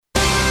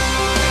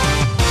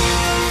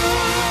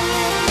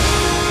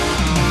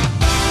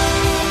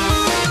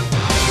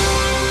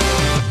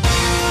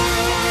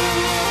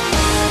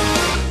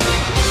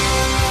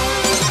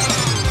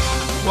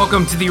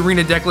Welcome to the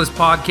Arena Decklist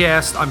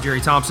podcast. I'm Jerry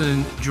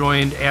Thompson,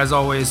 joined as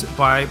always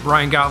by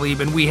Brian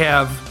Gottlieb, and we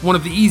have one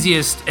of the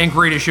easiest and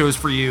greatest shows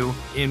for you,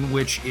 in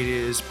which it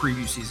is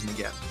preview season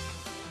again.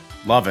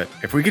 Love it.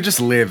 If we could just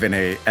live in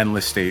a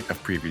endless state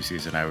of preview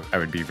season, I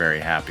would be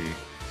very happy.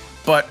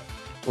 But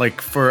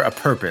like for a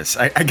purpose,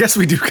 I guess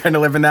we do kind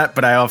of live in that,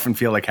 but I often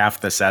feel like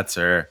half the sets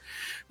are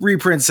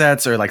reprint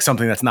sets or like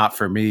something that's not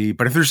for me.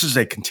 But if there's just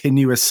a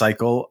continuous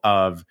cycle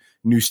of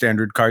new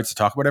standard cards to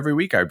talk about every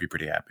week, I would be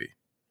pretty happy.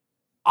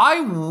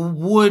 I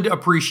would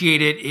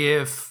appreciate it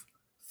if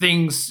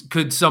things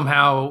could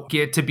somehow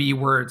get to be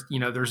where,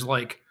 there's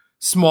like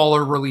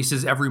smaller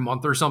releases every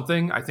month or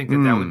something. I think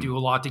that would do a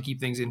lot to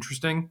keep things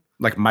interesting.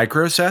 Like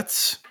micro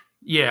sets?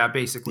 Yeah,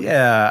 basically.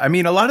 Yeah, I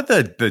mean, a lot of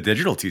the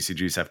digital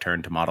TCGs have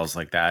turned to models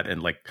like that,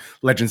 and like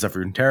Legends of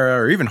Runeterra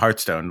or even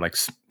Hearthstone, like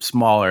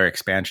smaller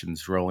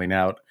expansions rolling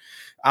out.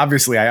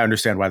 Obviously, I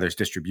understand why there's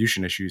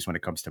distribution issues when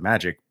it comes to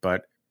Magic,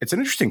 but it's an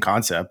interesting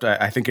concept.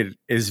 I think it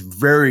is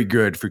very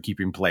good for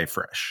keeping play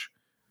fresh.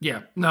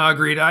 Yeah, no,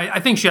 agreed. I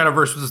think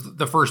Shadowverse was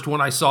the first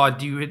one I saw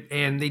do it,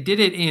 and they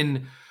did it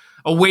in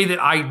a way that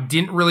I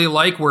didn't really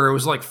like, where it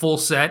was like full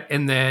set,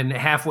 and then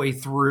halfway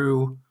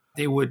through,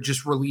 they would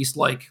just release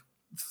like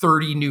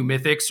 30 new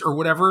mythics or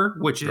whatever,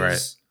 which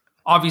is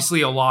obviously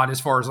a lot as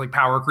far as like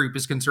power creep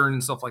is concerned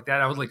and stuff like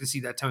that. I would like to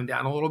see that toned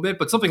down a little bit,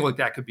 but something like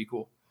that could be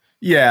cool.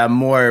 Yeah,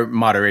 more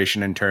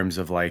moderation in terms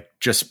of like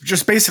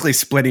just basically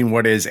splitting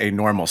what is a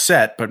normal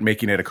set, but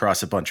making it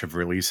across a bunch of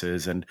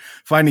releases and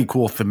finding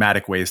cool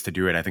thematic ways to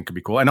do it, I think could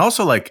be cool. And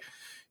also, like,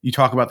 you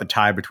talk about the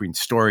tie between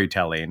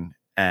storytelling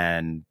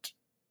and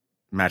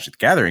Magic the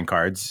Gathering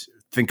cards.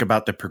 Think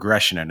about the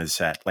progression in a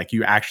set. Like,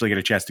 you actually get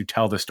a chance to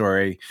tell the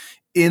story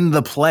in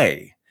the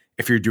play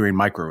if you're doing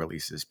micro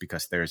releases,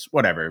 because there's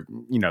whatever,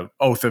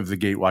 Oath of the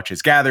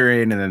Gatewatch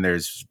gathering, and then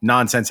there's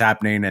nonsense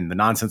happening, and the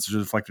nonsense is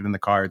reflected in the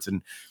cards,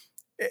 and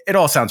it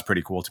all sounds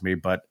pretty cool to me,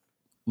 but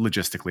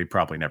logistically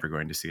probably never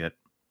going to see it.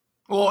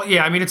 Well,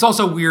 yeah, I mean, it's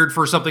also weird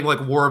for something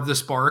like War of the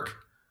Spark,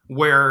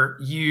 where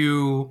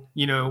you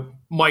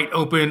might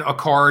open a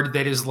card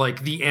that is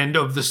like the end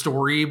of the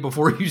story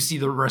before you see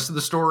the rest of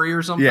the story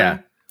or something. Yeah.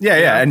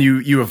 And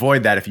you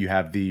avoid that if you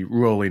have the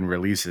rolling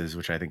releases,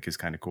 which I think is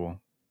kind of cool.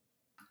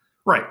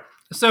 Right.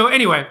 So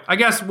anyway, I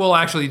guess we'll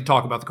actually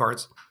talk about the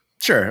cards.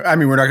 Sure. I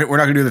mean, we're not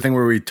going to do the thing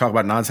where we talk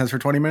about nonsense for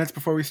 20 minutes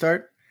before we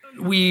start.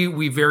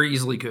 We very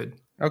easily could.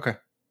 Okay.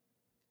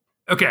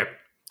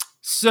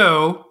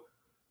 So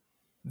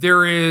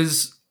there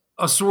is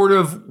a sort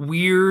of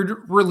weird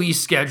release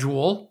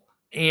schedule,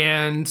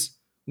 and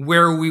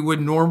where we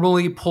would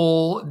normally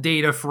pull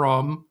data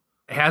from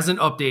hasn't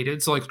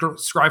updated. So like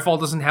Scryfall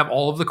doesn't have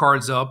all of the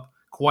cards up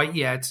quite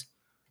yet.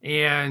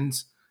 And,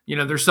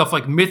 there's stuff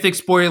like Mythic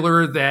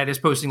Spoiler that is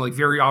posting like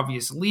very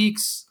obvious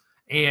leaks,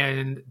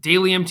 and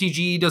Daily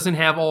MTG doesn't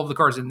have all of the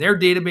cards in their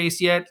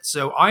database yet.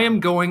 So I am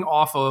going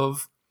off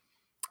of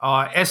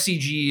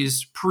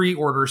SCG's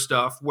pre-order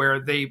stuff,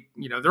 where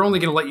they're only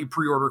going to let you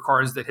pre-order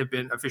cards that have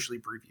been officially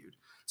previewed.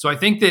 So I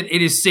think that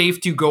it is safe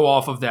to go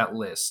off of that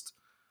list.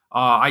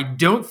 I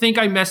don't think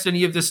I messed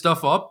any of this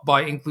stuff up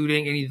by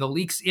including any of the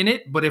leaks in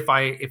it, but if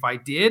I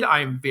did,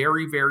 I'm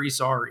very, very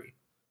sorry.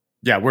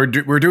 Yeah, we're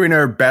doing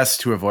our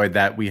best to avoid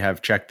that. We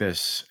have checked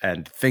this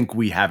and think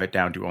we have it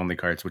down to only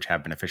cards which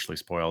have been officially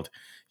spoiled.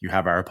 You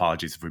have our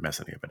apologies if we mess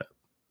any of it up.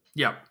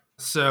 Yeah.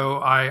 So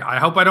I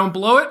hope I don't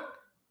blow it,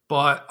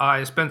 but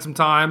I spent some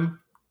time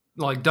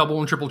like double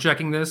and triple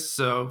checking this,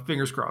 so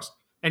fingers crossed.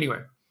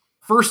 Anyway,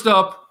 first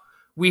up,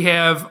 we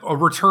have a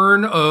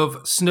return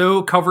of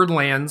snow-covered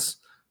lands.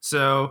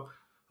 So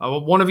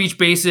one of each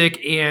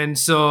basic and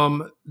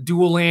some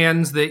dual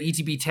lands that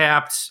ETB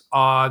tapped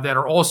that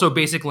are also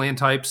basic land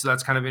types. So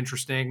that's kind of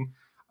interesting.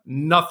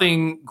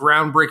 Nothing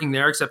groundbreaking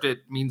there, except it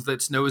means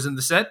that snow is in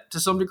the set to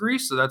some degree.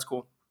 So that's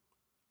cool.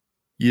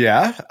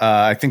 Yeah,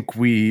 I think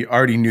we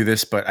already knew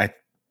this, but I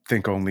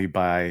think only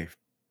by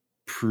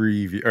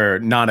preview or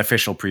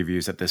non-official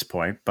previews at this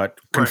point, but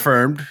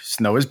confirmed. Right.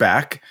 Snow is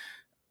back.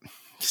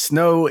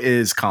 Snow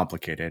is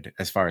complicated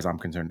as far as I'm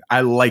concerned.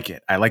 I like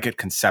it. I like it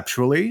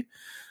conceptually.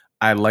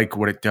 I like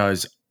what it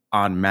does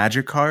on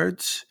Magic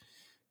cards,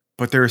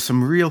 but there are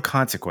some real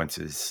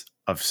consequences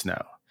of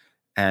Snow.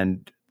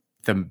 And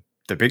the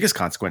biggest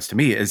consequence to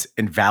me is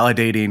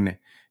invalidating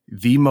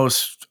the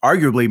most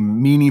arguably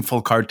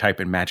meaningful card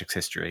type in Magic's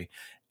history,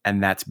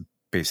 and that's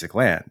basic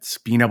lands.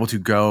 Being able to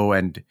go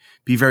and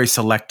be very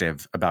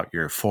selective about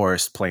your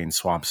forest, plains,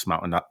 swamps,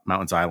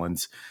 mountains,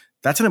 islands,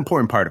 that's an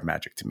important part of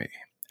Magic to me.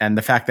 And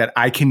the fact that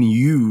I can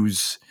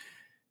use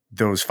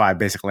those 5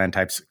 basic land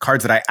types,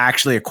 cards that I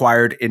actually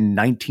acquired in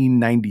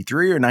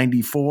 1993 or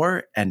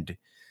 94 and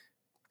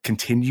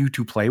continue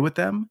to play with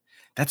them,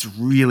 that's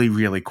really,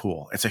 really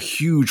cool. It's a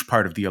huge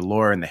part of the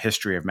allure and the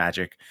history of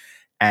Magic.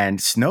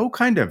 And Snow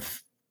kind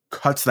of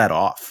cuts that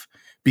off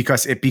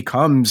because it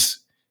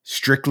becomes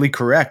strictly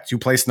correct to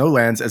play snow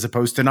lands as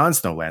opposed to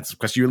non-snow lands,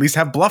 because you at least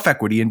have bluff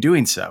equity in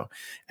doing so.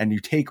 And you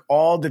take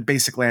all the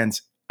basic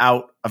lands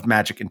out of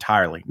Magic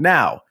entirely.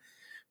 Now,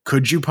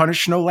 could you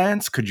punish snow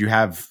lands? Could you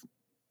have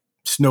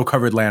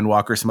snow-covered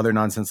landwalker, some other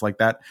nonsense like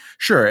that.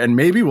 Sure, and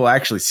maybe we'll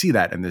actually see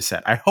that in this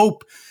set. I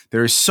hope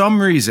there is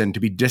some reason to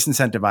be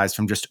disincentivized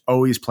from just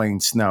always playing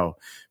snow,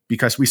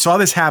 because we saw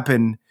this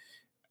happen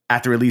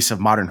at the release of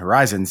Modern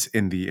Horizons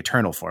in the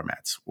Eternal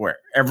formats, where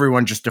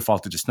everyone just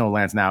defaulted to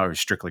snowlands. Now it was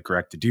strictly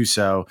correct to do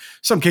so.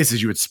 Some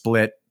cases you would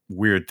split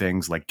weird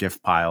things like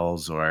gift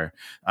piles or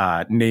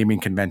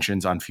naming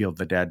conventions on Field of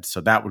the Dead,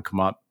 so that would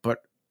come up. But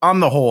on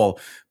the whole,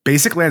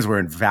 basic lands were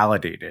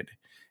invalidated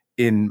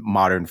in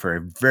Modern for a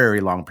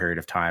very long period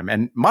of time.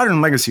 And Modern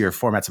and Legacy are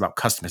formats about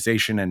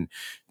customization and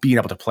being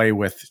able to play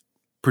with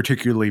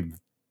particularly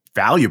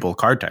valuable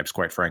card types,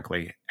 quite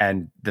frankly.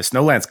 And the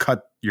Snowlands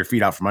cut your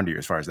feet out from under you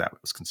as far as that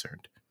was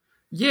concerned.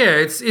 Yeah,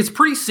 it's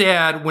pretty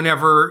sad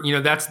whenever,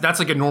 that's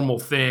like a normal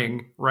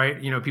thing,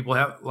 right? People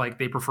have like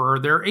they prefer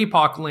their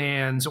APOC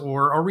lands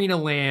or arena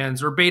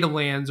lands or beta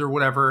lands or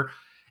whatever.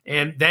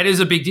 And that is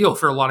a big deal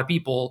for a lot of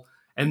people.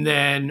 And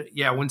then,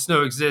 when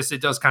snow exists,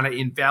 it does kind of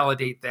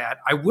invalidate that.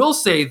 I will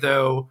say,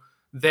 though,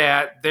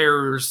 that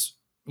there's,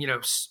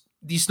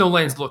 these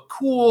snowlands look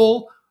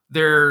cool.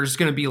 There's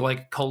going to be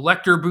like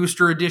collector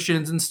booster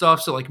editions and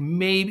stuff. So like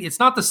maybe it's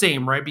not the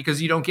same, right?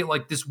 Because you don't get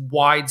like this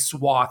wide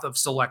swath of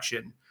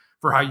selection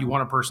for how you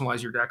want to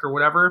personalize your deck or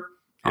whatever.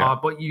 Yeah.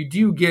 But you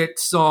do get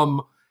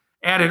some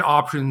added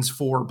options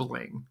for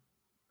bling.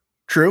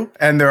 True.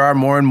 And there are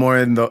more and more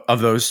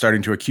of those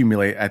starting to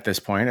accumulate at this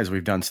point, as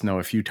we've done snow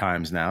a few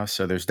times now.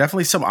 So there's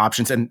definitely some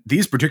options. And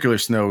these particular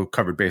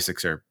snow-covered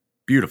basics are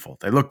beautiful.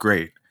 They look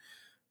great.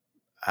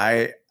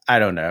 I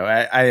don't know.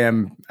 I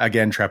am,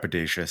 again,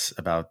 trepidatious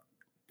about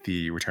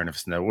the return of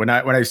snow. When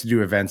I used to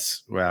do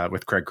events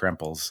with Craig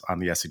Krempels on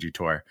the SCG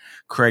tour,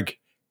 Craig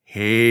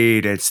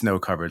hated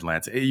snow-covered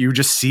lands. You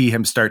just see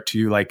him start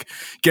to like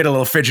get a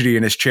little fidgety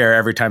in his chair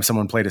every time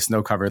someone played a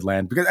snow-covered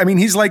land. Because I mean,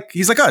 he's like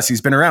us. He's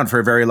been around for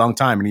a very long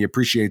time, and he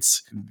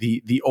appreciates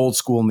the old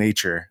school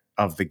nature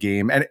of the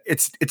game. And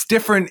it's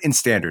different in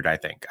Standard. I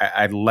think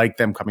I like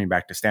them coming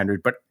back to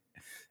Standard, but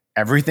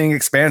everything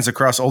expands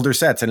across older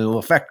sets, and it'll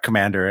affect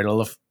Commander.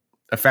 It'll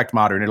affect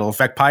Modern. It'll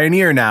affect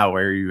Pioneer now,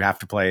 where you have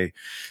to play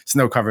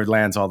snow-covered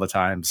lands all the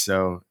time.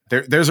 So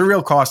there's a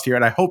real cost here,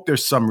 and I hope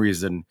there's some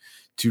reason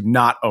to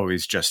not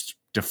always just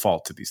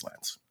default to these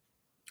lands.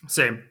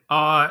 Same.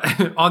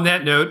 On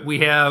that note, we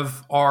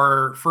have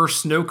our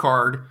first snow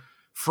card,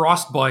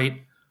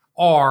 Frostbite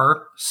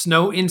R,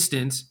 Snow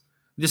Instant.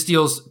 This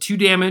deals 2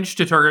 damage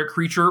to target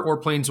creature or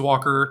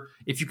planeswalker.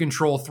 If you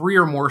control 3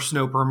 or more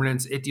snow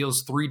permanents, it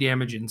deals 3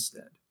 damage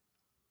instead.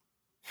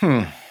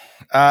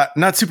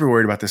 Not super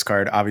worried about this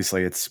card.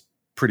 Obviously, it's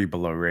pretty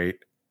below rate.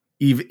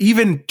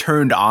 Even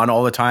turned on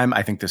all the time,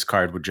 I think this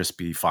card would just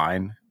be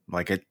fine.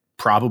 Like, it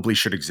probably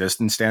should exist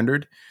in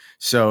Standard.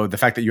 So the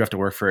fact that you have to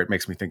work for it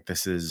makes me think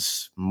this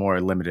is more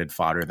limited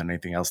fodder than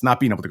anything else. Not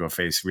being able to go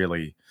face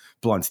really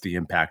blunts the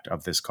impact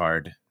of this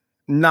card.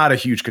 Not a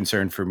huge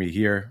concern for me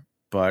here,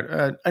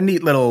 but a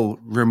neat little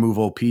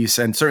removal piece,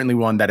 and certainly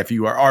one that if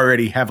you are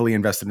already heavily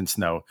invested in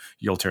snow,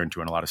 you'll turn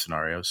to in a lot of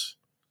scenarios.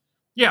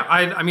 Yeah,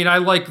 I mean, I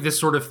like this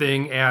sort of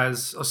thing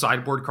as a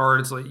sideboard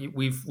card. It's like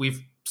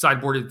we've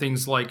sideboarded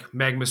things like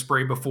Magma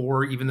Spray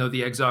before, even though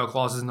the Exile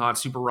clause is not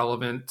super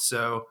relevant.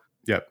 So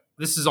yep.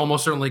 This is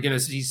almost certainly going to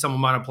see some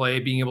amount of play.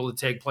 Being able to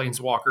take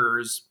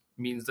planeswalkers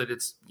means that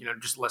it's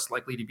just less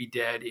likely to be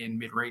dead in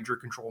mid-range or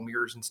control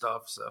mirrors and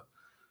stuff. So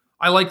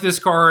I like this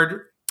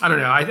card. I don't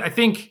know. I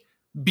think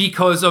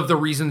because of the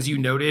reasons you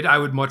noted, I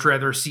would much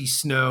rather see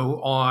snow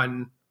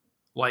on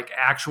like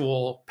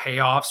actual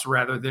payoffs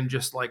rather than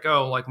just like,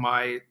 oh, like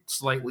my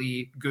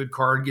slightly good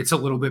card gets a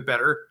little bit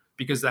better,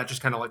 because that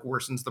just kind of like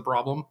worsens the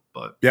problem.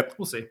 But yep,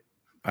 we'll see.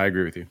 I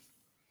agree with you.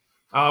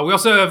 We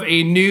also have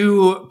a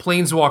new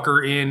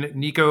planeswalker in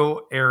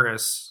Nico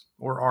Aris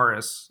or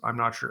Aris. I'm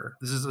not sure.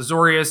 This is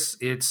Azorius.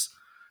 It's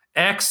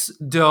X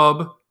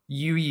dub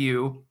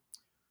UU,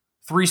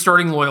 3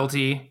 starting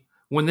loyalty.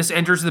 When this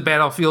enters the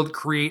battlefield,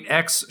 create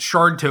X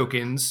shard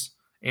tokens,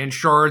 and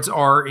shards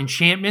are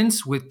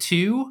enchantments with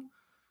 2.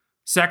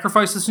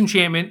 Sacrifice this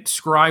enchantment,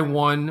 scry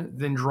 1,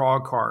 then draw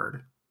a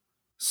card.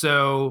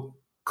 So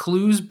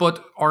clues,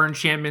 but are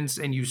enchantments,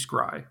 and you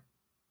scry.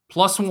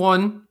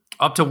 +1.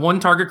 Up to 1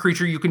 target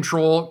creature you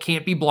control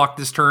can't be blocked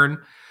this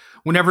turn.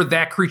 Whenever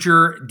that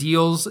creature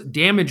deals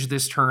damage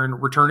this turn,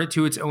 return it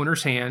to its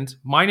owner's hand.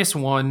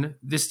 -1.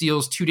 This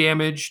deals 2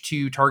 damage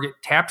to target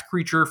tapped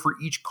creature for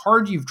each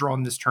card you've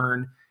drawn this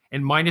turn.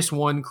 And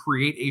 -1,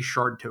 create a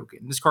shard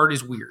token. This card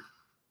is weird.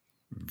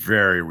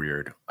 Very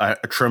weird. A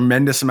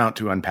tremendous amount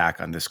to unpack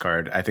on this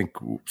card. I think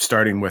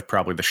starting with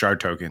probably the shard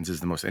tokens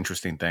is the most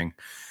interesting thing.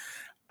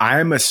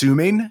 I'm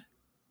assuming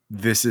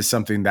this is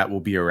something that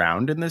will be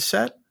around in this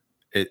set.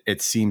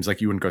 It seems like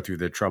you wouldn't go through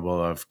the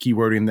trouble of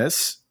keywording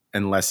this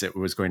unless it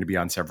was going to be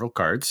on several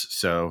cards.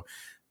 So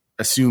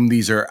assume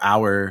these are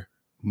our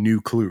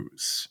new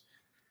clues.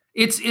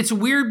 It's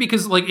weird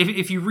because like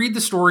if you read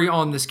the story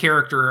on this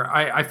character,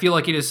 I feel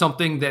like it is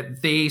something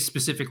that they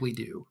specifically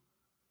do.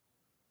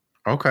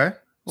 Okay.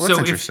 Well, that's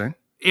interesting.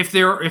 If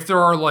there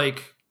are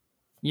like,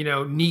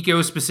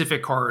 Nico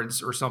specific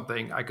cards or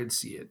something, I could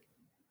see it.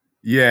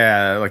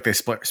 Yeah, like they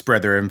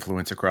spread their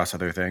influence across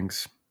other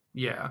things.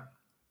 Yeah.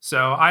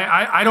 So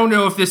I don't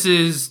know if this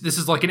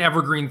is like an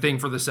evergreen thing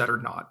for the set or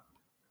not.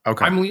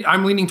 Okay.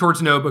 I'm leaning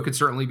towards no, but could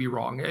certainly be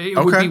wrong. It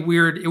would be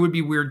weird. It would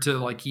be weird to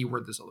like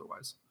keyword this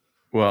otherwise.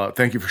 Well,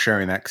 thank you for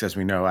sharing that, because as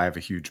we know, I have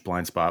a huge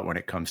blind spot when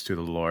it comes to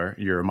the lore.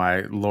 You're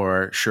my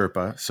lore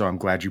Sherpa, so I'm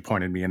glad you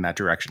pointed me in that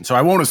direction. So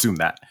I won't assume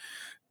that.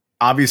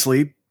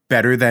 Obviously,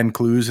 better than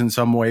clues in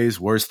some ways,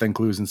 worse than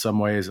clues in some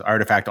ways.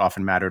 Artifact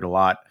often mattered a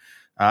lot.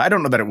 I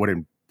don't know that it would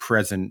in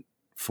present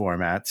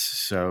formats,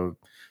 so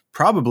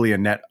probably a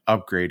net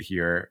upgrade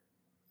here.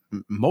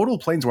 Modal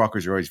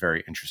planeswalkers are always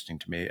very interesting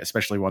to me,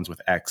 especially ones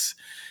with X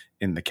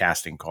in the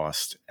casting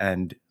cost.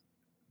 And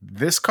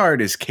this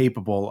card is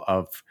capable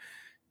of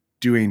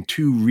doing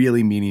two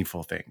really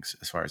meaningful things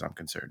as far as I'm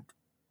concerned.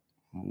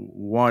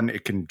 One,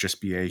 it can just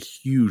be a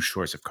huge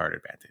source of card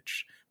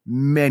advantage.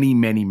 Many,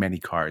 many, many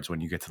cards when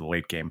you get to the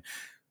late game.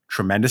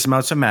 Tremendous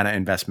amounts of mana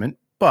investment,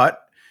 but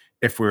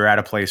if we're at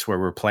a place where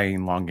we're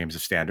playing long games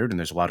of Standard and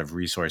there's a lot of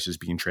resources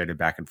being traded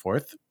back and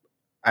forth,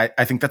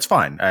 I think that's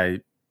fine.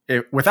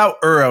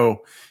 Without Uro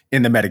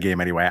in the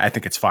metagame anyway, I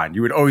think it's fine.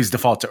 You would always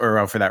default to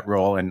Uro for that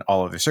role in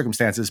all other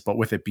circumstances, but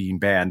with it being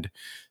banned,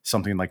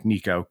 something like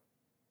Nico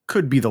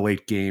could be the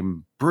late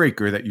game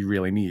breaker that you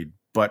really need.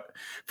 But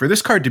for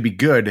this card to be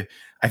good,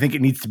 I think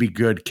it needs to be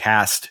good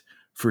cast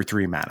for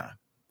 3 mana.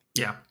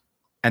 Yeah.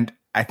 And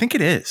I think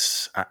it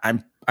is.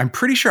 I'm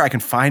pretty sure I can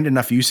find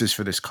enough uses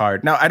for this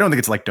card. Now, I don't think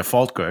it's like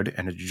default good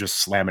and you just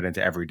slam it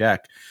into every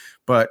deck,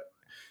 but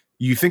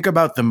you think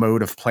about the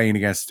mode of playing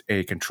against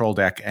a control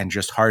deck and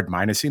just hard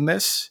minusing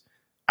this.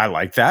 I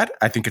like that.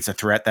 I think it's a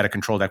threat that a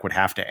control deck would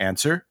have to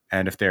answer.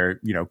 And if they're,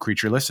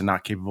 creatureless and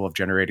not capable of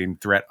generating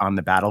threat on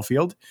the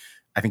battlefield,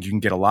 I think you can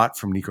get a lot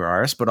from Niko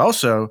Aris. But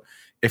also,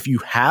 if you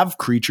have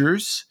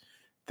creatures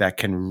that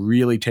can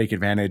really take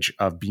advantage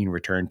of being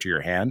returned to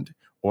your hand,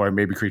 or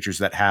maybe creatures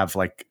that have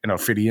like an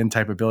Ophidian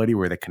type ability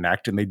where they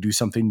connect and they do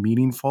something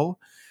meaningful,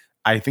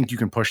 I think you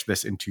can push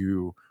this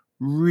into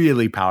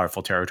really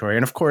powerful territory.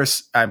 And of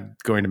course, I'm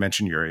going to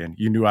mention Yorion.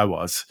 You knew I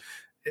was.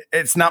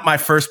 It's not my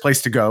first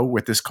place to go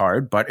with this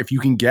card, but if you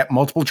can get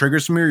multiple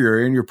triggers from your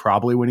Yorion, you're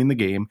probably winning the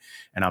game.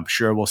 And I'm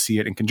sure we'll see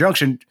it in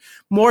conjunction,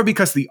 more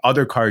because the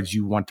other cards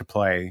you want to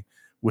play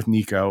with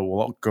Nico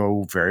will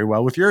go very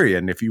well with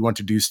Yorion. If you want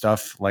to do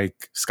stuff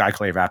like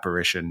Skyclave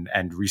Apparition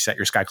and reset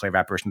your Skyclave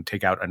Apparition to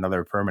take out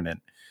another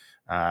permanent,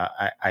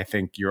 I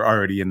think you're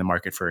already in the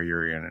market for a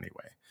Yorion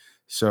anyway.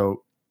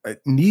 So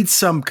it needs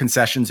some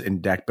concessions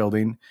in deck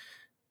building.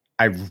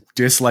 I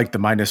dislike the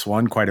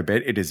 -1 quite a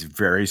bit. It is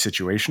very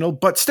situational,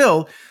 but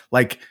still,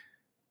 like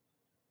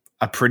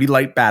a pretty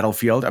light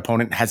battlefield.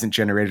 Opponent hasn't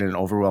generated an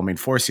overwhelming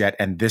force yet,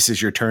 and this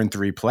is your turn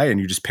 3 play, and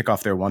you just pick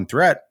off their 1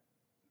 threat.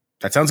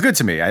 That sounds good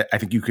to me. I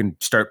think you can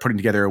start putting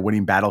together a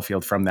winning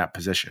battlefield from that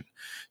position.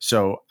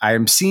 So I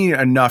am seeing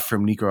enough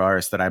from Niko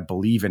Aris that I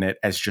believe in it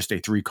as just a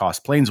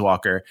 3-cost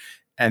planeswalker.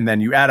 And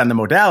then you add on the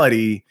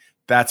modality,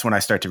 that's when I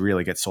start to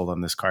really get sold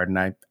on this card. And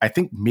I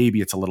think maybe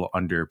it's a little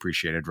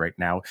underappreciated right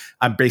now.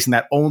 I'm basing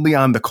that only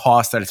on the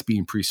cost that it's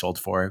being pre-sold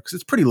for, because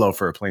it's pretty low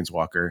for a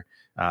planeswalker,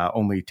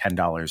 only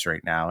 $10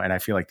 right now. And I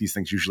feel like these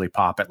things usually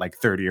pop at like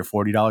 $30 or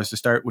 $40 to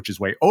start, which is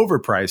way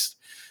overpriced.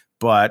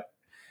 But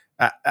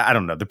I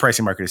don't know. The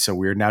pricing market is so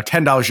weird now.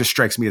 $10 just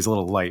strikes me as a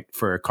little light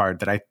for a card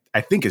that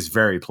I think is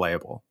very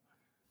playable.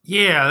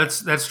 Yeah,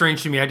 that's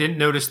strange to me. I didn't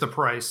notice the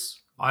price.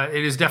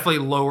 It is definitely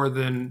lower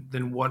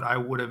than what I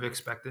would have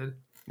expected.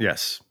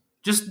 Yes.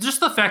 Just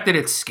the fact that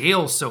it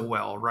scales so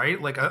well,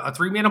 right? Like a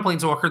 3-mana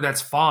planeswalker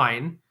that's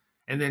fine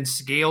and then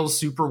scales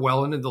super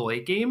well into the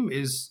late game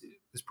is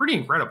pretty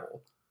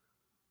incredible.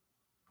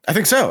 I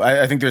think so.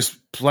 I think there's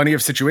plenty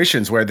of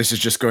situations where this is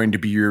just going to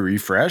be your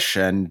refresh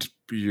and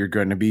you're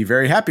going to be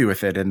very happy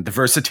with it. And the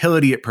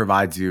versatility it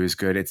provides you is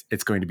good.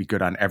 It's going to be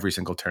good on every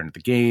single turn of the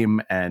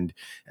game. And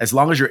as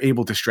long as you're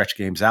able to stretch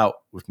games out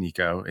with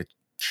Nico, it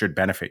should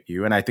benefit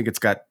you. And I think it's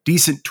got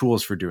decent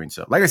tools for doing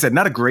so. Like I said,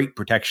 not a great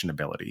protection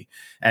ability.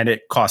 And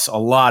it costs a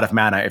lot of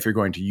mana if you're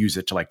going to use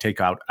it to like take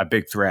out a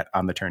big threat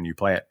on the turn you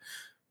play it.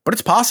 But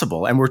it's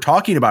possible. And we're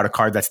talking about a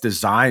card that's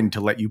designed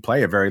to let you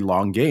play a very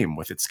long game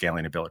with its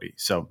scaling ability.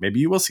 So maybe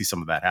you will see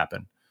some of that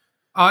happen.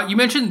 You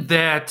mentioned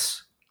that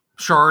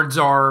shards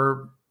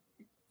are,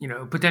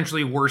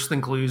 potentially worse than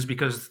clues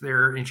because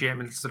they're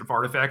enchantments instead of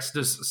artifacts.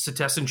 Does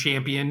Setessan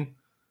Champion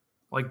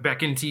like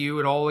beckon to you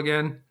at all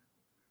again?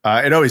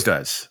 It always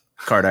does.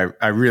 Card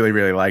I really,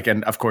 really like.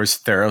 And of course,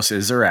 Theros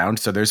is around.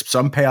 So there's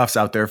some payoffs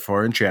out there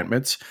for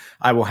enchantments.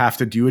 I will have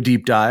to do a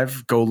deep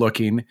dive, go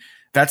looking.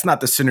 That's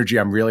not the synergy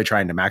I'm really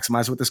trying to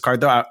maximize with this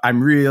card, though. I'm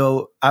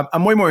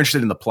way more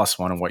interested in the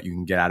 +1 and what you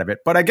can get out of it.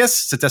 But I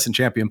guess Setessan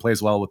Champion plays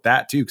well with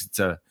that, too, because it's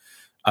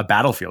a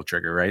battlefield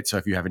trigger, right? So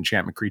if you have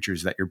enchantment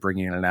creatures that you're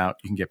bringing in and out,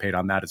 you can get paid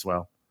on that as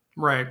well.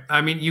 Right.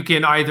 I mean, you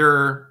can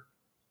either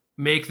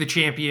make the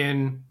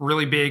champion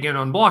really big and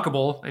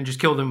unblockable and just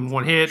kill them in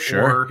one hit,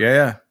 sure.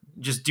 or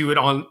just do it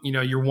on,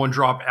 your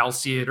 1-drop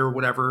Alseid or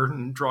whatever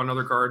and draw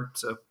another card.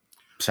 So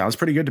sounds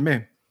pretty good to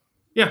me.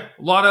 Yeah,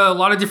 a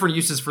lot of different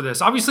uses for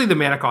this. Obviously, the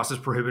mana cost is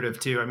prohibitive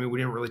too. I mean, we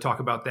didn't really talk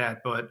about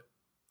that, but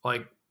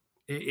like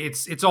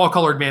it's all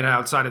colored mana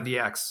outside of the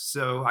X.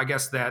 So I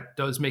guess that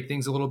does make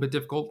things a little bit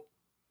difficult.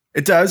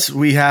 It does.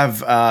 We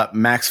have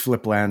max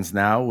flip lands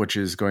now, which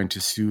is going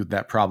to soothe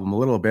that problem a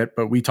little bit.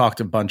 But we talked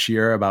a bunch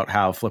here about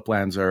how flip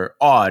lands are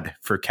odd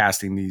for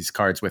casting these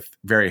cards with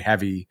very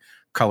heavy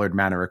colored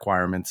mana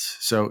requirements.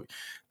 So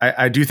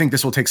I do think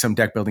this will take some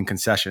deck building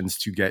concessions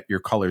to get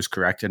your colors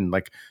correct. And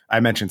like I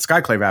mentioned,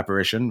 Skyclave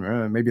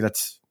Apparition, maybe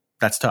that's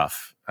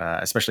tough,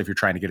 especially if you're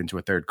trying to get into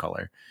a third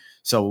color.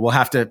 So we'll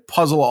have to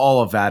puzzle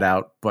all of that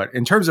out. But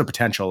in terms of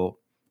potential,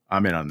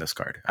 I'm in on this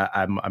card.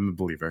 I'm a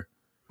believer.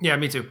 Yeah,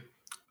 me too.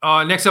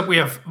 Next up, we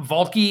have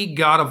Valki,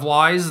 God of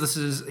Lies. This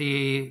is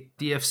a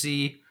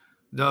DFC.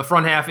 The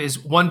front half is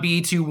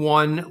 1B,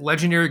 2/1,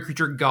 legendary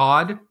creature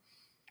God.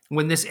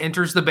 When this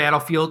enters the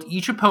battlefield,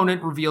 each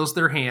opponent reveals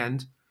their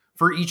hand.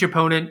 For each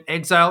opponent,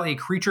 exile a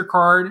creature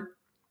card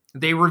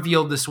they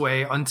revealed this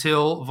way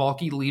until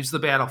Valki leaves the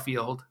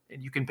battlefield,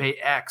 and you can pay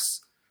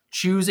X.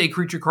 Choose a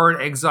creature card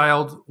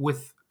exiled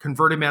with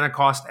converted mana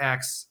cost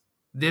X.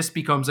 This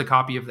becomes a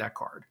copy of that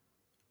card.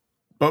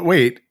 But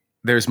wait,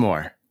 there's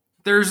more.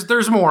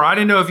 There's more. I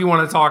didn't know if you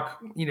want to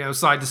talk,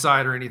 side to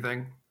side or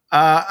anything.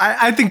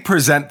 I think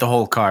present the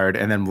whole card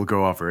and then we'll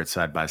go over it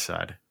side by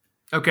side.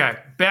 Okay.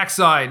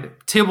 Backside,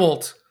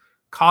 Tibalt,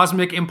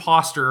 Cosmic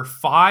Imposter,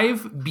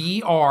 5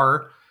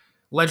 BR,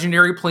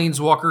 Legendary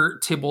Planeswalker,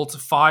 Tibalt,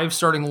 5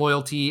 starting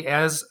loyalty.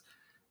 As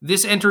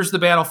this enters the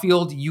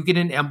battlefield, you get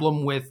an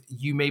emblem with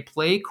you may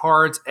play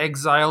cards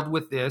exiled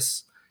with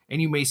this,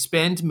 and you may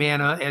spend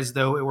mana as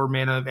though it were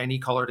mana of any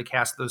color to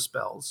cast those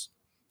spells.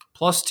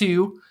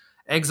 +2,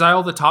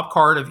 exile the top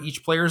card of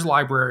each player's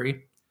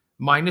library.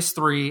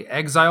 -3,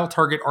 exile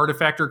target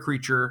artifact or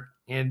creature.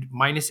 And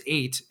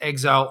 -8,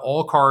 exile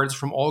all cards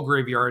from all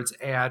graveyards.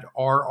 Add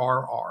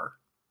RRR.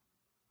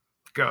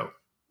 Go.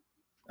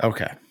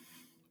 Okay.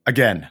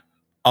 Again,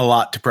 a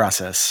lot to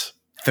process.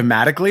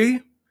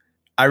 Thematically,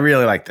 I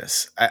really like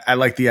this. I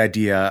like the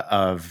idea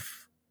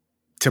of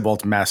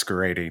Tibalt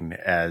masquerading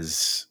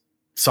as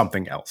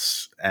something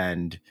else.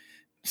 And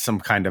some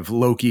kind of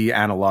Loki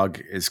analog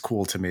is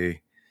cool to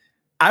me.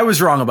 I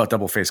was wrong about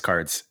double face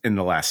cards in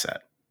the last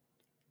set.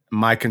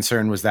 My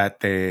concern was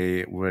that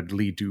they would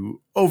lead to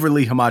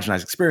overly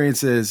homogenized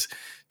experiences,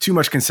 too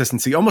much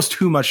consistency, almost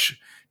too much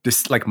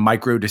like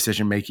micro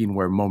decision making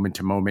where moment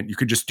to moment you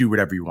could just do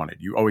whatever you wanted.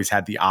 You always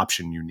had the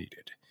option you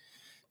needed.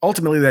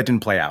 Ultimately, that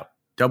didn't play out.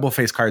 Double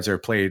face cards are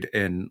played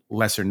in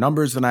lesser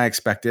numbers than I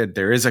expected.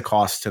 There is a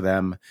cost to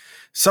them.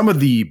 Some of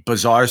the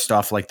bizarre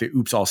stuff like the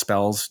Oops All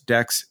Spells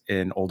decks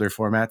in older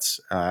formats,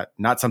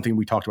 not something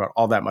we talked about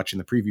all that much in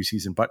the preview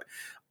season, but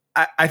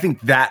I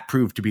think that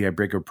proved to be a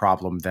bigger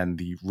problem than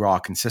the raw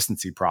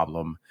consistency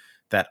problem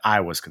that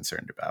I was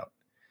concerned about.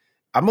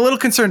 I'm a little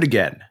concerned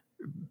again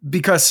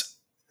because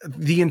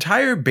the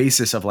entire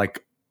basis of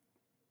like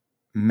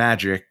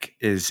Magic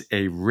is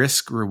a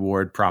risk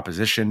reward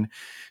proposition,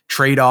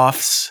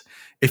 trade-offs.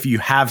 If you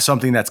have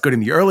something that's good in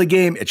the early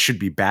game, it should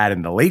be bad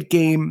in the late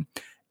game.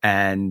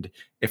 And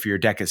if your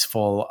deck is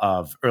full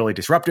of early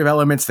disruptive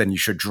elements, then you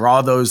should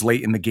draw those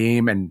late in the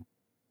game and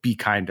be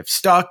kind of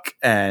stuck.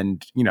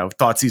 And,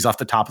 Thoughtseize off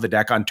the top of the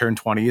deck on turn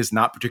 20 is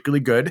not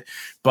particularly good,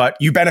 but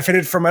you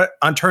benefited from it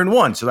on turn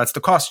 1. So that's the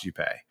cost you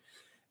pay.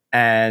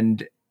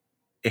 And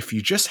if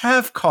you just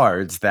have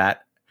cards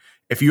that,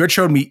 if you had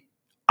shown me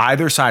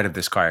either side of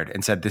this card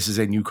and said, this is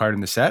a new card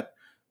in the set,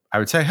 I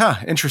would say,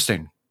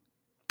 interesting.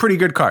 Pretty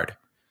good card.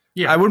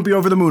 Yeah. I wouldn't be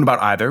over the moon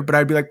about either, but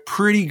I'd be like,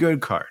 pretty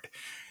good card.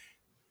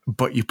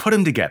 But you put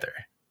them together.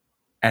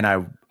 And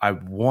I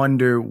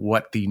wonder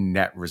what the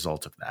net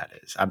result of that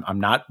is. I'm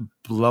not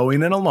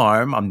blowing an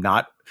alarm. I'm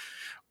not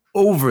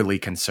overly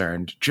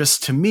concerned.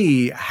 Just to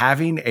me,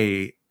 having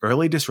a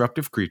early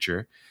disruptive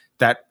creature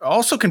that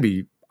also can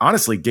be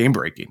honestly game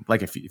breaking.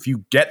 Like if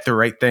you get the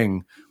right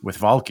thing with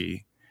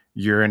Valki,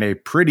 you're in a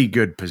pretty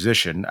good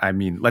position. I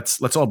mean,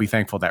 let's all be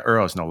thankful that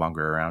Uro is no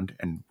longer around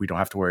and we don't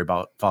have to worry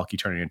about Valki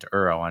turning into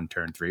Uro on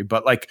turn 3.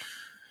 But like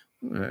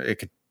it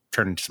could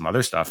turn into some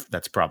other stuff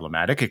that's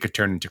problematic. It could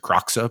turn into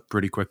Kroxa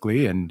pretty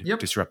quickly and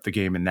disrupt the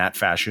game in that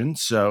fashion.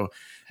 So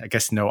I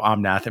guess no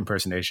Omnath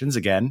impersonations.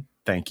 Again,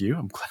 thank you.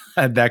 I'm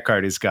glad that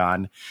card is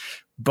gone.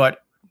 But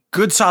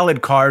good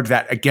solid card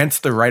that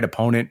against the right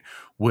opponent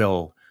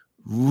will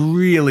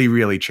really,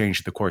 really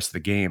change the course of the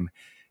game.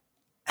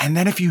 And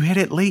then if you hit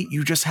it late,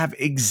 you just have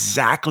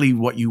exactly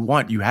what you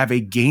want. You have a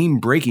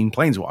game-breaking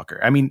Planeswalker.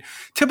 I mean,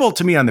 Tibalt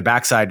to me on the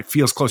backside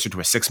feels closer to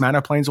a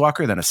 6-mana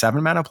Planeswalker than a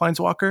 7-mana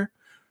Planeswalker.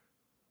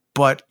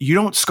 But you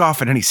don't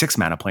scoff at any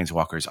 6-mana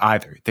Planeswalkers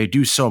either. They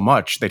do so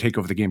much, they take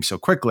over the game so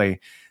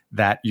quickly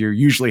that you're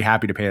usually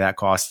happy to pay that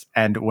cost.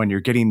 And when you're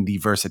getting the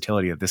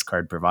versatility that this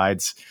card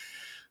provides,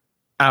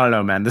 I don't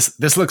know, man.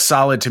 This looks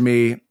solid to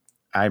me.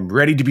 I'm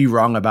ready to be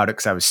wrong about it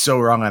because I was so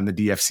wrong on the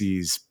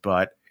DFCs,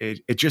 but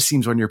it just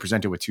seems when you're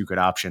presented with two good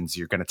options,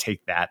 you're going to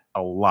take that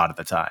a lot of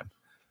the time.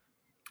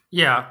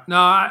 Yeah, no,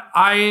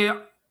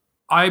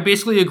 I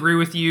basically agree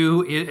with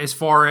you as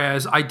far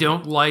as I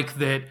don't like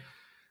that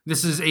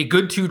this is a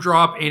good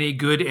 2-drop and a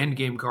good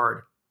endgame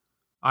card.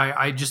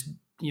 I just,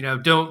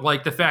 don't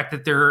like the fact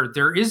that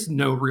there is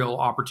no real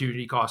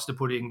opportunity cost to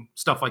putting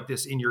stuff like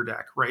this in your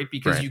deck, right?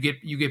 Because Right.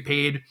 you get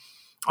paid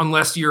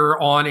unless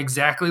you're on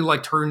exactly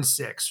like turn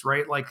 6,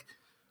 right? Like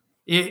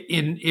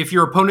if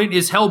your opponent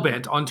is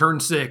hellbent on turn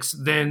 6,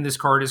 then this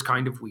card is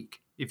kind of weak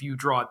if you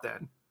draw it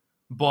then.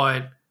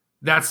 But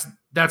that's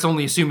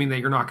only assuming that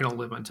you're not going to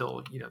live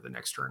until the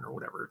next turn or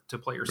whatever to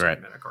play your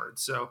second mana card.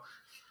 So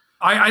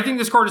I think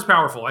this card is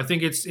powerful. I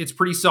think it's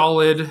pretty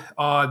solid.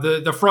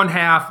 The front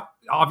half,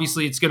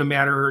 obviously, it's going to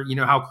matter,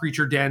 how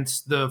creature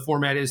dense the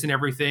format is and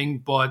everything.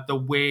 But the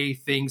way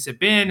things have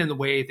been and the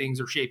way things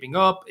are shaping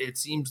up, it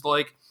seems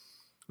like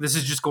this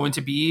is just going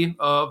to be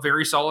a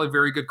very solid,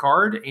 very good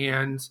card.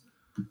 And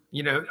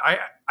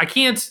I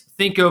can't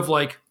think of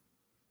like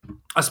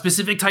a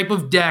specific type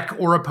of deck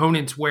or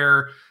opponent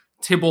where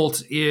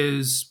Tibalt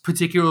is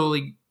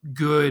particularly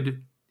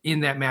good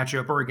in that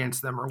matchup or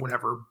against them or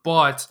whatever,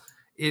 but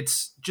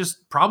it's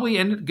just probably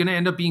going to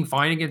end up being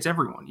fine against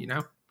everyone,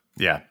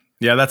 Yeah.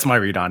 Yeah, that's my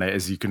read on it,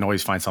 is you can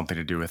always find something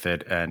to do with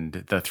it. And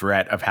the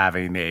threat of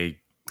having a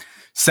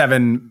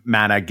 7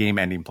 mana game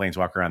ending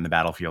planeswalker on the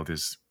battlefield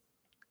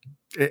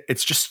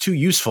it's just too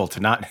useful to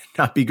not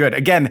be good.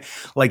 Again,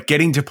 like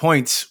getting to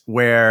points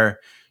where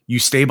you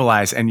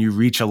stabilize and you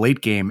reach a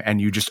late game and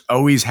you just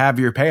always have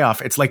your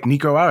payoff. It's like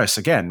Nico Aris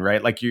again,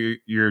 right? Like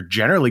you're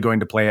generally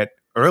going to play it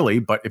early,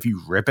 but if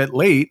you rip it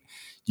late,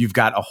 you've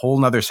got a whole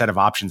nother set of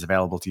options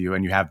available to you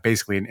and you have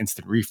basically an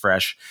instant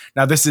refresh.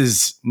 Now, this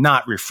is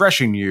not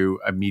refreshing you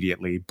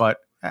immediately, but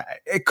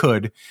it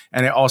could.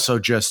 And it also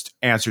just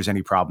answers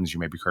any problems you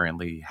may be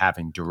currently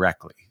having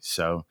directly.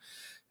 So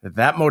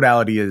that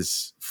modality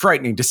is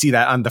frightening to see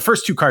that on the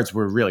first 2 cards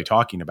we're really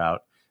talking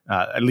about.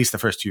 At least the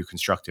first 2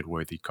 constructed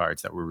worthy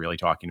cards that we're really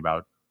talking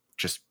about,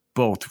 just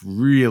both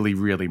really,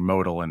 really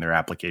modal in their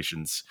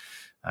applications.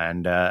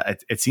 And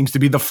it seems to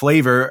be the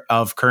flavor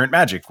of current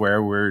Magic,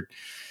 where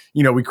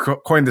we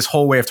coined this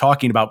whole way of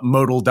talking about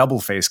modal double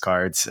face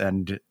cards,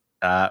 and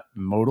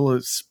modal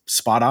is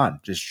spot on.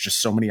 There's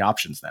just so many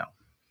options now.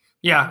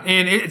 Yeah,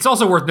 and it's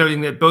also worth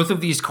noting that both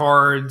of these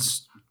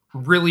cards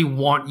really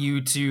want you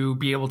to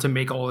be able to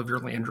make all of your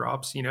land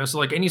drops, so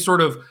like any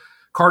sort of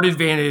card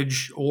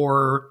advantage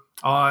or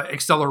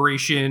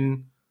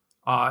acceleration,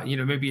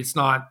 maybe it's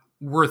not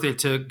worth it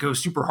to go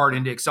super hard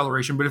into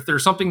acceleration, but if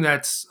there's something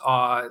that's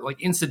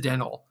like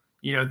incidental,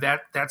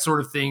 that sort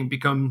of thing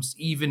becomes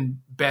even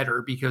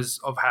better because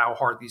of how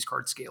hard these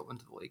cards scale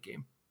into the late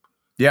game.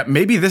 Yeah,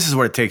 maybe this is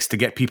what it takes to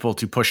get people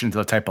to push into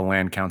the type of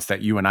land counts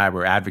that you and I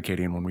were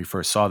advocating when we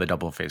first saw the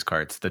double face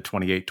cards, the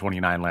 28,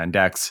 29 land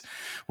decks,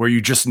 where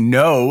you just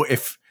know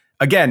if,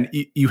 again,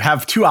 you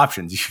have 2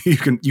 options. You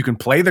can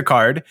play the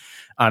card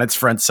on its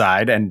front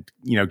side and,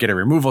 get a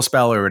removal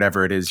spell or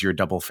whatever it is your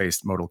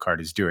double-faced modal card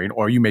is doing,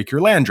 or you make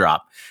your land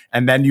drop.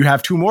 And then you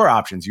have 2 more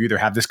options. You either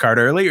have this card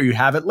early or you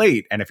have it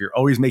late. And if you're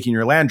always making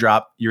your land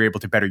drop, you're able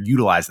to better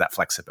utilize that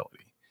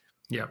flexibility.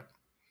 Yeah.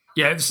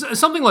 Yeah,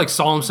 something like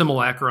Solemn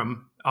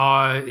Simulacrum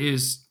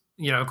is,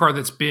 a card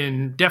that's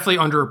been definitely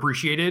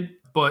underappreciated,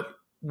 but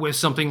with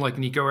something like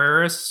Nico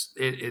Aris,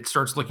 it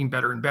starts looking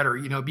better and better,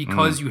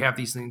 because you have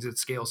these things that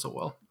scale so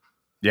well.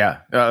 Yeah,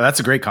 that's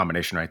a great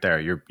combination right there.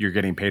 You're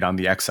getting paid on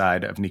the X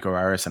side of Nico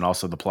Aris and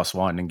also the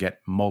 +1 and get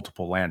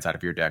multiple lands out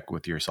of your deck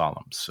with your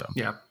Solemns. So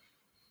yeah.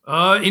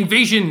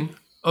 Invasion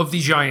of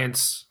the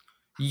Giants.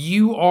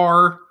 You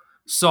are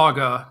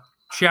Saga.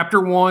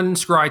 Chapter 1,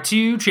 scry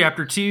 2.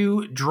 Chapter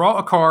 2, draw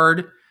a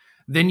card.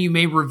 Then you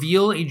may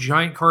reveal a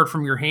giant card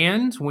from your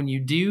hand. When you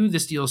do,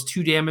 this deals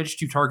 2 damage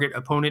to target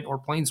opponent or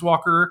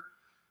planeswalker.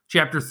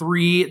 Chapter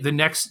 3, the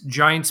next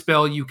giant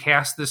spell you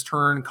cast this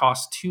turn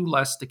costs 2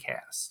 less to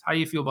cast. How do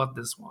you feel about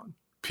this one?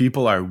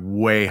 People are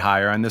way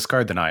higher on this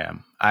card than I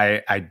am.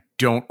 I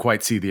don't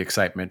quite see the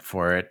excitement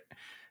for it.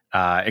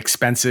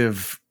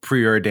 Expensive,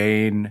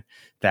 preordain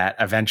that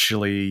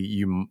eventually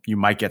you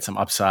might get some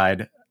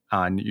upside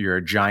on your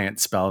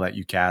giant spell that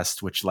you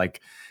cast, which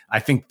I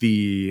think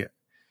the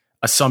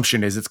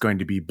assumption is it's going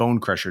to be Bone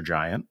Crusher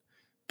Giant,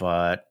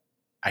 but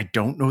I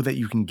don't know that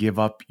you can give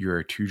up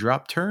your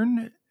 2-drop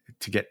turn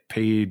to get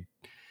paid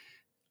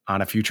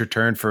on a future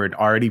turn for an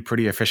already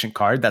pretty efficient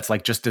card that's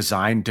just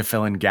designed to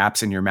fill in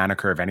gaps in your mana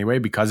curve anyway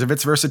because of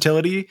its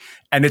versatility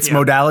and its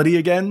modality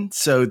again.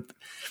 So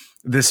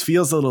this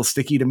feels a little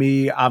sticky to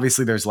me.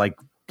 Obviously there's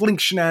blink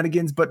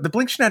shenanigans, but the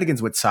blink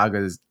shenanigans with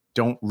Sagas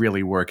don't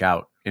really work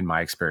out in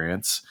my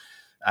experience.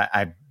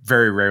 I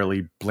very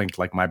rarely blink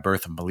my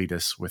Birth of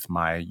Meletis with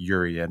my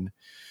Urian.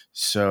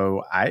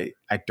 So I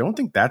don't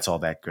think that's all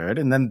that good.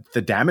 And then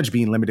the damage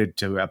being limited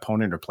to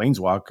opponent or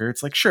planeswalker,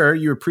 it's sure,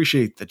 you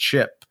appreciate the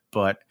chip,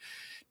 but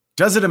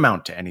does it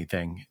amount to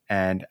anything?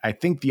 And I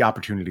think the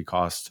opportunity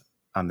cost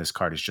on this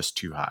card is just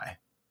too high.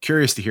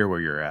 Curious to hear where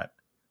you're at.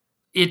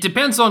 It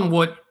depends on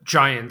what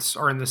giants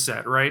are in the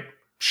set, right?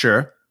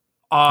 Sure.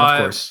 Of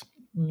course.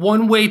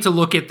 One way to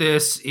look at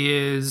this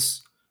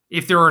is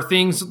if there are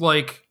things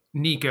like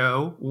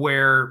Nico,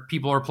 where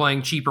people are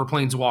playing cheaper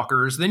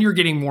planeswalkers, then you're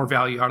getting more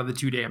value out of the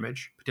 2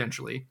 damage,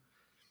 potentially.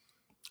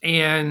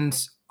 And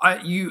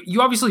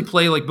you obviously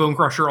play like Bone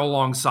Crusher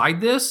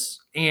alongside this,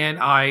 and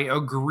I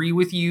agree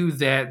with you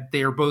that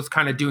they are both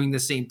kind of doing the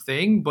same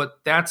thing, but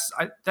that's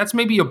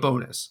maybe a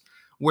bonus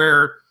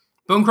where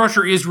Bone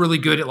Crusher is really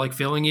good at like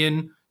filling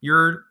in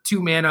your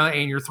 2 mana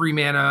and your 3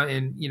 mana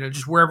and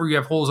just wherever you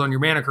have holes on your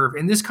mana curve,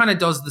 and this kind of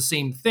does the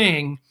same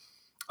thing,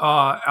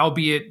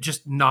 albeit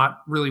just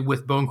not really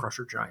with Bone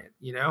Crusher Giant.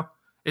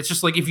 It's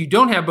just like if you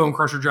don't have Bone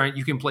Crusher Giant,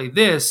 you can play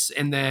this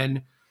and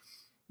then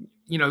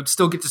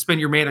still get to spend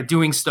your mana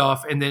doing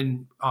stuff and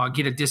then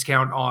get a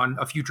discount on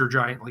a future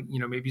giant, like,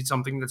 maybe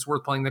something that's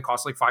worth playing that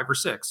costs like 5 or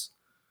 6.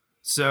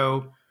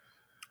 So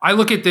I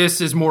look at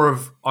this as more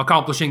of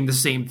accomplishing the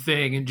same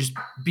thing and just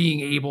being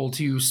able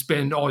to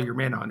spend all your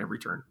mana on every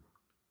turn.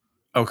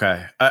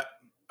 Okay.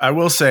 I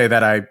will say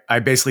that I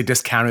basically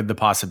discounted the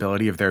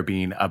possibility of there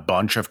being a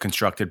bunch of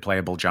constructed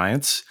playable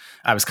giants.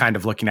 I was kind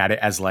of looking at it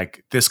as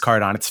like this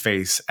card on its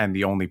face, and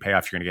the only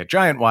payoff you're going to get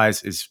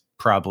giant-wise is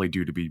probably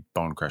due to be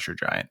Bone Crusher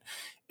Giant.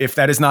 If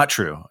that is not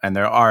true, and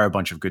there are a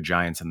bunch of good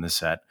giants in this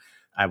set,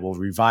 I will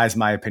revise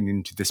my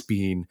opinion to this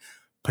being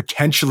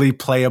potentially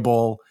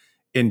playable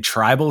in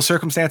tribal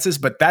circumstances,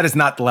 but that is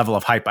not the level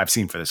of hype I've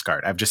seen for this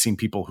card. I've just seen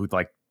people who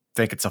like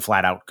think it's a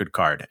flat out good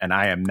card, and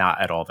I am not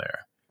at all there.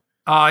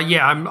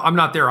 Yeah, I'm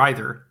not there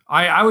either.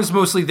 I was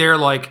mostly there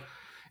like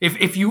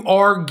if you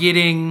are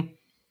getting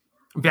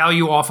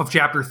value off of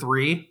Chapter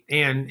 3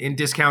 and in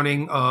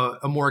discounting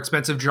a more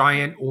expensive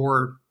giant,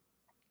 or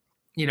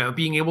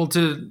being able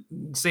to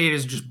say it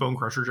is just Bone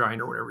Crusher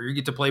Giant or whatever. You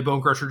get to play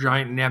Bone Crusher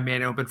Giant and have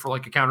mana open for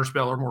like a counter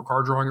spell or more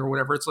card drawing or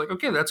whatever. It's like,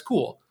 okay, that's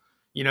cool.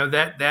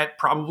 That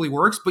probably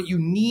works, but you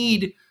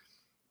need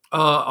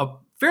a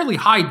fairly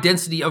high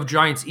density of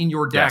giants in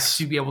your deck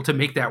to be able to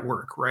make that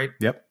work, right?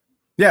 Yep.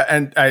 Yeah,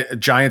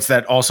 and giants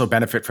that also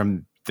benefit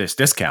from this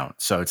discount.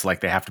 So it's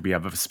like they have to be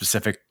of a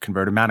specific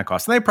converted mana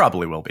cost, and they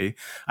probably will be.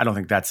 I don't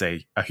think that's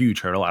a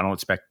huge hurdle. I don't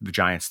expect the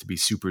giants to be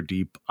super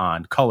deep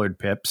on colored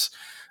pips.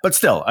 But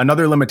still,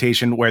 another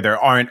limitation where there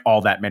aren't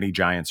all that many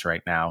giants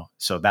right now.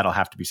 So that'll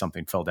have to be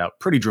something filled out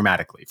pretty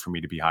dramatically for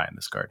me to be high on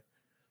this card.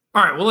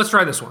 All right, well, let's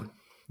try this one.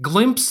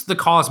 Glimpse the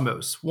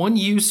Cosmos.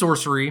 1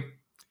 sorcery.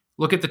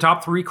 Look at the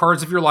top 3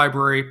 cards of your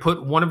library.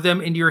 Put one of them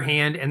into your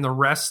hand and the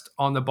rest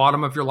on the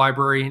bottom of your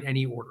library in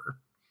any order.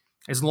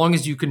 As long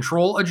as you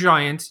control a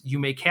giant, you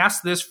may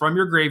cast this from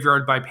your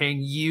graveyard by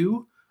paying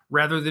you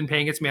rather than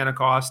paying its mana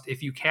cost.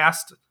 If you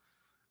cast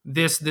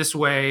this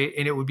way,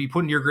 and it would be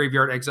put into your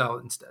graveyard, exile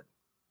it instead.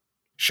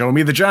 Show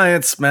me the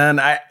giants, man.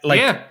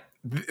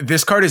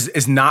 This card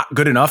is not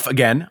good enough,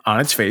 again, on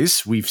its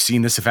face. We've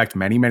seen this effect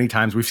many, many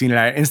times. We've seen it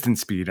at instant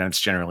speed, and it's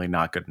generally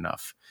not good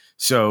enough.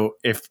 So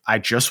if I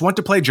just want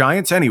to play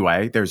giants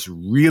anyway, there's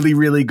really,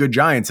 really good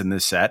giants in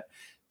this set,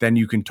 then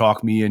you can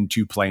talk me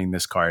into playing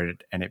this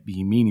card and it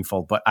be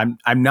meaningful. But I'm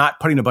not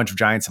putting a bunch of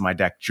giants in my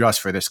deck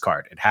just for this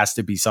card. It has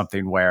to be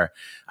something where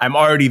I'm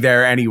already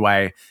there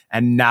anyway,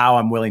 and now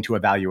I'm willing to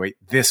evaluate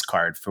this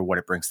card for what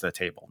it brings to the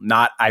table.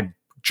 Not I'm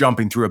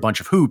jumping through a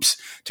bunch of hoops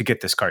to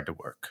get this card to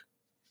work.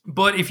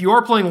 But if you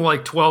are playing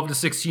like 12 to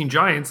 16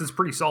 giants, it's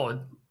pretty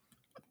solid.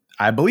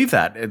 I believe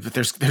that.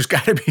 There's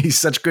got to be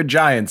such good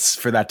giants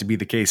for that to be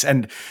the case.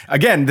 And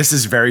again, this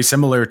is very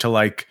similar to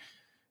like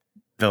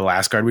the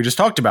last card we just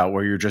talked about,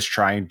 where you're just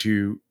trying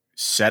to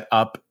set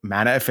up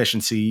mana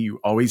efficiency. You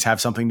always have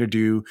something to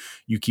do.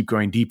 You keep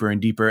going deeper and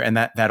deeper. And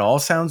that all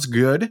sounds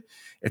good.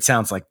 It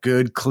sounds like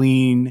good,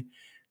 clean,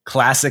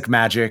 classic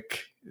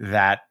Magic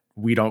that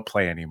we don't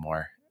play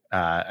anymore.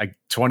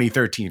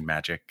 2013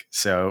 Magic.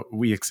 So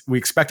we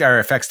expect our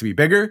effects to be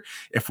bigger.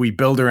 If we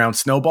build around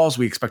snowballs,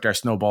 we expect our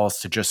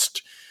snowballs to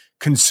just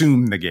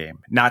consume the game,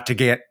 not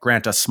to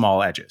grant us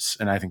small edges.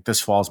 And I think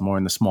this falls more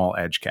in the small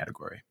edge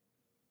category.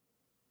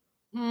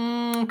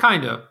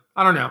 Kind of.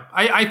 I don't know.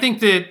 I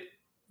think that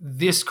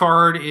this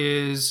card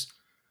is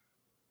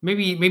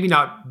maybe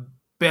not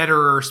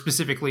better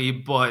specifically,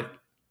 but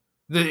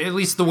at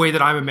least the way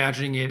that I'm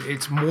imagining it,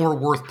 it's more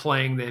worth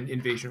playing than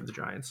Invasion of the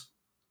Giants.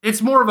 It's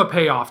more of a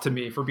payoff to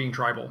me for being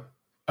tribal.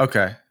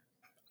 Okay.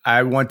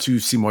 I want to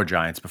see more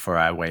giants before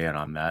I weigh in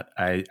on that.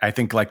 I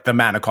think like the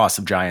mana cost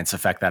of giants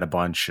affect that a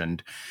bunch,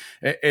 and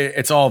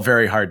it's all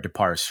very hard to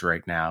parse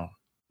right now.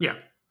 Yeah.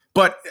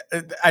 But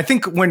I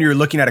think when you're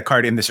looking at a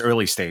card in this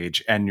early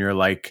stage and you're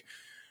like,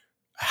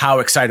 how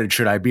excited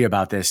should I be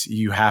about this?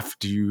 You have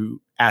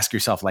to ask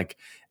yourself, like,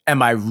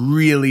 am I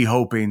really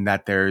hoping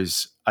that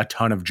there's a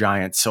ton of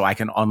giants so I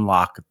can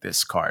unlock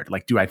this card?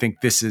 Like, do I think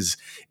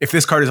if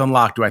this card is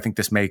unlocked, do I think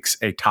this makes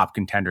a top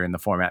contender in the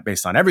format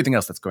based on everything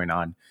else that's going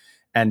on?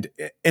 And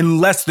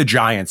unless the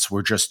giants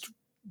were just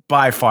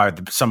by far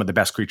some of the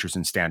best creatures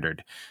in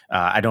Standard,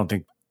 I don't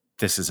think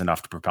this is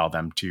enough to propel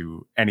them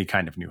to any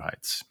kind of new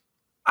heights.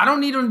 I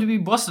don't need them to be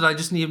busted. I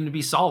just need them to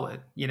be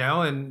solid,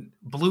 and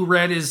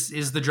blue-red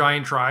is the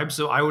giant tribe.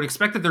 So I would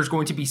expect that there's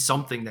going to be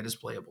something that is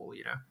playable,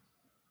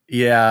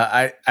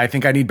 Yeah, I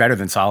think I need better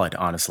than solid,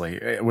 honestly.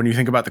 When you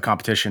think about the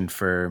competition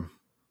for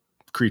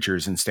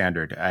creatures in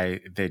Standard,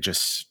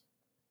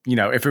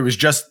 if it was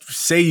just,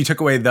 say you took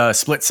away the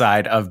split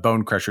side of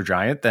Bone Crusher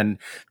Giant, then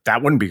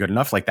that wouldn't be good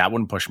enough. Like that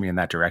wouldn't push me in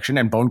that direction.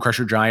 And Bone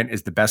Crusher Giant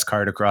is the best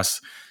card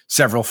across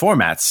several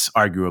formats,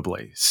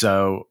 arguably.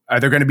 So are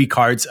there going to be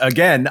cards,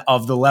 again,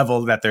 of the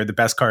level that they're the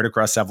best card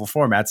across several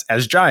formats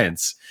as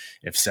Giants?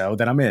 If so,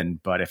 then I'm in.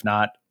 But if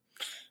not,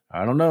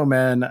 I don't know,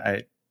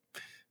 man.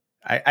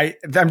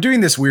 I'm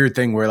doing this weird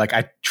thing where like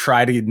I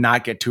try to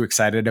not get too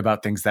excited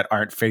about things that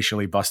aren't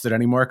facially busted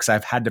anymore, because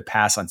I've had to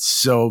pass on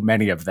so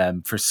many of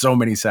them for so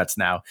many sets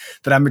now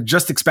that I'm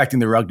just expecting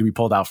the rug to be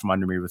pulled out from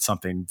under me with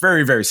something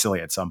very, very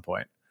silly at some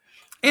point.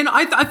 And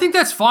I think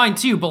that's fine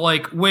too. But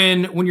like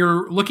when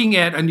you're looking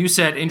at a new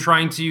set and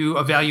trying to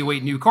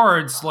evaluate new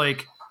cards,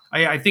 like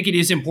I think it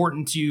is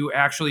important to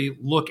actually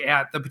look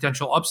at the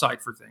potential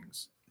upside for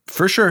things.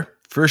 For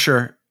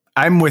sure.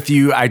 I'm with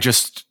you. I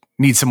just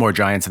need some more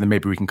Giants, and then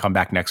maybe we can come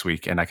back next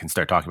week and I can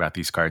start talking about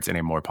these cards in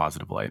a more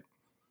positive light.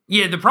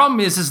 Yeah, the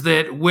problem is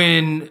that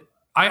when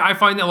I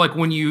find that like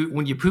when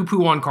you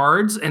poo-poo on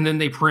cards and then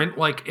they print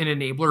like an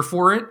enabler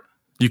for it,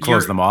 you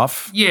close them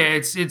off. Yeah,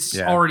 it's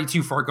already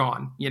too far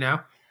gone,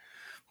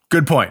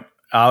 Good point.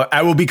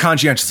 I will be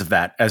conscientious of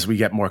that as we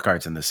get more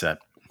cards in this set.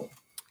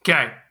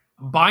 Okay.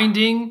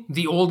 Binding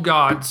the Old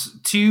Gods,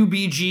 2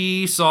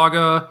 BG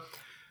Saga.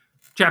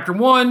 Chapter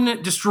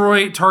 1,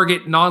 destroy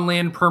target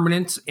non-land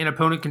permanent and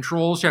opponent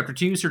controls. Chapter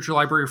 2, search your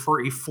library for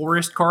a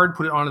forest card,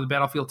 put it onto the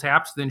battlefield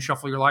tapped, then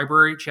shuffle your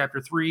library. Chapter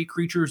 3,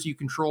 creatures you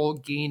control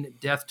gain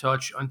death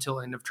touch until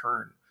end of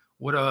turn.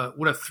 What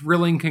a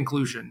thrilling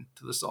conclusion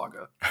to the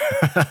saga.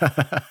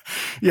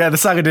 Yeah, the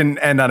saga didn't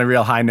end on a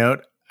real high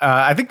note.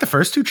 I think the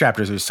first 2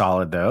 chapters are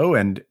solid, though,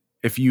 and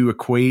if you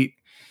equate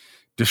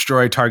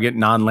destroy target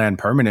non-land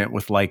permanent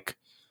with like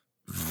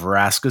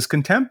Vraska's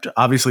Contempt,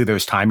 obviously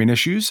there's timing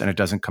issues and it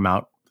doesn't come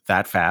out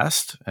that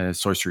fast as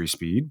sorcery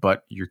speed,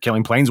 but you're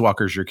killing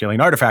planeswalkers, you're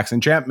killing artifacts,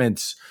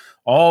 enchantments,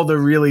 all the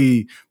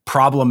really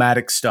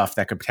problematic stuff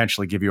that could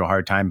potentially give you a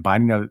hard time.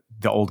 Binding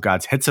the Old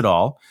Gods hits it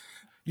all.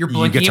 You're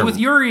blinking with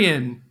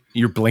Urian.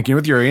 You're blinking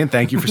with Urian.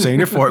 Thank you for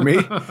saying it for me.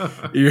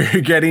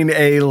 You're getting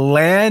a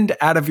land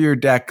out of your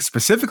deck,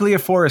 specifically a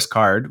forest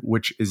card,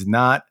 which is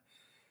not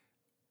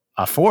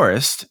a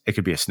forest. It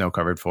could be a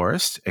snow-covered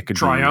forest. It could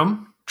be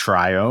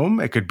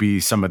Triome. It could be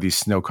some of these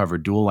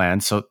snow-covered dual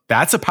lands. So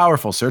that's a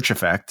powerful search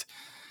effect.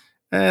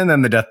 And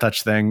then the Death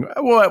Touch thing,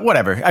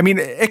 whatever. I mean,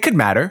 it could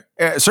matter.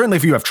 Certainly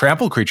if you have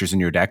trample creatures in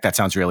your deck, that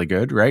sounds really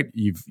good, right?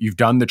 You've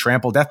done the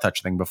trample Death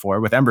Touch thing before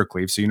with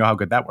Embercleave, so you know how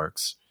good that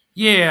works.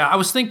 Yeah, I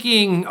was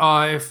thinking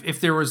if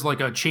there was like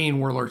a Chain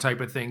Whirler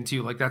type of thing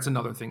too, like that's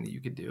another thing that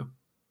you could do.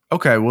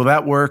 Okay, will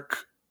that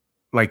work?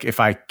 Like if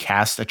I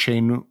cast a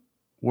Chain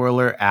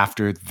Whirler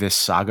after this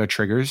saga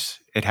triggers,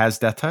 it has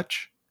Death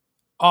Touch?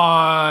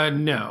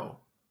 No.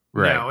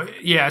 Right. No.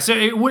 Yeah, so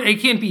it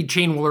can't be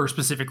Chain Whirler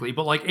specifically,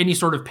 but like any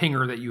sort of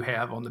pinger that you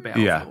have on the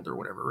battlefield or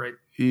whatever, right?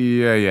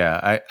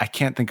 Yeah. I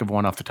can't think of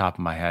one off the top of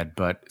my head,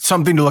 but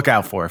something to look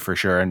out for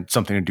sure, and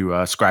something to do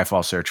a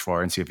Scryfall search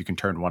for and see if you can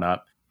turn one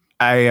up.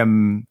 I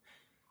am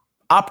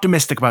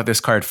optimistic about this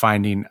card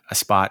finding a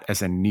spot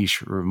as a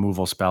niche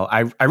removal spell.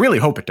 I really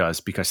hope it does,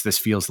 because this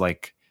feels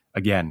like,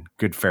 again,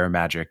 good fair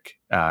magic,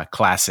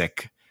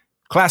 classic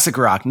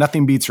rock.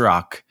 Nothing beats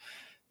rock.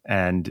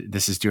 And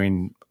this is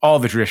doing all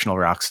the traditional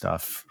rock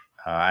stuff.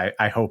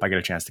 I hope I get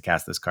a chance to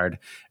cast this card.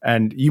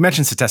 And you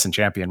mentioned Setessan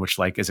Champion, which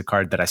like is a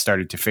card that I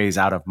started to phase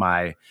out of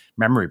my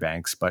memory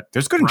banks, but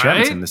there's good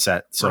enchantments in the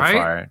set so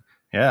far.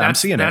 Yeah, I'm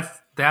seeing it.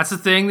 That's the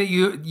thing that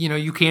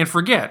you can't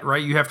forget,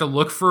 right? You have to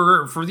look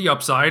for the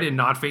upside and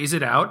not phase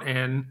it out.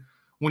 And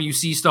when you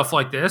see stuff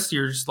like this,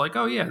 you're just like,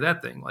 oh yeah,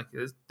 that thing, like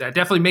that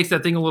definitely makes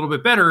that thing a little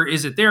bit better.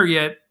 Is it there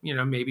yet?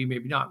 Maybe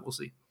not. We'll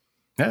see.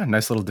 Yeah,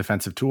 nice little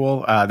defensive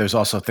tool. There's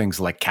also things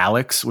like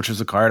Calyx, which is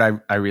a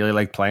card I really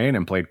like playing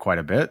and played quite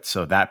a bit.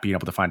 So that being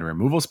able to find a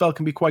removal spell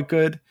can be quite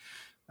good.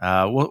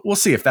 We'll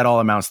see if that all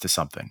amounts to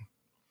something.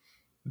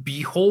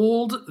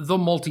 Behold the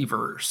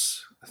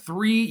Multiverse.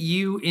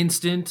 3U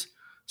instant.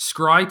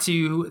 Scry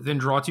 2, then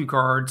draw 2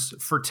 cards.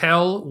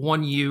 Foretell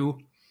 1U.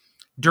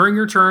 During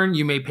your turn,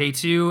 you may pay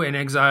 2 and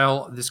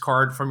exile this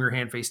card from your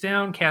hand face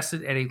down. Cast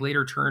it at a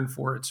later turn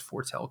for its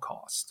Foretell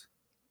cost.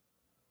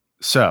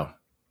 So,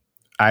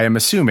 I am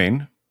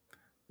assuming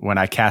when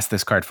I cast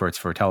this card for its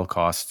Foretell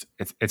cost,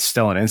 it's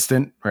still an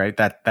instant, right?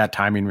 That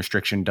timing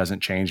restriction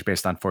doesn't change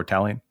based on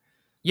foretelling.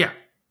 Yeah,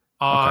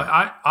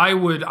 okay. I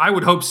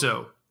would hope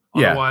so.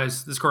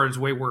 Otherwise, this card is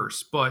way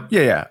worse. But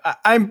yeah,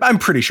 I'm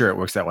pretty sure it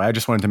works that way. I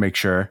just wanted to make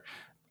sure.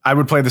 I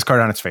would play this card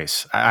on its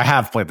face. I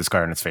have played this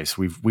card on its face.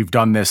 We've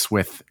done this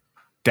with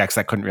decks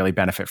that couldn't really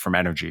benefit from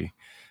energy,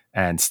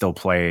 and still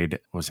played.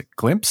 Was it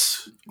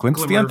Glimpse?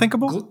 Glimpse the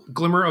Unthinkable?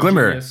 Glimmer of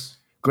Genius.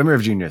 Glimmer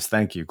of Genius.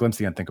 Thank you. Glimpse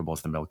the Unthinkable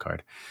is the middle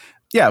card.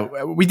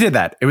 Yeah, we did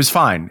that. It was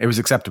fine. It was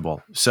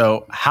acceptable.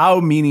 So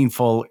how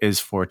meaningful is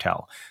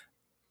Foretell?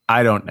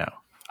 I don't know.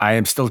 I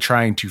am still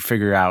trying to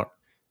figure out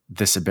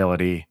this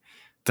ability.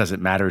 Does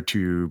it matter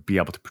to be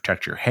able to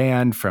protect your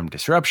hand from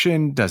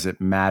disruption? Does it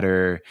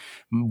matter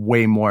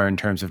way more in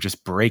terms of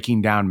just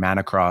breaking down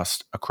mana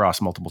across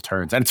multiple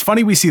turns? And it's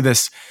funny we see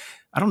this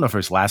I don't know if it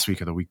was last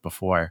week or the week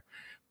before,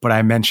 but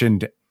I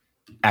mentioned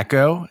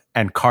Echo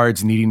and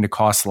cards needing to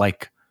cost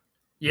like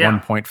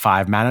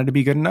 1.5 mana to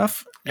be good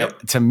enough. Yep.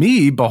 To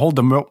me, Behold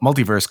the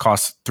Multiverse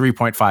costs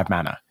 3.5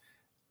 mana.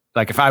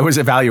 Like if I was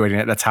evaluating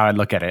it, that's how I'd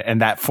look at it.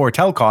 And that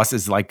Foretell cost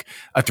is like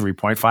a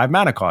 3.5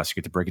 mana cost. You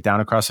get to break it down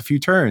across a few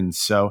turns.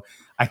 So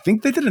I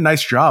think they did a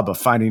nice job of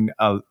finding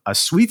a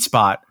sweet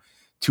spot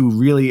to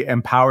really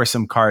empower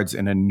some cards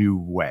in a new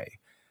way.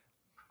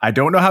 I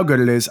don't know how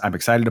good it is. I'm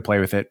excited to play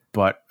with it,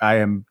 but I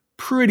am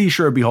pretty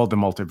sure Behold the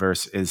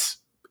Multiverse is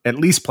at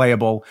least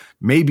playable,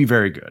 maybe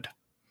very good.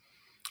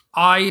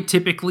 I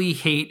typically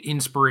hate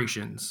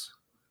inspirations.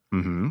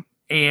 Mm-hmm.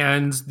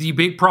 And the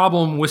big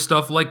problem with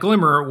stuff like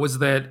Glimmer was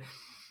that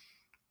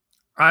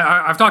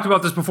I've talked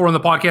about this before on the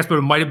podcast, but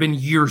it might have been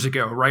years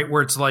ago, right?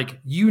 Where it's like,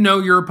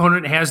 your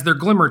opponent has their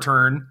Glimmer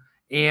turn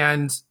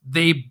and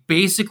they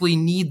basically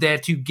need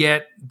that to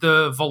get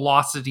the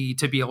velocity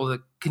to be able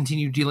to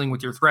continue dealing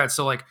with your threats.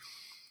 So like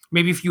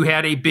maybe if you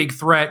had a big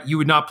threat, you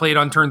would not play it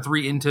on turn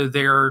 3 into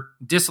their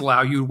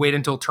disallow. You would wait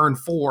until turn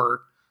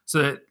 4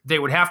 so that they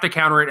would have to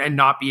counter it and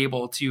not be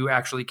able to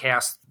actually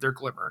cast their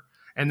Glimmer.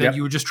 And then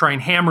you would just try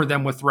and hammer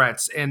them with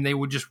threats and they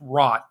would just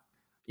rot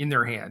in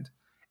their hand.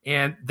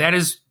 And that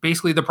is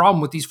basically the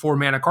problem with these 4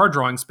 mana card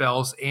drawing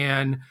spells.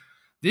 And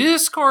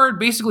this card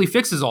basically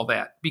fixes all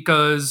that,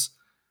 because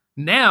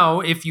now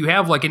if you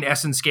have like an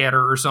Essence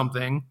Scatter or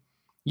something,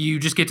 you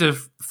just get to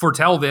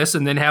foretell this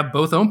and then have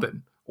both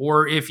open.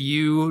 Or if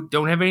you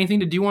don't have anything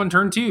to do on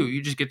turn 2,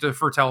 you just get to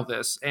foretell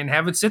this and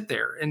have it sit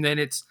there. And then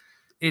it's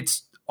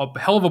a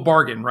hell of a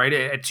bargain, right?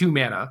 At 2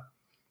 mana.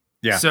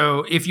 Yeah.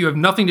 So if you have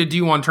nothing to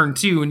do on turn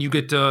 2 and you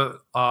get to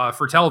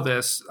foretell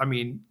this, I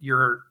mean,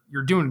 you're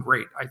doing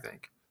great, I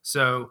think.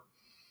 So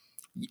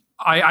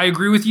I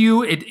agree with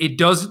you. It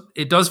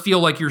does feel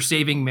like you're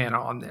saving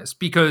mana on this,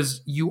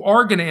 because you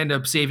are going to end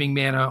up saving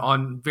mana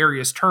on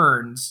various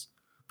turns,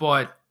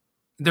 but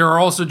there are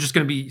also just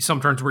going to be some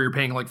turns where you're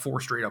paying like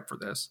 4 straight up for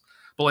this.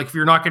 But like if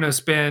you're not going to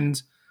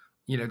spend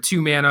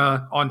 2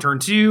 mana on turn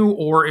 2,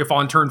 or if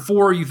on turn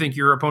 4 you think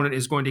your opponent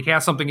is going to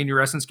cast something in your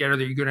Essence Scatter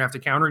that you're going to have to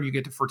counter, and you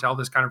get to foretell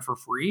this kind of for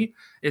free,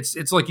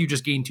 it's like you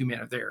just gain 2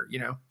 mana there,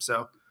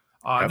 So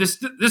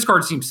this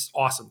card seems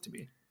awesome to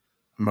me.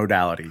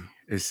 Modality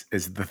is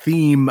the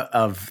theme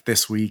of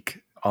this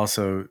week.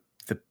 Also,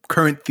 the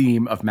current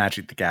theme of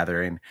Magic the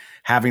Gathering,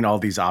 having all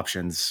these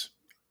options.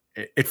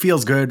 It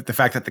feels good. The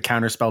fact that the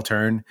counterspell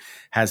turn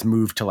has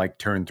moved to like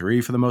turn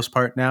 3 for the most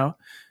part now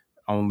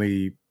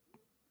only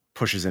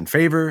pushes in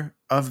favor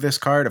of this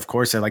card. Of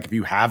course, like if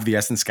you have the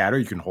Essence Scatter,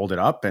 you can hold it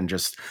up and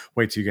just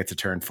wait till you get to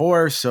turn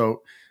 4.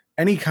 So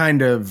any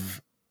kind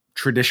of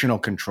traditional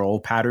control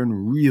pattern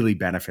really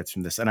benefits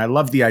from this. And I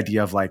love the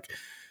idea of like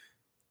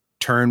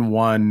turn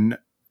 1,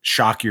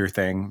 shock your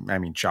thing. I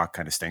mean, shock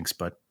kind of stinks,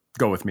 but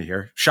go with me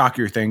here. Shock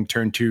your thing.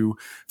 Turn 2,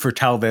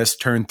 foretell this.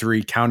 Turn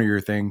 3, counter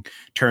your thing.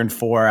 Turn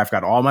 4, I've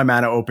got all my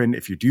mana open.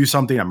 If you do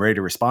something, I'm ready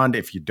to respond.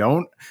 If you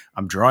don't,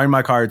 I'm drawing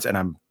my cards and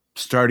I'm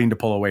starting to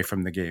pull away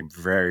from the game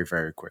very,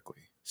 very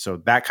quickly. So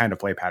that kind of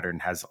play pattern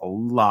has a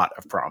lot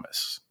of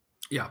promise.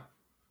 Yeah.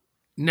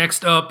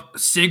 Next up,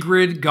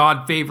 Sigrid,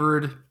 God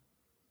Favored.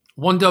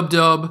 1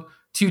 dub,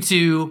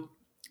 2/2,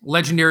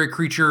 legendary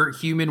creature,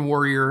 human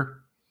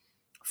warrior.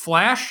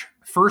 Flash,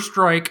 first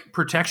strike,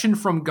 protection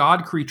from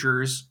god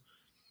creatures.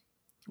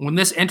 When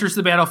this enters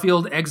the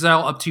battlefield,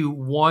 exile up to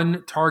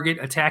 1 target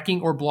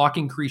attacking or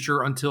blocking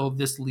creature until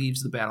this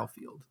leaves the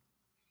battlefield.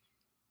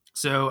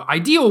 So,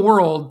 ideal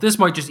world, this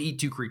might just eat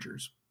 2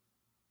 creatures.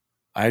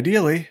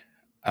 Ideally.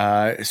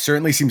 It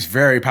certainly seems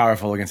very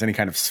powerful against any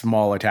kind of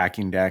small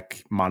attacking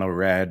deck, mono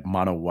red,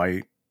 mono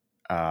white.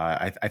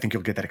 I think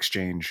you'll get that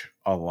exchange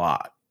a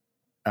lot.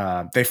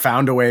 They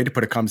found a way to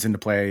put a comes into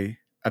play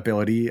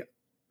ability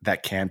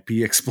that can't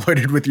be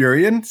exploited with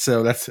Yorion,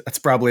 so that's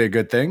probably a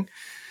good thing.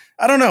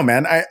 I don't know,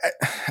 man.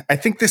 I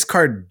think this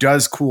card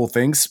does cool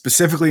things,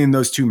 specifically in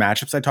those 2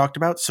 matchups I talked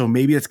about. So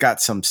maybe it's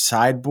got some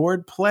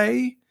sideboard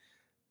play.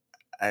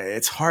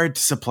 It's hard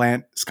to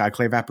supplant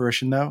Skyclave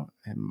Apparition, though.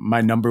 My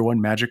number 1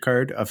 Magic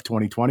card of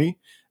 2020.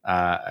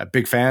 A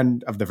big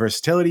fan of the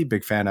versatility,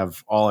 big fan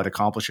of all it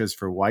accomplishes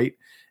for white.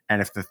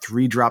 And if the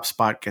 3-drop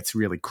spot gets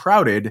really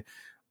crowded,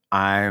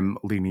 I'm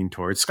leaning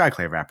towards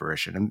Skyclave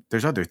Apparition. And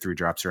there's other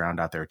 3-drops around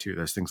out there, too.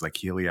 There's things like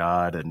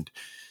Heliod. And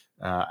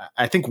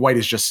I think white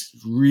is just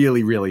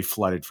really, really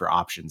flooded for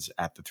options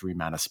at the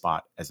 3-mana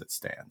spot as it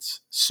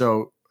stands.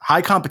 So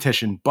high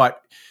competition,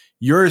 but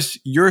your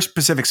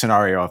specific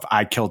scenario, if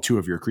I kill 2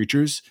 of your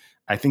creatures,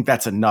 I think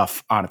that's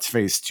enough on its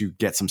face to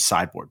get some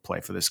sideboard play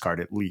for this card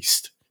at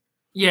least.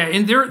 Yeah,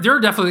 and there are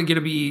definitely going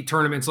to be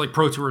tournaments like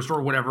Pro Tours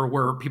or whatever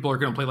where people are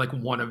going to play like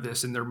 1 of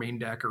this in their main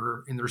deck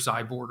or in their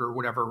sideboard or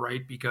whatever,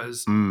 right?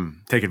 Because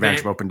take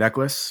advantage of open deck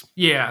lists.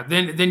 Yeah,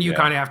 then you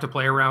kind of have to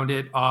play around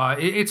it.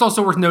 It's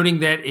also worth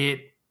noting that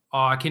it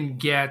can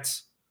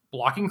get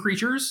blocking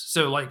creatures,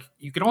 so like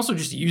you can also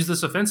just use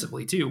this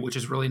offensively too, which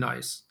is really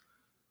nice.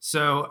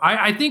 So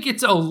I think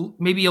it's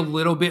maybe a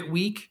little bit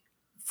weak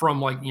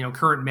from like,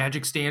 current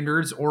Magic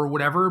standards or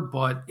whatever,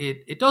 but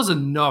it does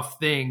enough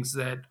things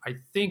that I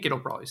think it'll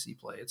probably see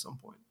play at some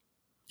point.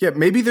 Yeah,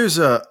 maybe there's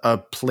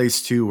a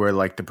place too where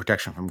like the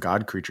protection from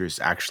god creatures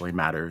actually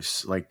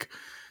matters. Like,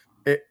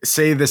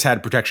 say this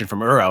had protection from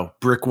Uro,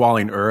 brick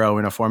walling Uro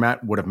in a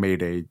format would have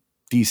made a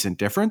decent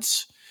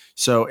difference.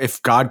 So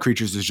if god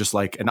creatures is just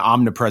like an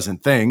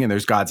omnipresent thing and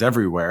there's gods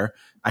everywhere,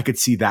 I could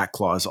see that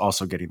clause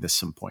also getting this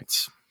some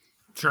points.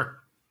 Sure.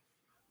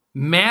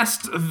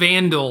 Masked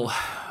Vandal,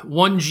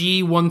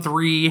 1G,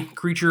 1/3,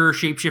 creature,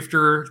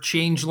 shapeshifter,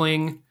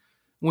 changeling.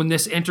 When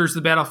this enters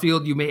the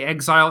battlefield, you may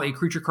exile a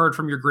creature card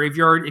from your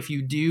graveyard. If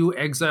you do,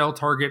 exile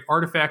target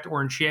artifact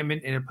or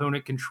enchantment an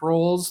opponent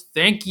controls.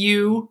 Thank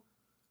you.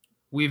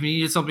 We've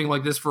needed something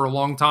like this for a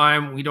long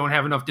time. We don't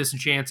have enough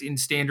disenchants in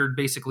standard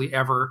basically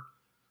ever.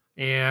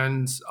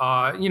 And,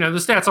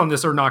 the stats on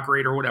this are not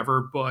great or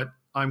whatever, but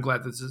I'm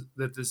glad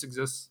that this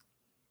exists.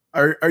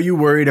 Are you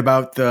worried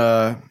about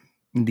the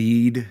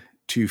need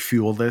to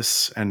fuel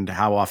this and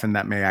how often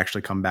that may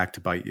actually come back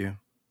to bite you?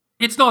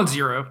 It's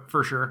non-zero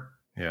for sure.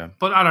 Yeah.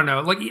 But I don't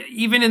know, like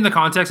even in the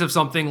context of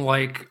something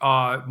like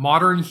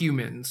Modern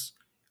Humans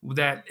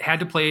that had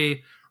to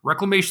play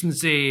Reclamation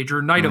Sage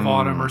or Night of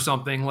Autumn or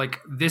something, like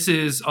this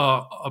is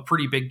a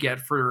pretty big get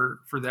for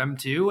them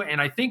too. And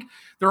I think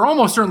there are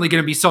almost certainly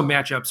going to be some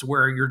matchups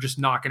where you're just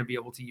not going to be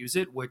able to use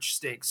it, which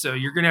stinks. So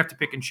you're going to have to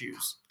pick and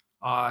choose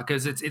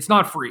because it's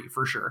not free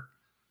for sure.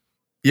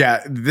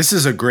 Yeah, this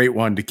is a great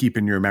one to keep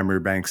in your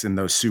memory banks in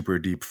those super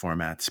deep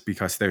formats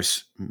because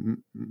there's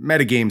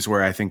meta games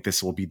where I think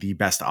this will be the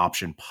best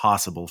option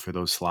possible for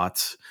those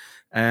slots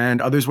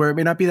and others where it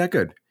may not be that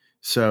good.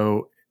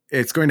 So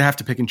it's going to have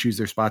to pick and choose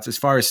their spots. As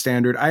far as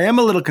standard, I am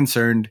a little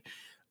concerned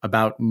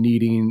about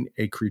needing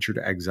a creature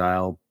to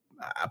exile,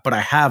 but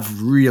I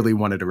have really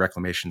wanted a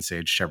Reclamation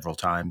Sage several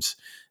times.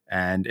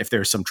 And if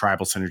there's some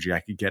tribal synergy I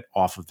could get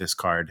off of this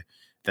card,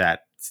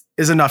 that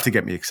is enough to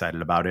get me excited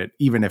about it,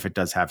 even if it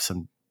does have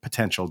some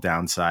potential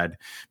downside.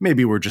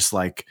 Maybe we're just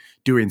like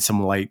doing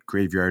some light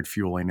graveyard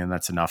fueling and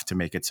that's enough to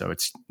make it so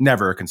it's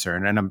never a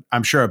concern. And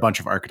I'm sure a bunch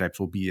of archetypes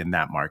will be in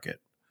that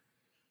market.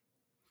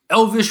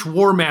 Elvish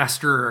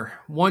Warmaster,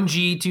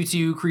 1G,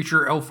 2/2,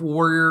 creature, elf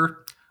warrior.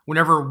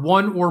 Whenever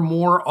one or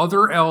more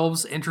other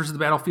elves enters the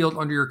battlefield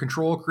under your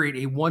control, create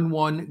a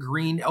 1/1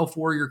 green elf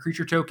warrior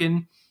creature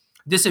token.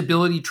 This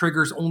ability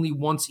triggers only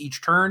once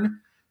each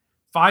turn.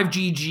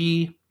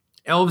 5GG,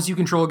 elves you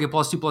control get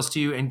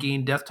 +2/+2 and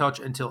gain death touch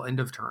until end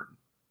of turn.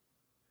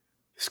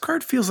 This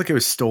card feels like it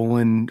was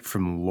stolen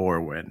from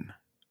Lorwyn.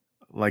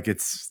 Like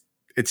it's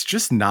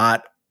just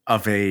not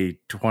of a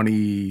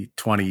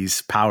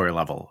 2020s power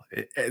level.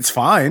 It's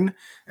fine.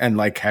 And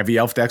like heavy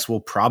elf decks will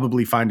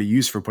probably find a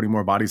use for putting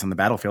more bodies on the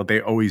battlefield. They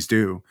always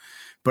do.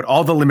 But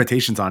all the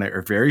limitations on it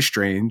are very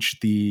strange.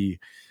 The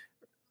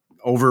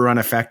overrun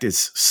effect is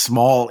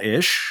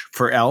small-ish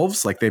for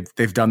elves. Like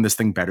they've done this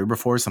thing better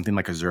before. Something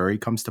like Azuri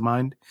comes to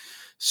mind.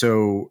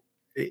 So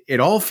it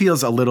all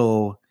feels a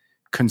little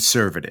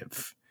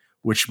conservative,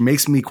 which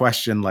makes me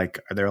question, like,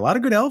 are there a lot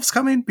of good elves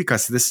coming?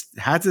 Because this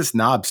has this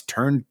knobs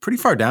turned pretty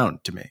far down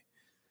to me.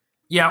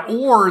 Yeah,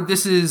 or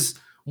this is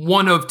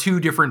one of two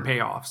different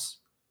payoffs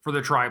for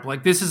the tribe.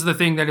 Like this is the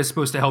thing that is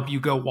supposed to help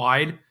you go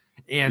wide.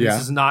 And this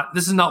is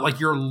not like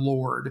your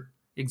Lord.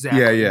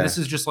 Exactly. Yeah. This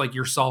is just like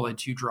your solid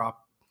 2-drop.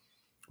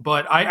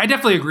 But I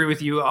definitely agree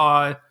with you.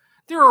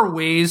 There are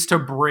ways to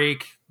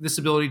break this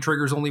ability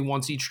triggers only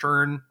once each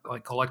turn,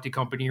 like Collected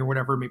Company or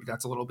whatever. Maybe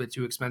that's a little bit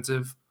too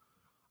expensive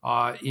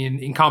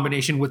in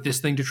combination with this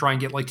thing to try and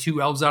get like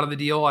 2 elves out of the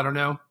deal. I don't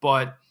know.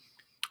 But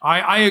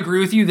I agree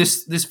with you.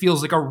 This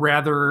feels like a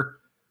rather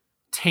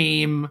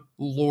tame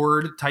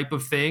Lord type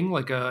of thing,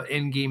 like a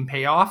end game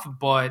payoff.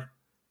 But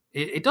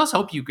it does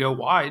help you go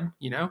wide,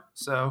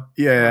 So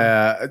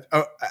yeah,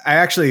 I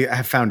actually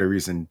have found a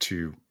reason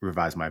to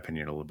revise my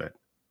opinion a little bit.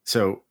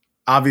 So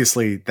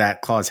obviously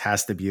that clause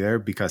has to be there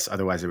because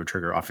otherwise it would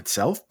trigger off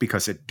itself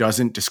because it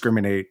doesn't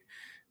discriminate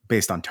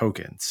based on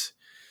tokens.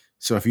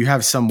 So if you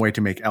have some way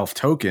to make elf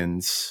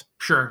tokens,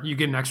 sure, you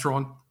get an extra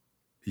one.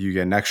 You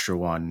get an extra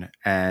one.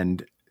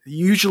 And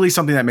usually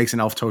something that makes an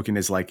elf token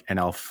is like an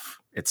elf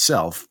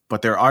itself,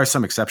 but there are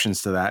some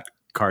exceptions to that.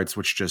 Cards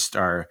which just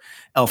are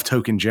elf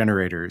token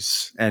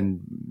generators,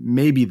 and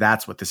maybe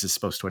that's what this is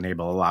supposed to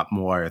enable a lot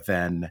more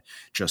than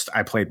just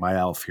I played my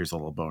elf, here's a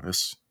little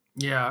bonus.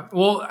 Yeah,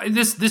 well,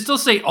 this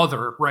does say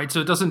other, right?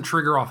 So it doesn't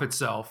trigger off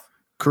itself.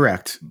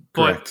 Correct.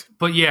 But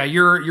yeah,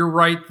 you're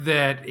right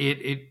that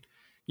it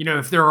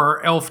if there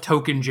are elf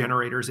token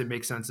generators, it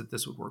makes sense that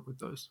this would work with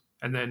those.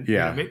 And then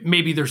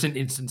maybe there's an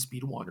instant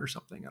speed one or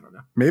something. I don't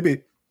know.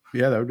 Maybe.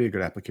 Yeah, that would be a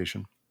good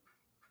application.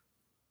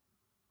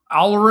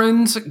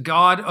 Alrund,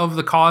 God of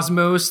the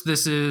Cosmos.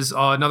 This is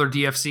another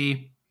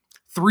DFC.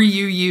 3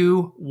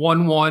 UU,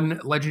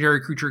 1/1,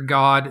 legendary creature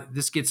god.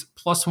 This gets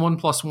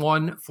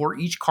 +1/+1 for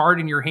each card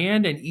in your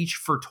hand and each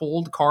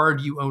foretold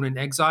card you own in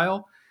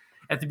exile.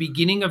 At the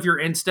beginning of your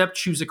end step,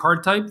 choose a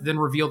card type, then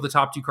reveal the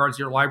top 2 cards of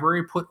your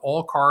library. Put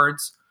all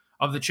cards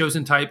of the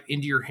chosen type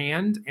into your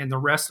hand and the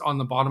rest on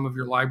the bottom of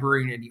your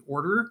library in any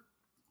order.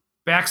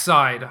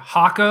 Backside,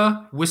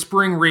 Haka,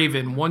 Whispering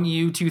Raven,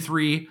 1U,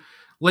 2/3,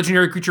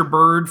 legendary creature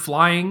bird,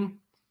 flying.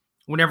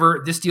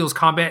 Whenever this deals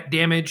combat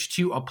damage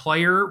to a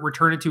player,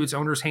 return it to its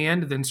owner's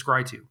hand, then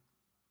scry 2.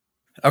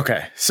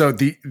 Okay, so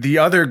the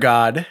other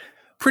god,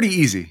 pretty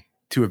easy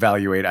to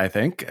evaluate, I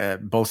think.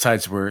 Both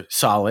sides were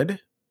solid,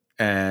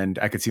 and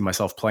I could see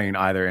myself playing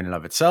either in and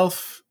of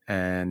itself,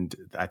 and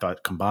I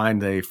thought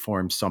combined they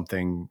formed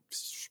something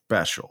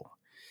special.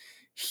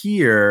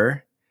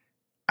 Here,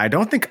 I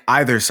don't think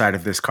either side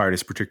of this card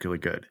is particularly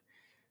good.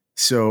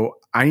 So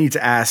I need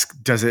to ask,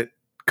 does it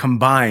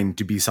combine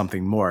to be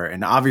something more?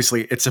 And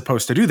obviously it's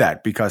supposed to do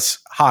that because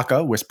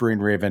Haka, Whispering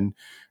Raven,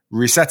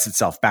 resets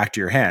itself back to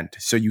your hand.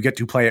 So you get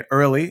to play it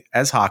early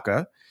as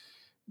Haka,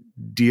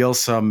 deal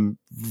some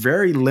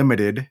very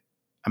limited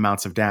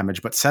amounts of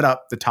damage, but set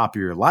up the top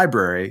of your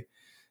library.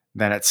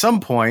 Then at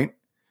some point,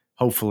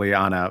 hopefully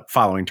on a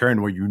following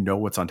turn where you know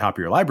what's on top of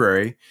your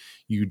library,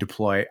 you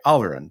deploy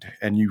Alrund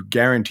and you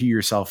guarantee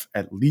yourself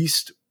at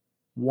least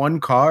one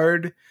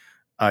card,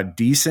 a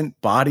decent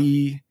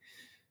body.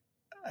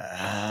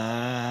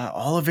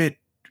 All of it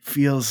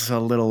feels a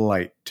little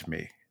light to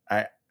me.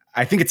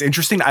 I think it's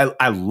interesting.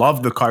 I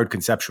love the card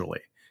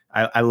conceptually.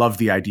 I love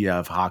the idea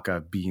of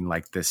Haka being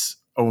like this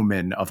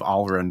omen of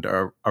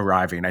Alrund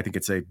arriving. I think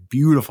it's a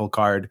beautiful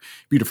card,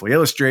 beautifully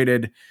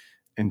illustrated.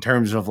 In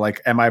terms of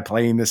like, am I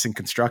playing this in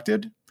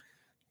Constructed?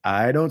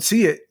 I don't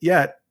see it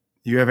yet.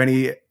 You have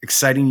any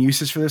exciting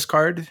uses for this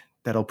card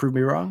that'll prove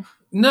me wrong?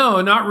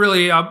 No, not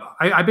really.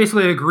 I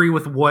basically agree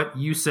with what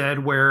you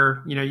said,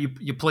 where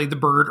you played the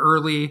bird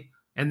early,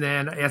 and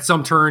then at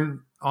some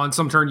turn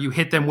you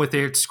hit them with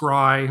it,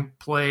 scry,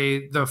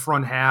 play the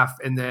front half,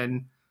 and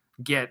then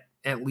get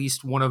at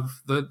least one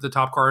of the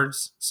top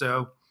cards.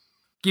 So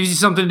gives you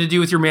something to do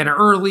with your mana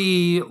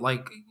early.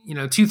 Like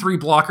 2/3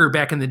 blocker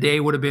back in the day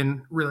would have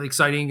been really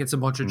exciting. It's a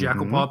bunch of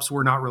Jackal Pups.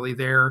 We're not really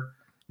there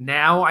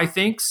now, I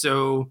think.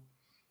 So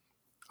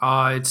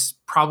it's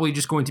probably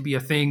just going to be a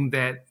thing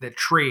that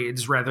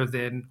trades rather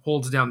than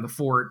holds down the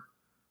fort.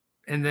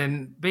 And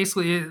then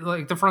basically,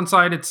 like the front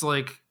side, it's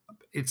like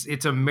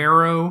it's a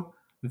marrow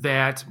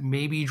that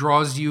maybe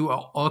draws you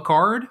a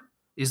card.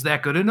 Is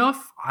that good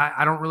enough?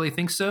 I don't really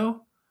think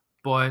so,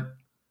 but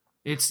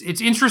it's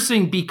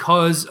interesting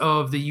because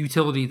of the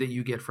utility that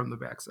you get from the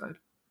backside.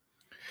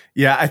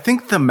 Yeah, I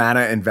think the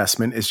mana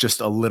investment is just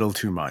a little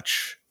too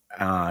much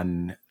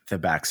on the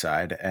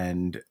backside,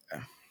 and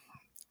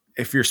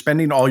if you're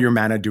spending all your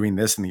mana doing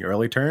this in the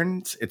early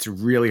turns, it's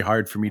really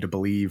hard for me to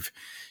believe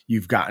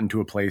you've gotten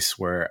to a place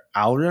where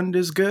Alrund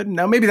is good.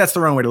 Now, maybe that's the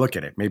wrong way to look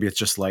at it. Maybe it's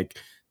just like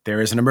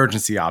there is an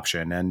emergency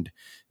option and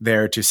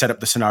there to set up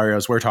the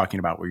scenarios we're talking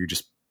about where you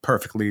just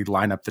perfectly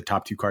line up the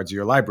top 2 cards of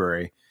your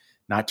library.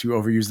 Not to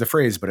overuse the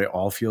phrase, but it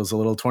all feels a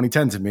little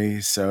 2010 to me.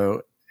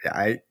 So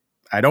I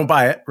don't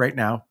buy it right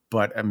now,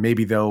 but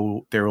maybe there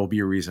will be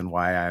a reason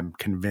why I'm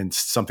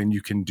convinced something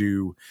you can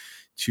do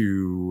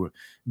to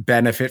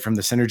benefit from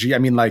the synergy. I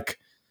mean, like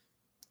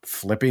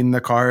flipping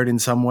the card in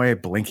some way,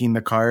 blinking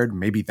the card,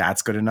 maybe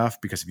that's good enough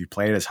because if you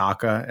play it as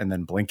Haka and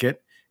then blink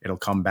it, it'll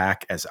come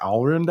back as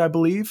Alrund, I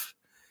believe.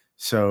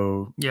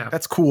 So yeah,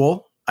 that's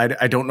cool.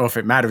 I don't know if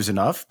it matters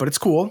enough, but it's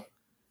cool.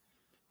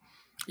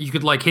 You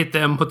could like hit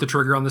them, put the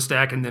trigger on the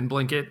stack, and then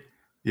blink it.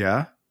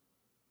 Yeah.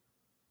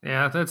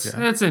 Yeah, that's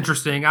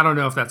interesting. I don't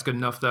know if that's good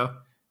enough though.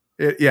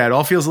 It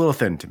all feels a little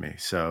thin to me.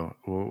 So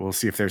we'll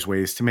see if there's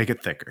ways to make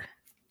it thicker.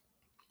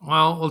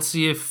 Well, let's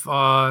see if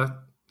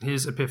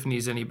his Epiphany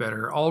is any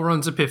better.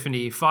 Alrund's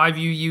Epiphany, 5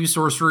 UU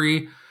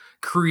sorcery,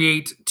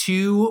 create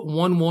 2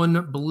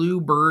 1/1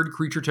 blue bird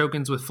creature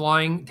tokens with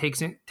flying.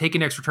 Take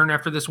an extra turn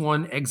after this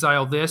one.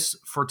 Exile this.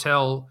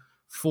 Foretell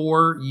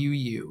 4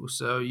 UU.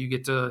 So you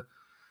get to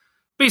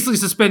basically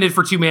suspend it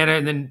for 2 mana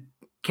and then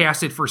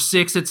cast it for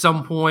 6 at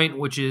some point,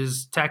 which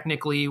is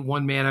technically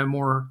 1 mana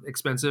more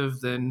expensive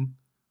than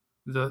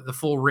the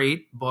full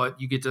rate, but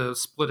you get to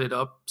split it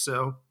up.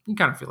 So you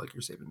kind of feel like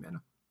you're saving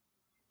mana.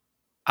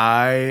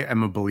 I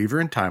am a believer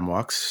in time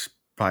walks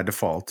by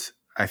default.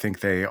 I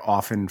think they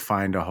often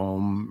find a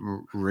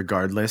home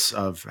regardless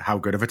of how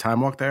good of a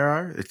time walk they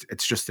are.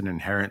 It's just an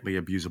inherently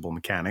abusable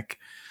mechanic.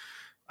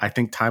 I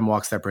think time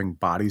walks that bring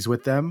bodies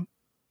with them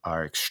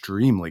are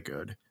extremely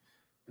good.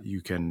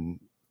 You can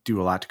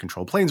do a lot to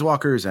control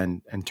planeswalkers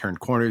and turn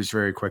corners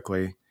very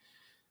quickly.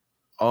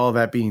 All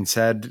that being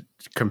said,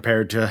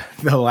 compared to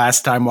the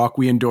last time walk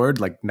we endured,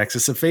 like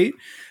Nexus of Fate,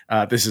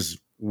 this is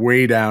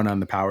way down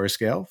on the power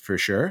scale for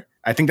sure.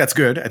 I think that's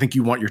good. I think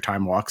you want your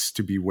time walks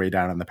to be way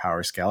down on the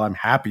power scale. I'm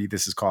happy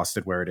this is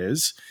costed where it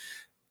is.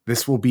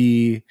 This will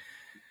be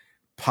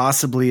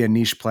possibly a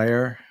niche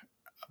player,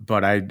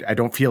 but I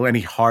don't feel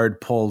any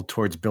hard pull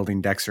towards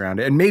building decks around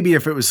it. And maybe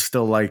if it was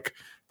still like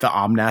the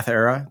Omnath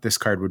era, this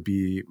card would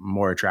be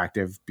more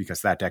attractive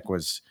because that deck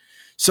was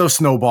so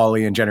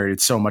snowbally and generated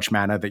so much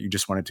mana that you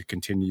just wanted to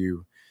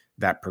continue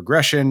that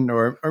progression,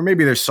 or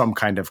maybe there's some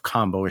kind of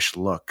combo-ish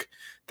look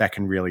that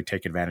can really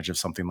take advantage of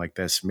something like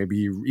this.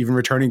 Maybe even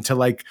returning to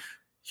like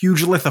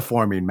huge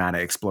lithoforming mana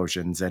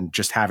explosions and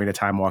just having a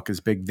time walk is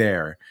big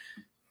there.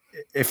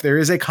 if there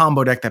is a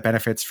combo deck that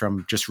benefits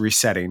from just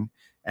resetting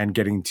and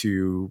getting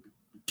to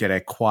get a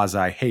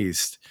quasi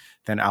haste,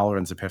 then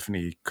Alrund's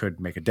Epiphany could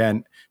make a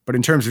dent. But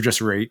in terms of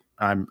just rate,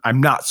 I'm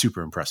not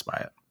super impressed by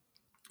it.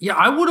 Yeah,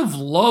 I would have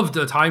loved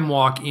a Time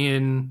Walk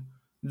in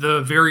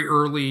the very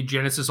early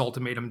Genesis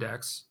Ultimatum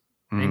decks.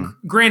 And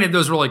granted,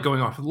 those were like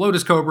going off with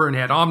Lotus Cobra and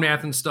had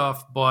Omnath and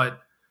stuff,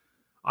 but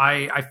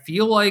I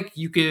feel like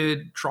you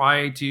could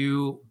try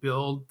to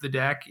build the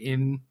deck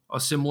in a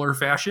similar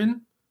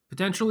fashion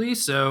potentially.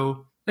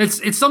 So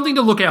it's something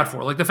to look out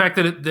for, like the fact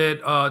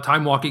that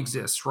Time Walk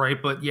exists,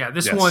 right? But yeah,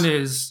 this one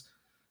is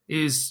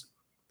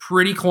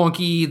pretty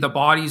clunky. The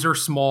bodies are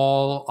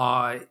small.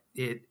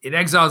 It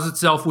exiles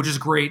itself, which is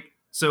great.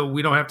 So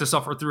we don't have to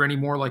suffer through any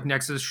more like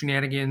Nexus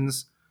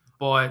shenanigans.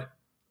 But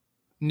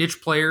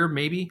niche player,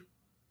 maybe.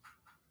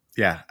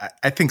 Yeah,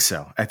 I think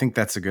so. I think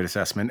that's a good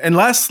assessment.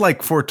 Unless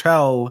like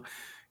Foretell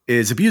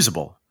is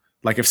abusable.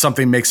 Like if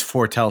something makes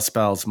Foretell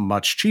spells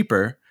much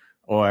cheaper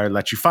or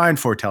lets you find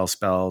Foretell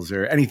spells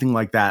or anything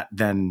like that,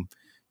 then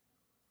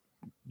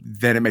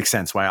it makes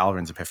sense why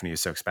Alrund's Epiphany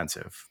is so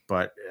expensive.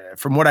 But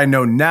from what I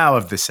know now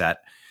of the set,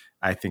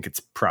 I think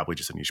it's probably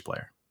just a niche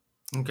player.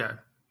 Okay.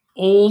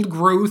 Old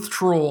Growth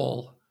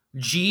Troll.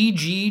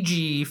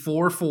 GGG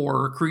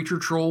 4/4 creature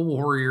troll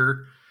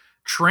warrior.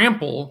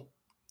 Trample.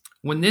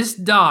 When this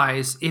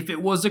dies, if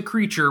it was a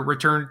creature,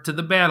 return it to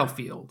the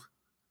battlefield.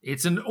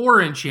 It's an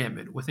aura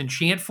enchantment with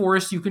Enchant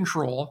Forest you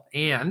control,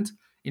 and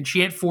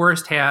Enchant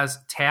Forest has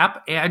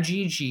tap, add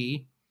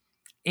GG,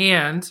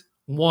 and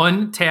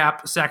 1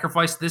 tap,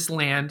 sacrifice this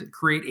land,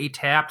 create a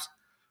tapped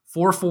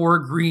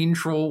 4/4 green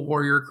troll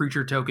warrior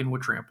creature token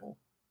with trample.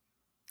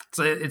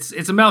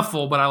 It's a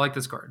mouthful, but I like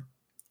this card.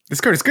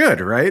 This card is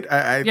good, right?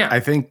 I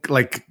think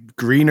like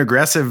green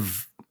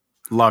aggressive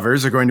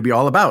lovers are going to be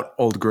all about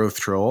Old Growth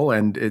Troll,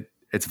 and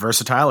it's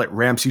versatile. It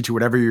ramps you to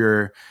whatever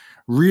your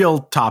real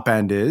top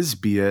end is,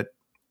 be it,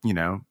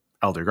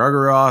 Elder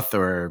Gargaroth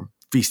or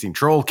Feasting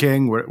Troll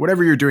King,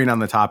 whatever you're doing on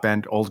the top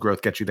end. Old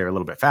Growth gets you there a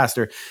little bit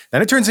faster.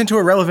 Then it turns into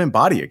a relevant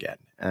body again.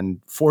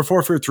 And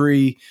 4/4 for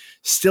 3,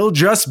 still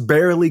just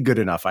barely good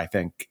enough, I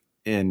think,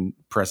 in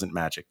present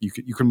Magic.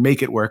 You can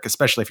make it work,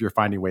 especially if you're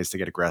finding ways to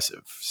get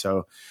aggressive.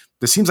 So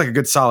this seems like a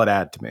good solid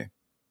add to me.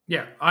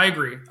 Yeah, I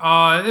agree.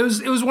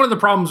 It was one of the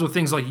problems with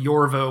things like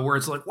Yorvo, where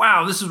it's like,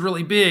 wow, this is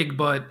really big,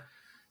 but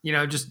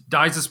just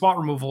dies to spot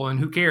removal, and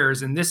who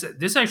cares? And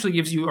this actually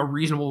gives you a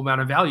reasonable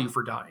amount of value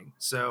for dying.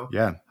 So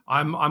yeah,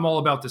 I'm all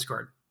about this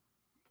card.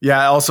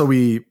 Yeah. Also,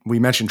 we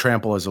mentioned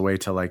Trample as a way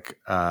to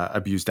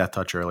abuse Death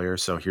Touch earlier.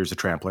 So here's a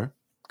Trampler.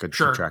 Good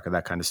to keep track of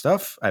that kind of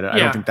stuff. I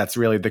don't think that's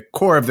really the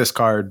core of this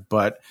card,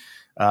 but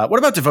what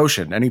about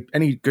Devotion?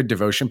 Any good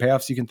Devotion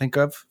payoffs you can think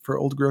of for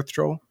Old Growth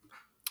Troll?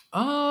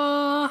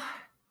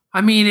 I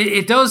mean,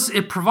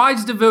 it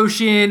provides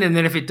Devotion, and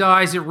then if it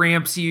dies, it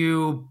ramps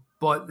you,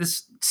 but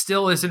this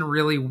still isn't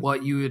really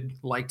what you would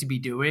like to be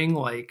doing.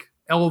 Like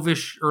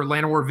Elvish or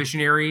Llanowar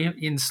Visionary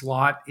in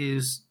slot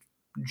is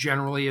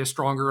generally a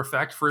stronger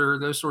effect for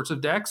those sorts of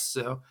decks.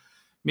 So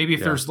maybe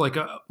if there's like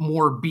a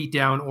more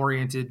beatdown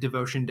oriented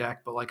Devotion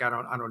deck, but I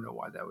don't know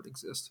why that would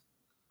exist.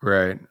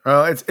 Right.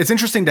 Well, it's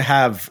interesting to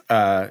have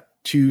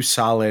 2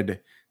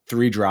 solid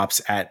 3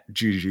 drops at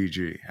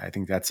GGG. I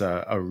think that's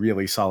a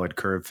really solid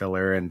curve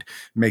filler and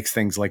makes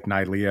things like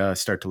Nylea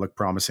start to look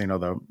promising,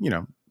 although,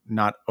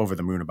 not over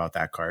the moon about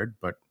that card,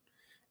 but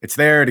it's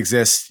there. It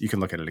exists. You can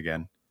look at it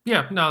again.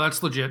 Yeah, no,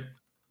 that's legit.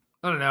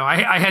 I don't know.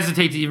 I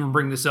hesitate to even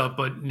bring this up,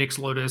 but Nyx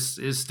Lotus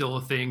is still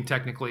a thing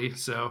technically.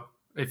 So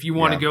if you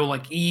want to go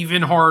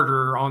even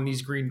harder on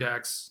ththese green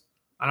decks,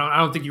 I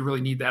don't think you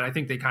really need that. I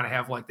think they kind of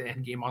have the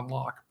end game on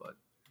lock, but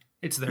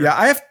it's there. Yeah,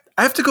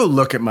 I have to go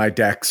look at my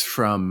decks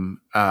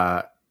from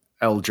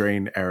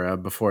Eldraine era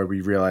before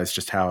we realized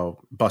just how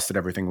busted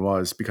everything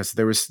was, because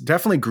there was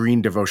definitely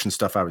green Devotion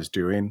stuff I was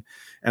doing,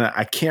 and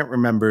I can't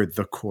remember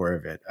the core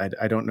of it.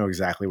 I don't know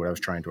exactly what I was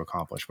trying to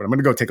accomplish, but I'm going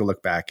to go take a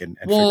look back and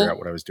figure out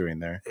what I was doing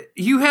there.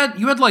 You had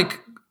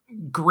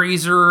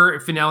Grazer,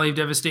 Finale of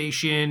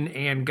Devastation,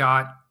 and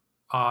got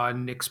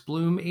Nyx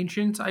Bloom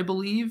Ancient, I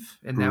believe,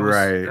 and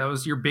that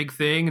was your big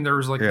thing. And there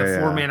was the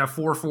 4 mana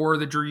 4/4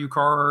 that drew you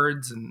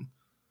cards, and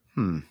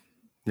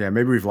yeah,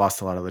 maybe we've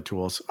lost a lot of the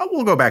tools.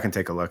 We'll go back and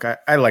take a look.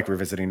 I like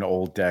revisiting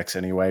old decks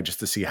anyway, just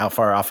to see how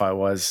far off I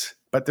was.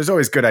 But there's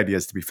always good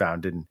ideas to be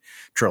found in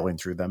trolling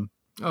through them.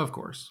 Oh, of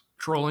course,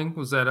 trolling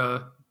was that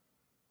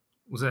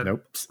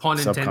nope, pun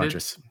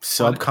subconscious?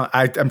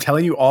 I'm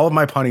telling you, all of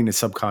my punning is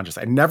subconscious.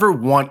 I never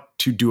want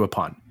to do a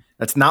pun.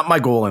 That's not my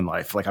goal in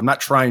life. I'm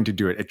not trying to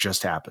do it. It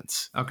just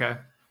happens. Okay,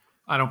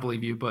 I don't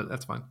believe you, but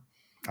that's fine.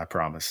 I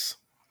promise.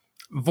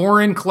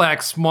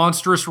 Vorinclex,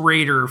 Monstrous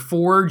Raider,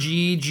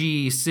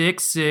 4GG,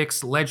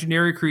 6/6,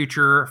 legendary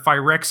creature,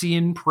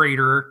 Phyrexian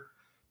Praetor,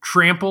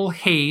 Trample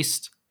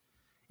Haste.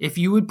 If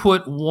you would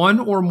put 1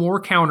 or more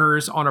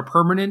counters on a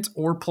permanent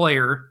or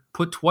player,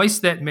 put twice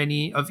that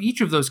many of each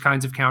of those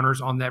kinds of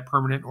counters on that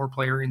permanent or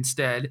player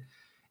instead.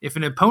 If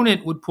an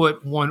opponent would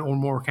put 1 or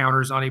more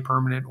counters on a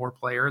permanent or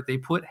player, they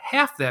put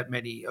half that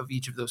many of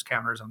each of those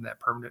counters on that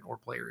permanent or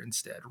player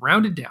instead.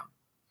 Rounded down.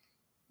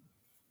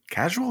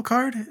 casual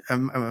card?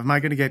 Am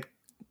I going to get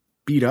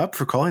beat up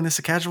for calling this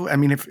a casual? I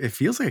mean, it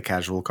feels like a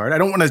casual card. I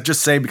don't want to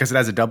just say because it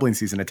has a doubling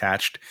season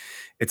attached,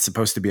 it's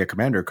supposed to be a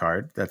commander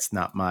card. That's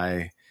not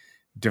my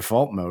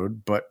default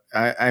mode, but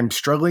I'm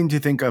struggling to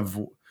think of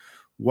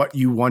what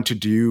you want to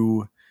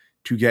do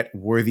to get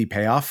worthy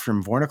payoff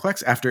from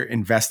Vorinclex after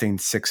investing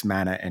 6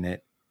 mana in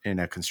it in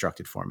a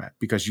constructed format,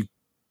 because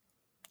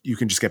you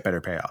can just get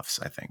better payoffs,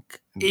 I think.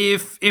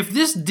 If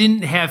this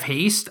didn't have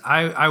haste,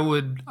 I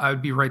would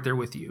be right there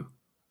with you.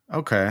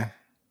 Okay.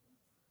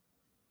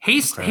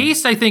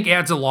 Haste, I think,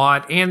 adds a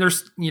lot, and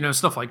there's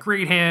stuff like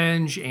Great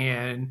Henge,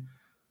 and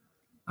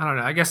I don't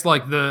know. I guess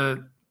like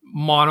the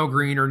mono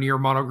green or near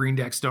mono green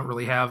decks don't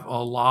really have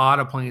a lot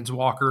of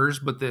planeswalkers,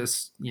 but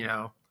this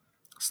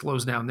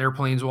slows down their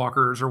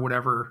planeswalkers or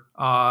whatever.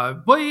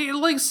 But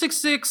like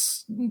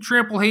 6/6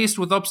 trample haste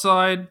with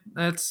upside,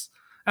 that's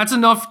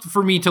enough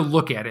for me to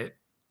look at it.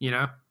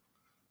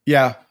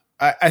 Yeah,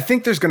 I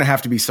think there's going to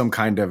have to be some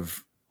kind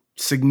of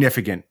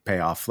significant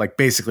payoff. Like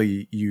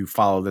basically you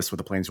follow this with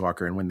a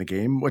planeswalker and win the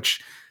game,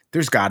 which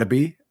there's got to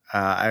be.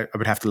 I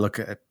would have to look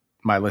at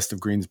my list of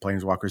greens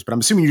planeswalkers, but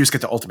I'm assuming you just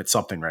get to ultimate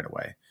something right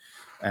away.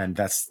 And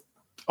that's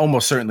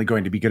almost certainly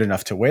going to be good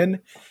enough to win.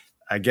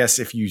 I guess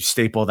if you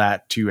staple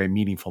that to a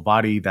meaningful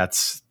body,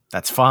 that's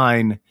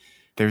fine.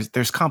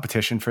 There's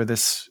competition for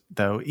this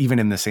though, even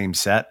in the same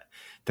set.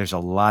 There's a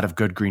lot of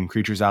good green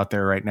creatures out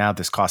there right now.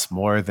 This costs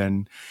more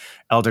than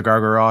Elder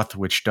Gargaroth,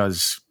 which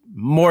does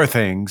more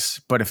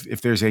things. But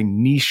if there's a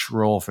niche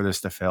role for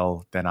this to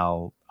fill, then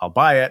I'll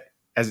buy it.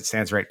 As it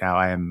stands right now,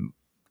 I am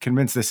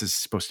convinced this is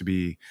supposed to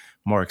be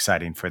more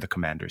exciting for the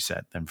commander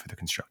set than for the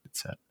constructed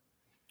set.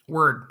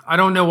 Word. I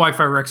don't know why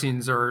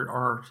Phyrexians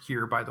are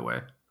here, by the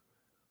way.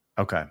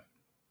 Okay.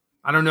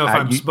 I don't know if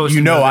I'm supposed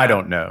to. I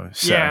don't know.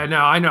 So. Yeah, no,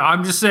 I know.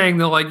 I'm just saying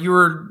that, like, you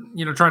were,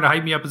 trying to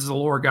hype me up as a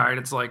lore guide.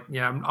 It's like,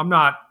 yeah, I'm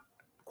not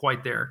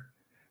quite there.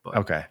 But.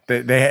 Okay,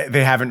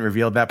 they haven't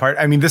revealed that part.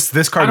 I mean,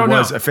 this card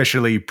was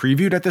officially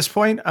previewed at this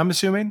point, I'm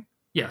assuming.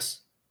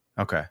 Yes.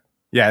 Okay.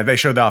 Yeah, they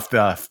showed off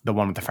the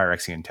one with the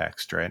Phyrexian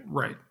text, right?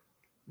 Right.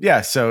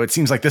 Yeah, so it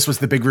seems like this was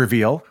the big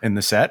reveal in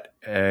the set.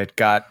 It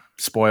got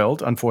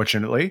spoiled,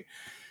 unfortunately,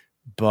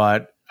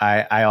 but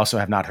I also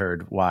have not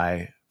heard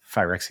why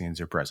Phyrexians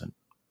are present.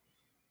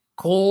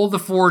 Cole the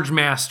Forge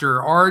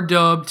Master,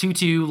 R-Dub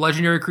 2/2,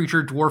 legendary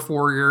creature, dwarf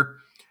warrior.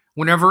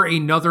 Whenever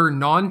another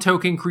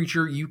non-token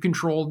creature you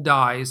control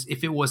dies,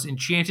 if it was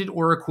enchanted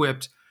or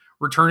equipped,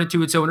 return it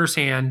to its owner's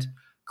hand.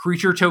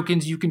 Creature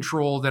tokens you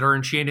control that are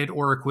enchanted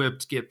or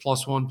equipped get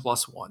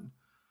 +1/+1.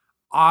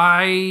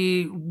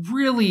 I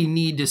really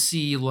need to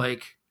see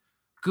like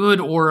good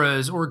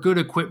auras or good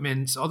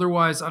equipment.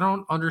 Otherwise, I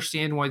don't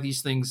understand why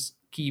these things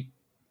keep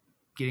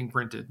getting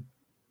printed.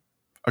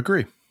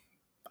 Agree.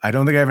 I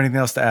don't think I have anything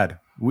else to add.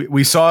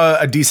 We saw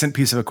a decent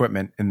piece of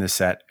equipment in this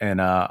set in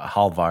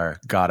Halvar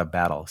God of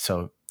Battle.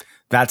 So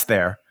that's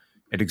there.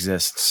 It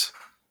exists.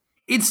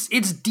 It's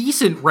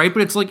decent, right?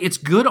 But it's like, it's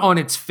good on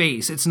its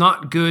face. It's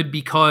not good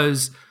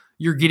because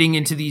you're getting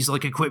into these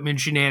like equipment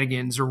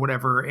shenanigans or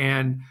whatever.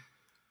 And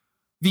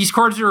these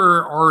cards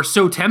are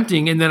so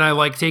tempting. And then I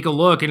like take a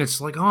look and it's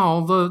like,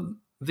 oh,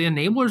 the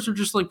enablers are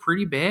just like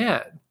pretty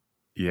bad.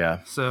 Yeah.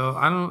 So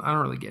I don't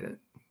really get it.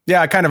 Yeah,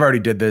 I kind of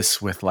already did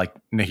this with like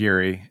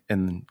Nahiri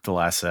in the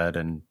last set,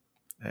 and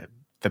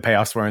the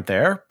payoffs weren't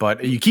there.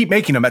 But you keep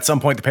making them. At some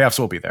point, the payoffs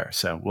will be there.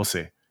 So we'll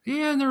see.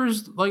 Yeah, and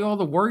there's like all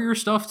the warrior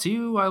stuff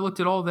too. I looked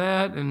at all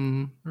that,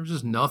 and there's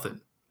just nothing.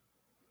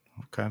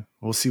 Okay,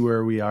 we'll see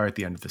where we are at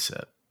the end of the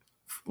set.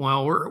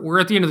 Well, we're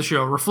at the end of the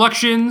show.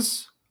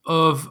 Reflections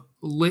of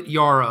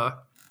Lityara,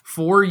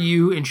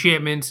 4/U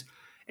enchantment.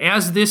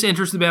 As this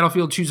enters the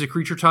battlefield, choose a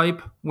creature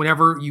type.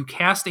 Whenever you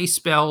cast a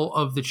spell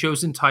of the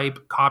chosen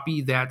type, copy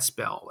that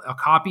spell. A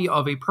copy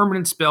of a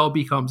permanent spell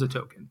becomes a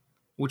token,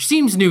 which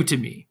seems new to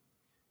me.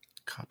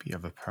 Copy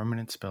of a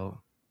permanent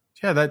spell.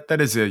 Yeah, that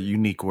is a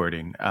unique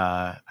wording.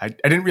 I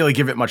didn't really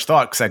give it much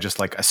thought because I just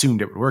like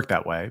assumed it would work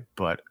that way.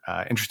 But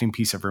interesting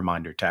piece of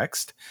reminder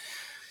text.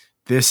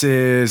 This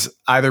is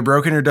either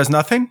broken or does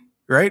nothing,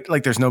 right?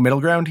 Like there's no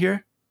middle ground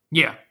here.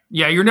 Yeah.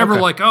 Yeah, you're never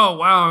like, oh,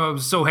 wow, I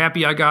was so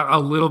happy I got a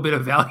little bit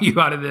of value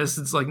out of this.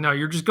 It's like, no,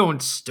 you're just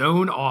going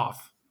stone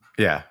off.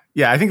 Yeah.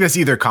 Yeah, I think that's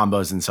either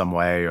combos in some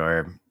way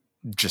or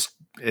just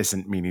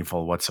isn't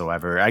meaningful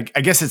whatsoever. I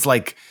guess it's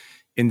like,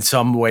 in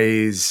some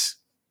ways,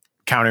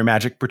 counter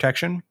magic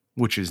protection,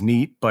 which is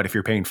neat. But if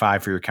you're paying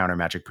 5 for your counter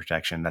magic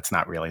protection, that's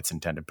not really its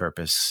intended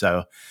purpose.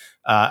 So,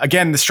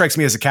 again, this strikes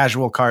me as a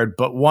casual card,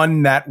 but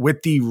one that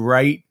with the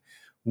right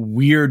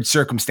weird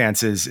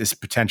circumstances is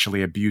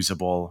potentially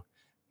abusable.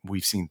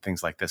 We've seen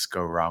things like this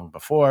go wrong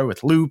before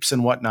with loops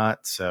and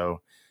whatnot. So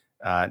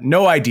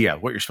no idea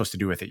what you're supposed to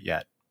do with it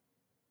yet.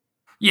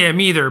 Yeah,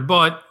 me either.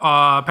 But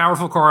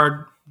powerful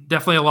card,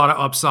 definitely a lot of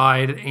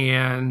upside.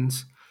 And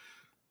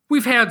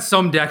we've had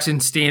some decks in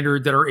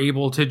Standard that are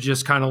able to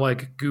just kind of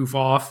like goof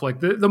off. Like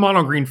the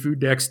mono green food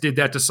decks did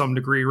that to some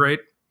degree, right?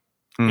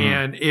 Mm-hmm.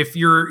 And if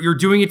you're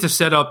doing it to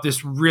set up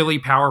this really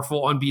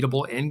powerful,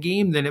 unbeatable end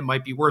game, then it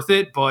might be worth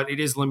it. But it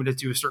is limited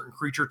to a certain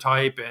creature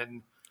type.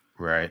 And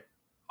right.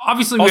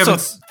 obviously we Also,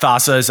 haven't.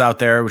 Thassa is out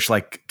there, which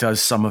like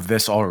does some of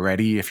this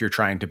already. If you're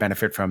trying to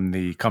benefit from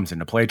the comes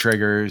into play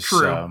triggers,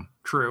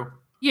 True.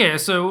 Yeah,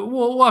 so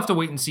we'll have to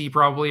wait and see.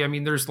 Probably. I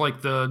mean, there's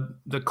like the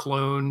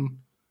clone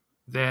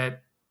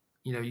that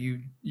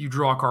you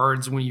draw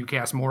cards when you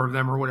cast more of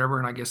them or whatever,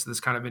 and I guess this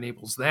kind of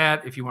enables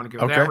that if you want to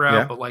go that route.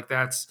 Yeah. But like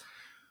that's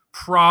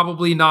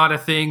probably not a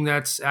thing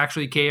that's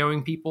actually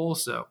KOing people.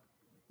 So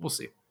we'll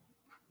see.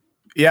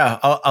 Yeah,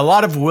 a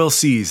lot of we'll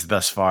sees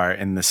thus far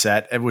in the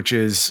set, which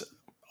is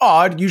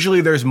odd.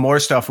 Usually there's more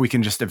stuff we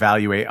can just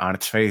evaluate on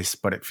its face,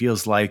 but it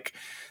feels like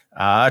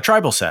a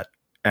tribal set.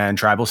 And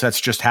tribal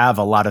sets just have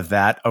a lot of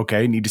that.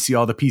 Okay, need to see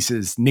all the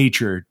pieces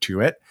nature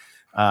to it.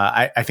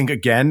 I think,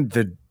 again,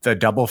 the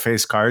double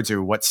face cards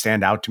are what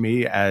stand out to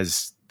me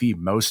as the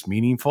most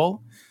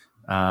meaningful,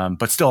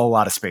 but still a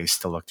lot of space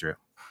to look through.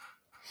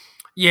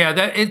 Yeah,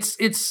 that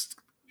it's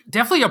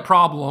definitely a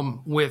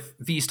problem with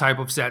these type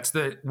of sets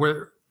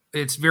where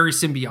it's very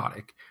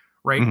symbiotic,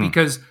 right? Mm-hmm.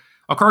 Because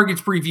a card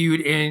gets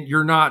previewed and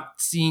you're not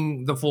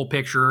seeing the full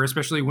picture,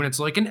 especially when it's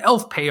like an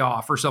elf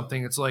payoff or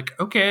something. It's like,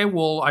 okay,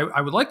 well,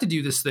 I would like to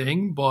do this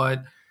thing,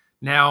 but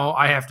now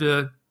I have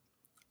to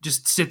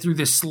just sit through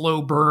this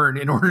slow burn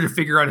in order to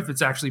figure out if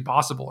it's actually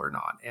possible or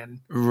not. And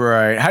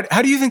right.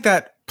 How do you think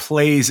that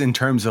plays in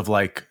terms of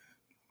like,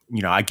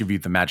 I give you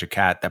the magic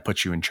hat that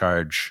puts you in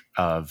charge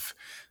of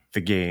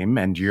the game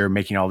and you're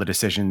making all the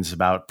decisions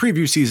about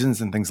preview seasons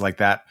and things like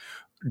that.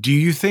 Do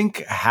you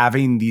think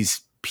having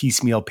these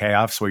piecemeal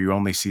payoffs where you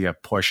only see a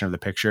portion of the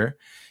picture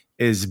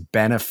is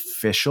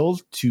beneficial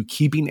to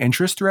keeping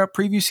interest throughout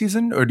preview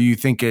season? Or do you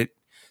think it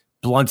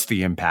blunts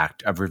the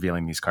impact of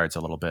revealing these cards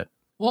a little bit?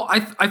 Well,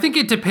 I think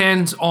it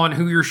depends on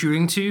who you're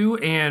shooting to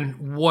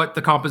and what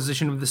the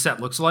composition of the set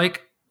looks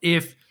like.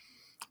 If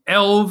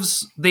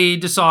elves, they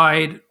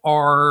decide,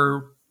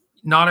 are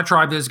not a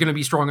tribe that is going to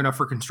be strong enough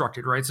for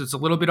constructed, right? So it's a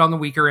little bit on the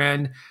weaker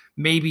end,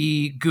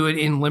 maybe good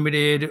in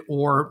limited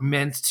or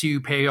meant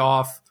to pay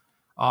off,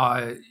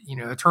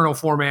 eternal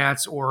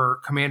formats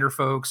or commander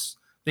folks,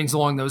 things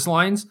along those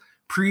lines.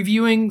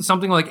 Previewing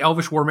something like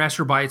Elvish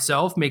Warmaster by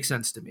itself makes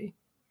sense to me.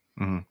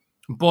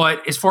 Mm-hmm.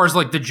 But as far as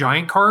like the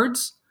giant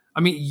cards, I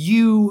mean,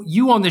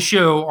 you on the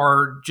show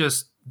are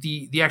just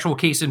the actual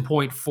case in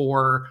point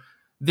for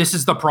this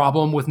is the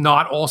problem with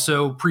not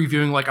also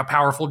previewing like a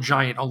powerful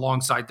giant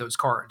alongside those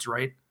cards,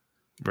 right?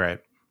 Right.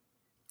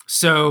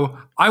 So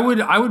I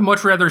would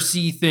much rather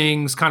see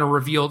things kind of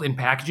revealed in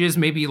packages.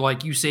 Maybe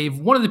like you save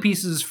one of the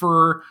pieces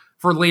for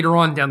later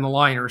on down the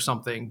line or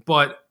something.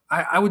 But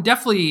I would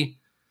definitely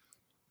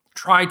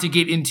try to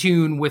get in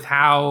tune with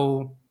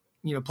how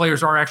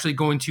players are actually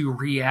going to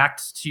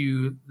react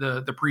to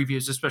the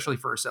previews, especially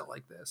for a set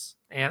like this.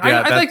 And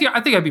yeah,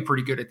 I think I'd be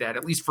pretty good at that,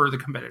 at least for the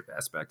competitive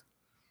aspect.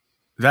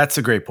 That's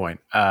a great point.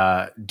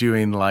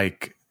 Doing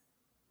like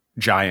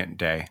Giant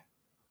Day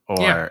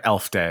or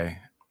Elf Day,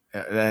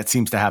 that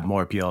seems to have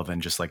more appeal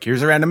than just like,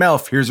 here's a random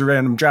elf, here's a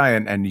random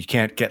giant, and you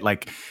can't get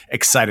like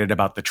excited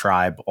about the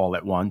tribe all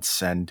at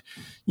once. And,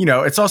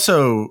 it's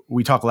also,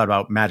 we talk a lot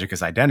about Magic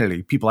as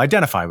identity. People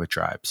identify with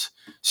tribes.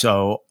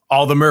 So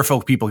all the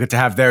merfolk people get to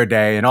have their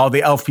day and all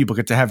the elf people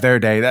get to have their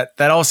day.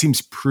 That all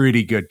seems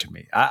pretty good to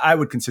me. I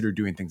would consider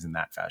doing things in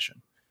that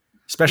fashion,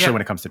 especially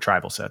when it comes to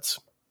tribal sets.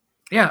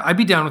 Yeah, I'd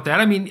be down with that.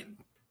 I mean,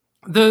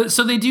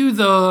 so they do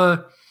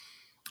the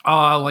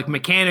like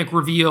mechanic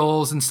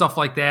reveals and stuff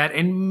like that,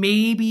 and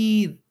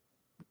maybe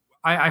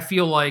I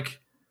feel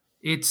like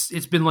it's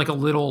been like a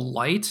little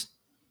light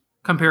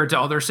compared to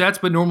other sets,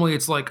 but normally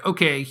it's like,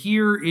 okay,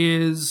 here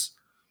is,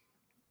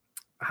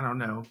 I don't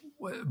know,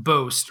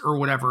 Boast or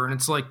whatever, and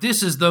it's like,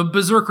 this is the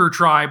Berserker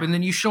tribe, and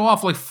then you show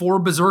off like 4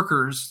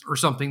 Berserkers or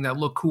something that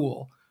look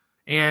cool.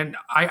 And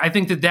I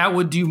think that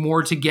would do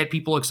more to get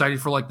people excited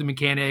for like the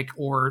mechanic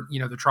or,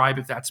 the tribe,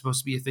 if that's supposed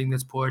to be a thing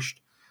that's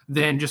pushed,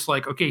 than just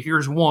like, okay,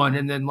 here's one.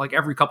 And then like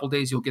every couple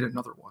days you'll get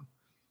another one.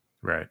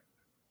 Right.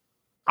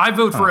 I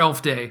vote for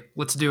Elf Day.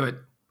 Let's do it.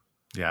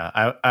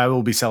 Yeah, I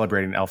will be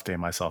celebrating Elf Day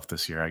myself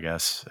this year, I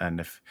guess.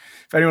 And if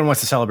anyone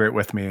wants to celebrate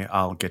with me,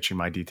 I'll get you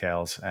my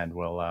details and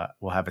we'll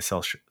have a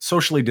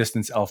socially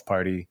distanced elf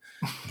party.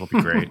 It'll be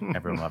great.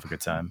 Everyone will have a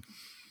good time.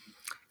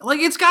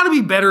 Like, it's got to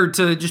be better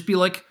to just be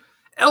like,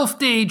 Elf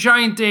Day,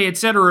 Giant Day,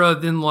 etc.,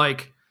 then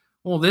like,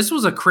 well, this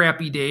was a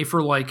crappy day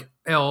for like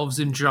elves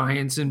and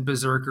giants and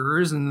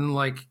berserkers, and then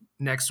like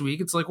next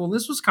week it's like, well,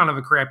 this was kind of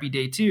a crappy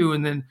day too,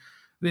 and then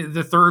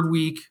the third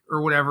week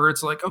or whatever,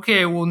 it's like,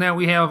 okay, well, now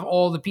we have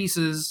all the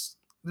pieces.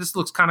 This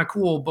looks kind of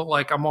cool, but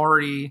like I'm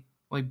already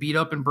like beat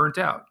up and burnt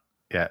out.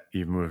 Yeah,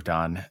 you've moved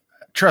on.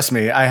 Trust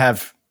me, I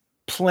have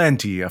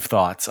plenty of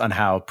thoughts on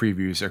how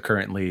previews are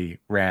currently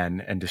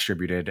ran and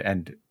distributed,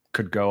 and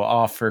could go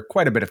off for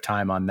quite a bit of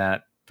time on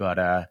that. But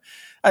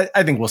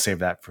I think we'll save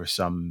that for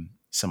some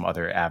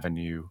other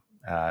avenue.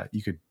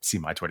 You could see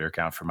my Twitter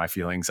account for my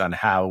feelings on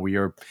how we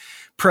are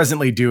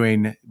presently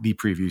doing the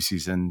preview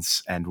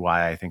seasons and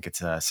why I think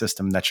it's a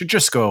system that should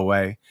just go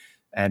away.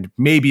 And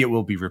maybe it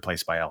will be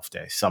replaced by Elf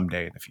Day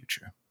someday in the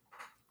future.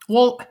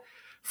 Well,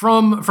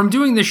 from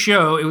doing this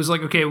show, it was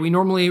like, okay, we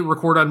normally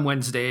record on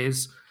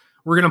Wednesdays.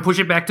 we're going to push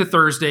it back to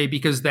Thursday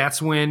because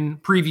that's when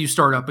previews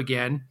start up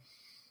again.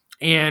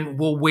 And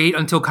we'll wait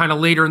until kind of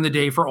later in the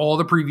day for all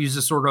the previews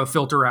to sort of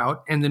filter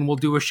out. And then we'll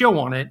do a show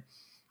on it.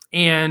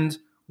 And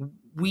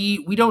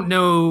we don't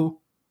know,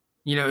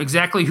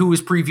 exactly who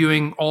is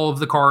previewing all of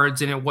the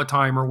cards and at what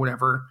time or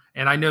whatever.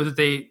 And I know that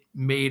they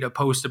made a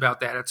post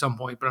about that at some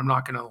point, but I'm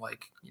not going to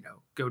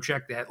go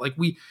check that. Like,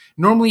 we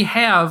normally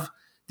have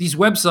these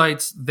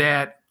websites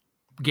that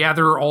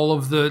gather all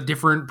of the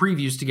different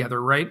previews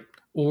together, right?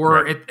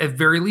 Or Right. at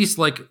very least,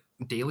 like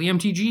Daily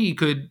MTG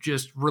could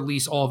just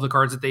release all of the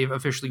cards that they've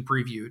officially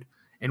previewed,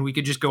 and we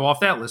could just go off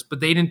that list. But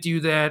they didn't do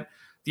that.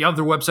 The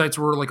other websites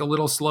were like a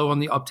little slow on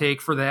the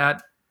uptake for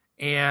that.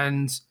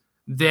 And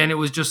then it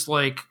was just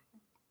like,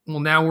 well,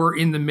 now we're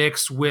in the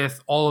mix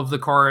with all of the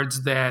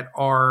cards that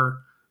are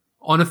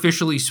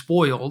unofficially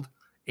spoiled.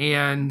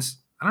 And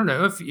I don't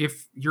know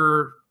if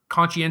you're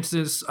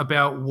conscientious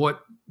about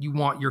what you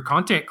want your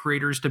content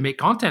creators to make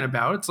content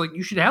about. It's like,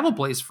 you should have a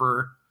place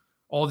for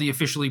all the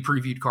officially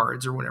previewed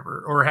cards or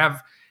whatever, or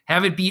have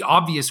it be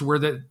obvious where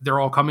they're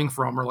all coming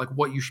from, or like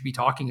what you should be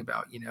talking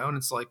about, And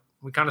it's like,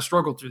 we kind of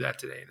struggled through that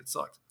today, and it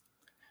sucked.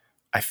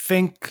 I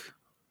think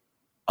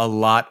a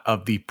lot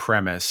of the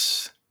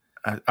premise.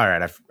 All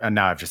right,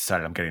 now I've just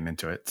decided I'm getting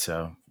into it,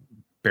 so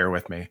bear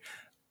with me.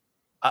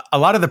 A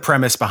lot of the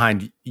premise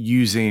behind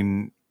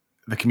using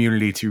the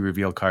community to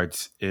reveal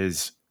cards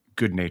is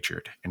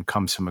good-natured and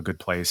comes from a good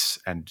place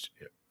and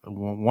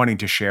wanting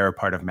to share a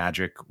part of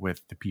Magic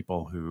with the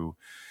people who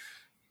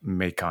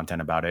make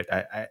content about it.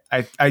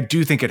 I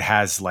do think it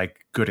has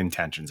like good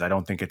intentions. I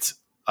don't think it's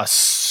a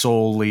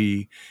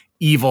solely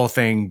evil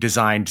thing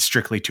designed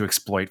strictly to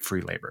exploit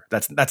free labor.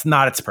 That's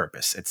not its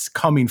purpose. It's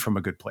coming from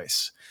a good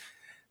place.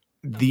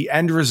 The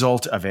end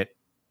result of it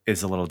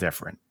is a little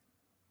different.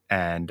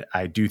 And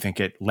I do think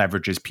it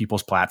leverages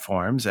people's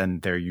platforms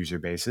and their user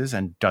bases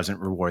and doesn't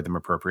reward them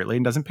appropriately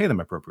and doesn't pay them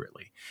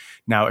appropriately.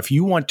 Now, if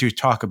you want to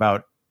talk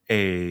about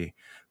a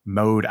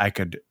mode I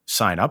could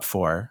sign up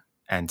for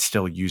and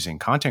still using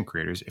content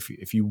creators,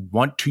 if you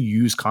want to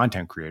use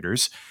content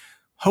creators,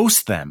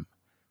 host them.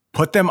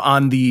 Put them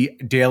on the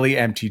Daily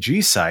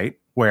MTG site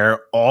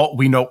where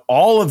we know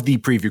all of the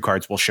preview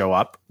cards will show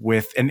up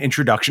with an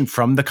introduction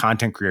from the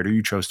content creator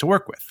you chose to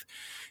work with.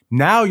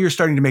 Now you're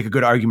starting to make a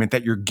good argument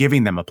that you're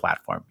giving them a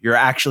platform. You're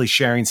actually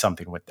sharing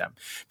something with them.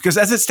 Because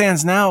as it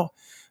stands now,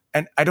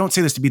 and I don't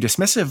say this to be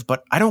dismissive,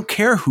 but I don't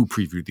care who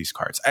previewed these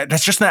cards.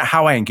 That's just not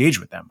how I engage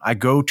with them. I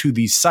go to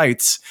these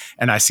sites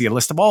and I see a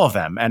list of all of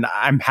them, and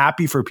I'm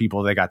happy for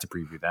people that got to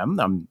preview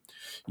them.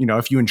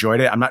 If you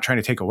enjoyed it, I'm not trying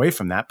to take away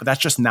from that, but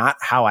that's just not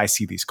how I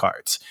see these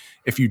cards.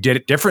 If you did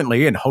it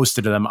differently and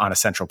hosted them on a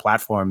central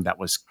platform that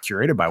was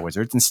curated by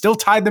Wizards and still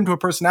tied them to a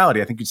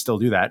personality, I think you'd still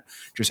do that.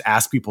 Just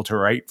ask people to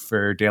write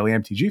for Daily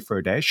MTG for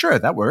a day. Sure,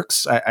 that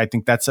works. I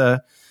think that's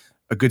a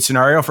good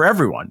scenario for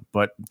everyone,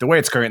 but the way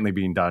it's currently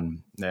being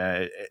done,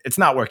 it's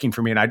not working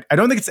for me. And I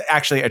don't think it's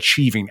actually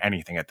achieving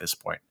anything at this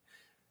point.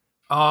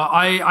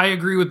 I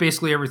agree with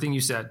basically everything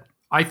you said.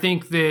 I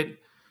think that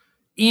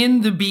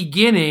in the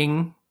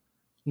beginning,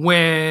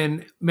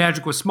 when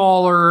Magic was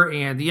smaller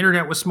and the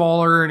internet was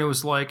smaller, and it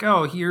was like,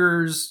 oh,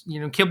 here's,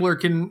 Kibler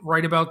can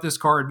write about this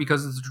card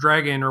because it's a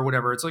dragon or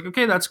whatever. It's like,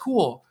 okay, that's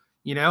cool.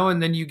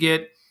 And then you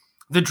get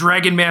the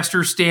Dragon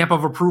Master stamp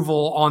of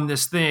approval on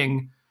this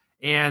thing,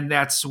 and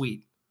that's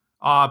sweet.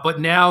 But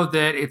now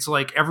that it's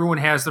like everyone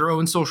has their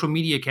own social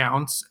media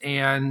accounts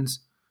and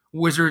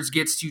Wizards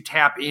gets to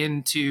tap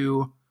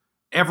into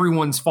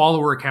everyone's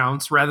follower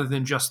accounts rather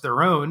than just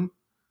their own,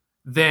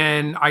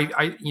 then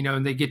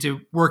and they get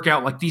to work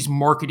out like these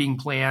marketing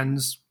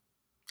plans,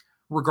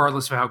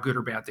 regardless of how good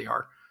or bad they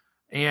are.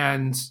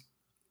 And,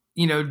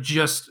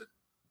 just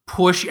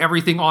push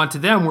everything onto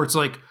them where it's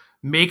like,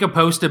 make a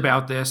post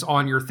about this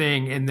on your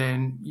thing and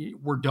then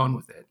we're done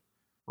with it.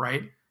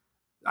 Right.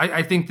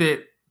 I think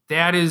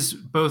that is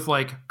both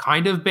like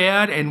kind of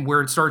bad and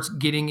where it starts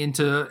getting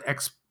into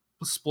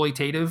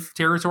exploitative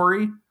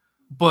territory.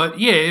 But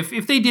yeah,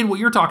 if they did what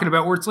you're talking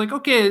about, where it's like,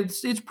 okay,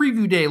 it's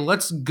preview day,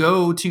 let's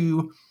go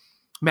to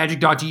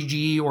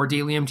magic.gg or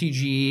Daily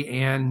MTG.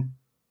 And,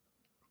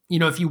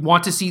 if you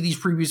want to see these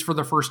previews for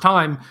the first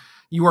time,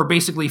 you are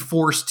basically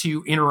forced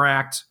to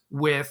interact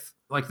with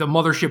like the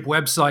mothership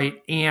website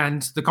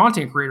and the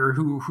content creator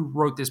who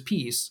wrote this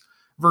piece,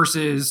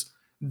 versus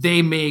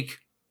they make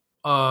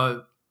a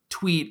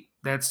tweet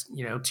that's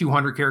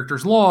 200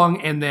 characters long,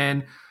 and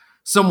then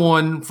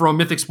someone from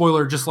Mythic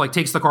Spoiler just like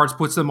takes the cards,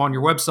 puts them on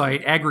your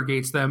website,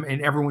 aggregates them,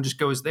 and everyone just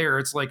goes there.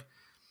 It's like,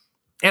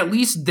 at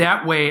least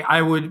that way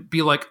I would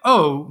be like,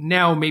 oh,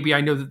 now maybe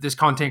I know that this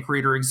content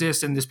creator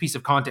exists and this piece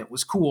of content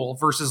was cool,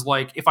 versus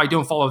like, if I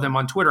don't follow them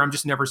on Twitter, I'm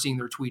just never seeing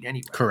their tweet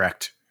anyway.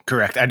 Correct.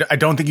 I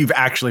don't think you've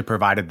actually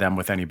provided them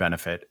with any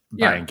benefit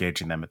by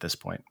engaging them at this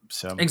point.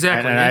 So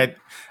exactly. And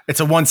it's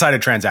a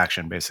one-sided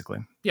transaction, basically.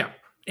 Yeah.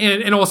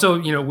 And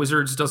also,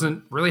 Wizards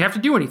doesn't really have to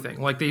do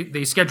anything. Like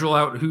they schedule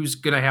out who's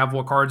going to have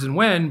what cards and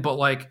when, but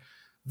like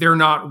they're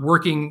not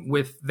working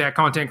with that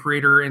content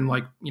creator and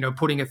like,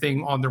 putting a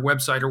thing on their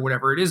website or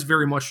whatever. It is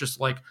very much just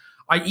like,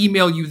 I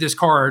email you this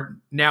card.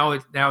 Now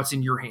it's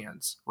in your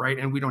hands, right?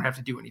 And we don't have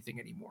to do anything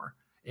anymore.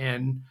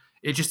 And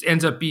it just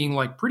ends up being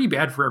like pretty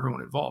bad for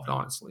everyone involved,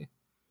 honestly.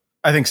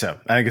 I think so.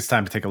 I think it's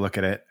time to take a look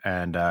at it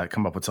and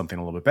come up with something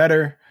a little bit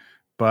better.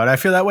 But I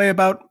feel that way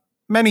about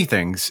many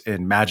things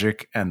in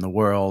Magic and the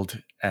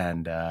world,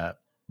 and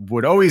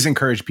would always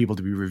encourage people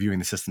to be reviewing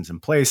the systems in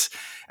place.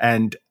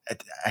 And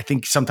I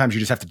think sometimes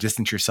you just have to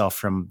distance yourself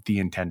from the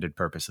intended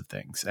purpose of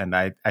things. And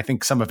I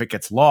think some of it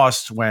gets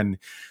lost when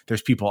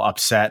there's people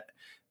upset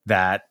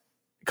that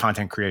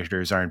content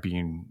creators aren't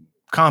being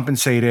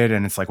compensated.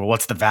 And it's like, well,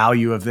 what's the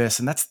value of this?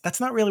 And that's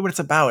not really what it's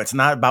about. It's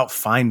not about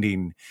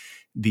finding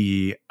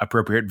the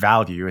appropriate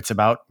value. It's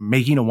about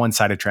making a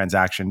one-sided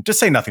transaction. Just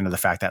say nothing to the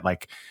fact that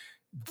like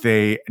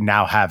they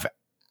now have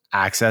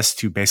access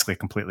to basically a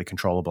completely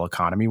controllable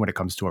economy when it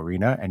comes to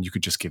Arena, and you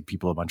could just give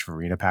people a bunch of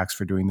Arena packs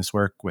for doing this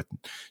work with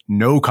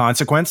no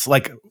consequence.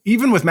 Like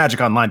even with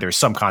Magic Online, there's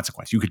some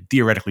consequence. You could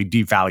theoretically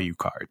devalue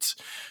cards.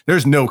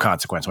 There's no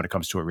consequence when it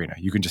comes to Arena.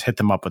 You can just hit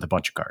them up with a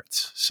bunch of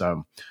cards.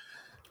 So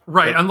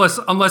right,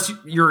 unless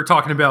you're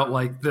talking about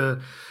like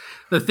the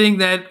thing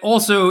that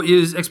also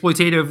is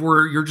exploitative,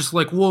 where you're just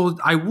like, well,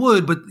 I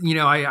would, but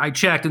I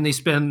checked and they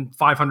spend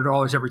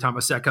 $500 every time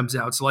a set comes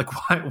out. So like,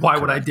 why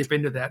would I dip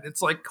into that?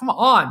 It's like, come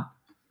on.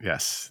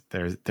 Yes,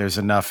 there's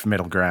enough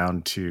middle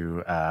ground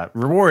to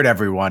reward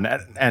everyone.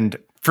 And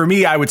for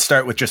me, I would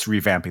start with just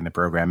revamping the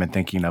program and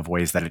thinking of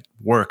ways that it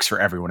works for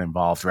everyone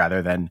involved,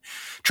 rather than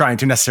trying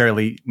to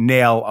necessarily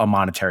nail a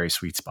monetary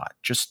sweet spot.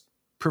 Just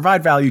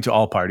provide value to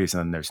all parties, and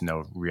then there's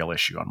no real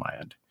issue on my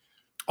end.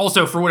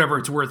 Also, for whatever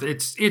it's worth,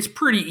 it's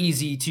pretty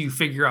easy to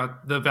figure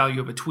out the value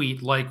of a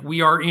tweet. Like,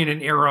 we are in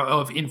an era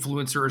of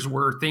influencers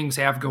where things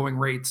have going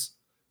rates.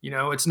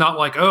 It's not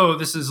like, oh,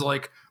 this is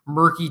like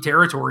murky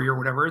territory or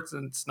whatever.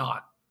 It's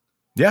not.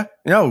 Yeah.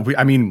 We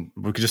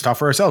could just talk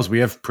for ourselves. We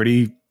have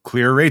pretty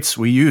clear rates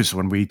we use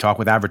when we talk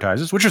with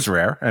advertisers, which is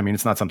rare. I mean,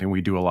 it's not something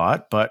we do a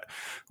lot, but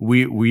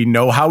we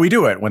know how we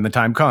do it when the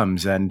time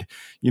comes. And,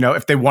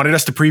 if they wanted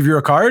us to preview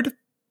a card,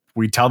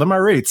 we tell them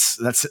our rates.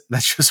 That's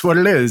just what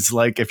it is.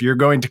 Like, if you're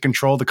going to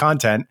control the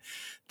content,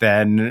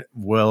 then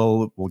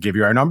we'll give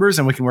you our numbers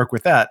and we can work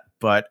with that.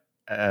 But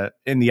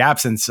in the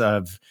absence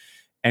of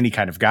any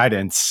kind of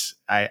guidance,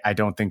 I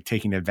don't think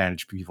taking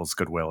advantage of people's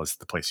goodwill is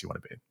the place you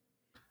want to be.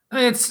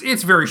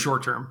 It's very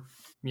short term.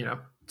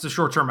 It's a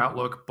short term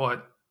outlook,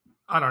 but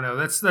I don't know.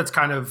 That's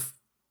kind of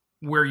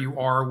where you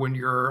are when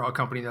you're a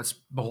company that's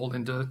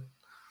beholden to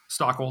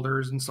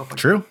stockholders and stuff like that.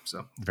 True.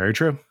 So very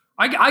true.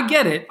 I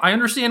get it. I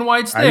understand why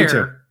it's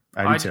there.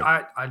 I do too.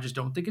 I just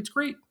don't think it's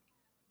great.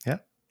 Yeah.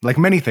 Like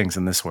many things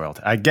in this world.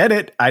 I get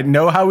it. I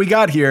know how we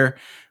got here,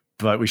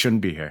 but we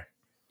shouldn't be here.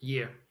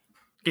 Yeah.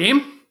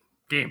 Game.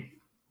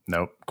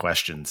 Nope.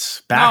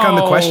 Questions. Back on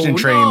the question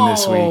train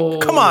this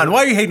week. Come on.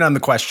 Why are you hating on the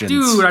questions?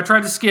 Dude, I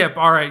tried to skip.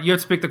 All right. You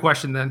have to pick the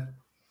question then.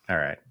 All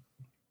right.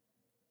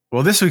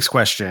 Well, this week's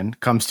question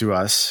comes to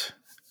us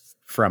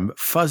from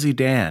Fuzzy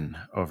Dan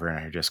over in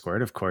our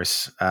Discord. Of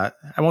course, I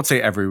won't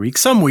say every week.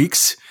 Some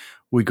weeks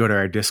we go to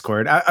our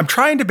Discord. I'm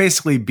trying to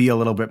basically be a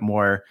little bit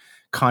more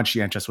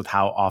conscientious with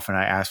how often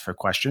I ask for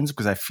questions,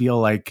 because I feel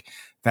like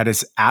that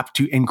is apt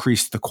to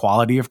increase the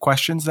quality of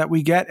questions that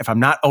we get. If I'm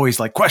not always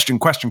like question,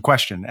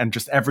 and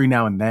just every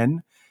now and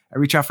then I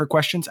reach out for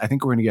questions, I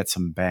think we're going to get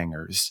some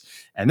bangers.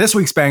 And this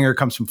week's banger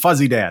comes from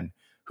Fuzzy Dan,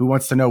 who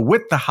wants to know,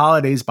 with the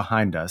holidays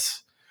behind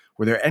us,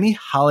 were there any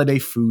holiday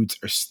foods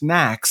or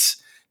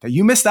snacks that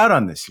you missed out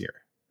on this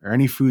year, or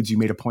any foods you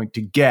made a point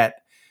to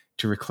get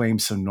to reclaim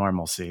some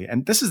normalcy?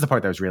 And this is the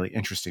part that was really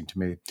interesting to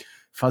me.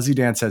 Fuzzy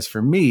Dan says,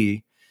 for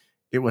me,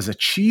 it was a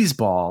cheese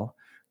ball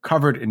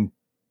covered in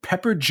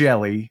pepper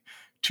jelly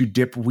to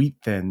dip wheat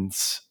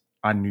thins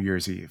on New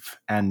Year's Eve.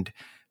 And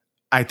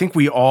I think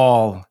we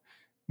all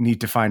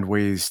need to find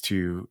ways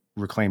to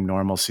reclaim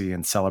normalcy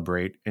and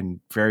celebrate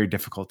in very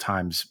difficult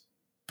times.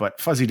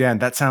 But Fuzzy Dan,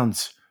 that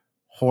sounds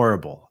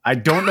horrible. I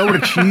don't know what a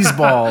cheese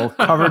ball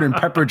covered in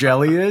pepper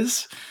jelly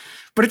is,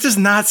 but it does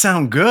not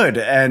sound good.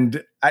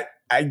 And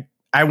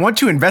I want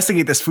to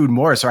investigate this food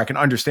more so I can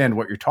understand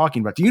what you're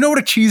talking about. Do you know what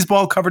a cheese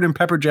ball covered in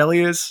pepper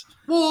jelly is?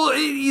 Well,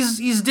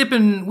 he's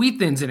dipping wheat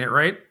thins in it,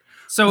 right?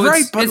 So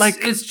right,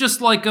 it's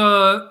just like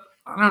a,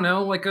 I don't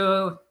know, like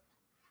a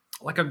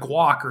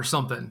guac or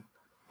something.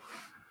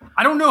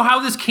 I don't know how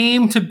this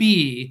came to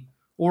be,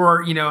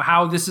 or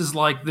how this is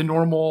like the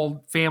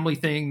normal family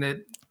thing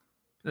that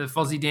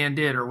Fuzzy Dan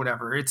did or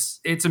whatever. It's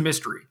a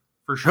mystery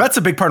for sure. Well, that's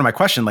a big part of my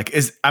question. Like,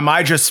 am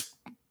I just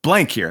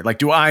blank here? Like,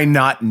 do I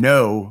not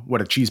know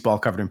what a cheese ball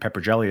covered in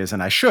pepper jelly is,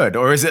 and I should?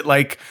 Or is it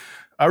like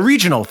a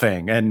regional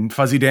thing and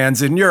Fuzzy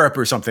Dan's in Europe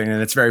or something and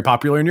it's very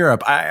popular in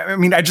Europe? I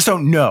mean, I just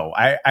don't know.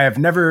 I have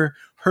never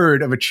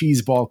heard of a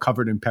cheese ball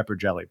covered in pepper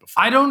jelly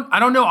before. I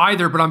don't know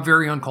either, but I'm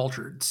very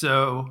uncultured.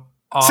 So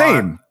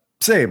same.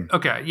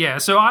 Okay. Yeah.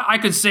 So I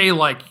could say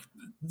like,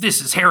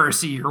 this is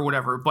heresy or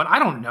whatever, but I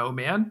don't know,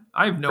 man.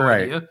 I have no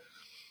idea.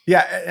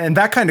 Yeah. And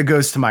that kind of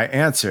goes to my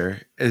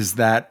answer, is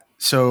that,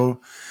 so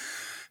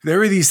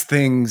there are these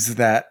things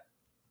that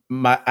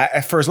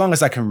For as long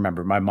as I can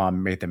remember, my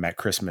mom made them at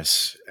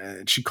Christmas.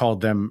 She called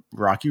them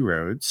Rocky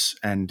Roads,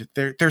 and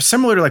they're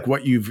similar to like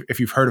if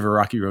you've heard of a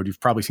Rocky Road, you've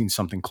probably seen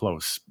something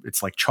close.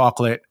 It's like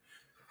chocolate,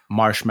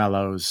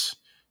 marshmallows,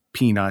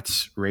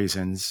 peanuts,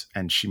 raisins,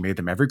 and she made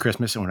them every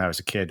Christmas. And when I was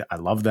a kid, I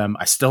loved them.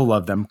 I still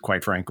love them,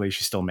 quite frankly.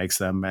 She still makes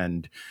them,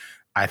 and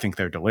I think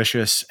they're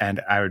delicious.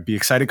 And I would be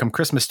excited come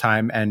Christmas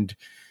time. And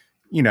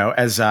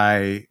as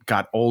I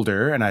got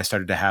older and I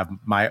started to have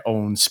my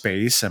own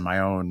space and my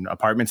own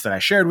apartments that I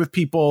shared with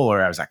people,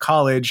 or I was at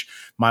college,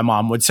 my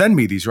mom would send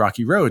me these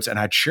Rocky Roads and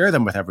I'd share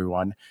them with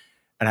everyone.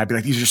 And I'd be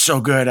like, these are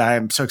so good.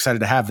 I'm so excited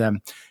to have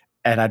them.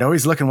 And I'd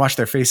always look and watch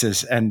their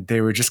faces, and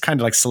they would just kind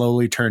of like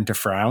slowly turn to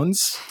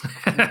frowns.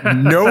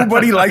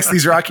 Nobody likes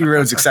these Rocky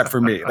Roads except for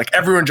me. Like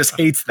everyone just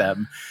hates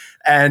them.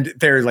 And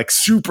they're like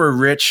super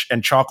rich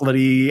and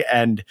chocolatey.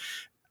 And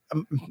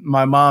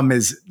my mom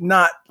is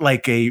not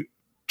like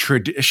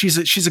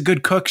she's a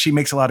good cook. She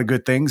makes a lot of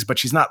good things, but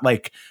she's not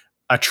like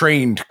a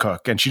trained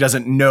cook, and she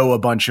doesn't know a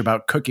bunch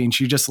about cooking.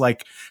 She just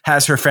like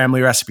has her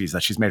family recipes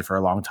that she's made for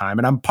a long time.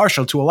 And I'm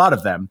partial to a lot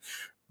of them,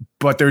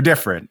 but they're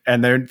different,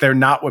 and they're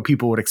not what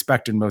people would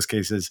expect in most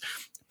cases.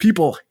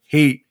 People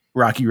hate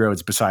Rocky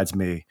Roads besides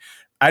me.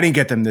 I didn't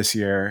get them this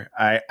year.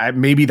 I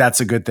maybe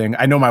that's a good thing.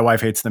 I know my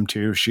wife hates them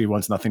too. She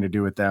wants nothing to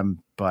do with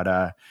them, but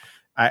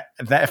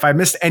if I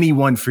missed any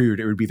one food,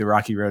 it would be the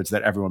Rocky Roads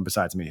that everyone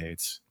besides me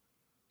hates.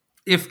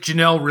 If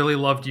Janelle really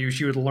loved you,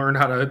 she would learn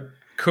how to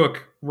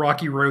cook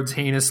Rocky Roads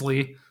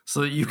heinously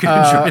so that you can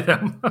enjoy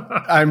them.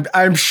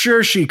 I'm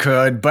sure she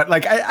could, but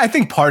like I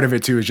think part of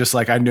it too is just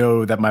like I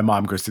know that my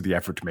mom goes through the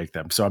effort to make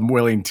them, so I'm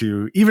willing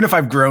to, even if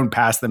I've grown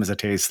past them as a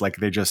taste, like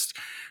they just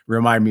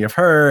remind me of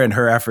her and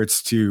her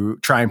efforts to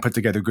try and put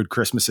together good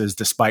Christmases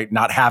despite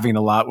not having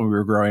a lot when we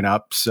were growing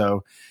up.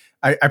 So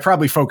I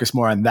probably focus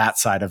more on that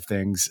side of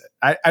things.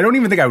 I don't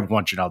even think I would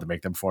want Janelle to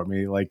make them for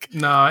me. Like,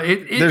 no,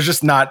 there's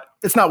just not.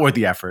 It's not worth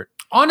the effort.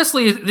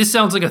 Honestly, this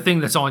sounds like a thing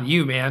that's on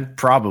you, man.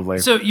 Probably.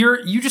 So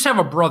you just have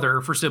a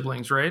brother for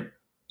siblings, right?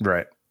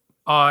 Right.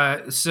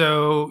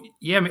 So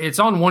yeah, it's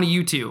on one of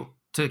you two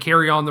to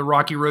carry on the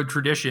Rocky Road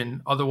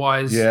tradition.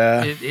 Otherwise,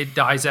 it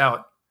dies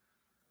out.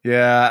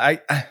 Yeah,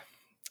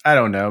 I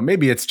don't know.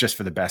 Maybe it's just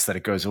for the best that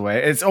it goes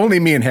away. It's only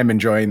me and him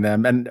enjoying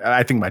them, and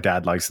I think my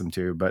dad likes them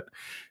too. But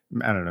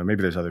I don't know.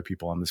 Maybe there's other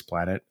people on this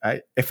planet.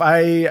 If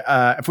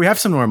we have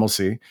some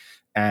normalcy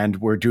and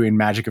we're doing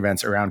magic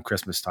events around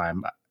Christmas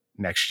time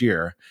next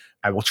year,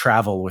 I will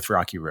travel with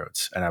Rocky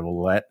Roads, and I will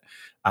let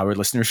our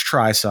listeners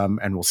try some,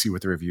 and we'll see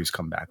what the reviews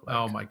come back like.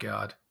 Oh my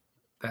God.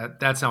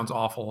 That sounds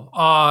awful.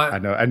 I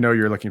know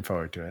you're looking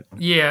forward to it.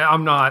 Yeah,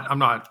 I'm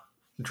not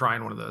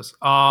trying one of those.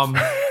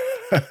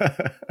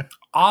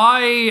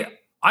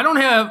 I don't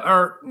have,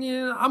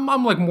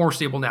 I'm like more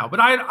stable now, but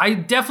I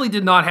definitely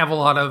did not have a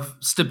lot of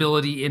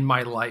stability in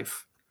my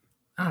life.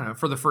 I don't know,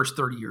 for the first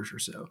 30 years or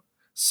so.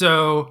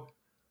 So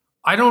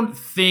I don't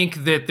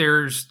think that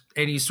there's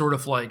any sort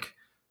of like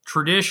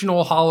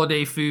traditional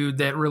holiday food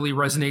that really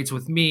resonates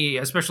with me,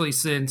 especially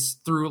since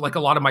through like a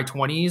lot of my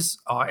 20s,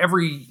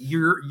 every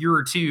year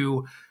or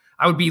two,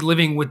 I would be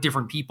living with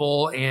different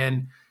people,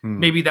 and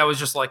maybe that was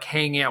just like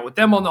hanging out with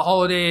them on the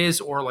holidays,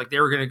 or like they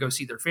were going to go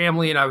see their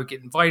family and I would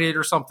get invited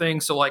or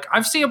something. So like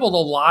I've sampled a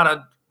lot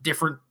of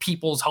different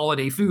people's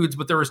holiday foods,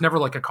 but there was never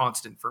like a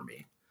constant for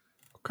me.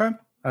 Okay.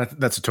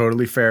 That's a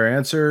totally fair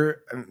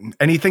answer.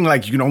 Anything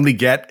like you can only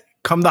get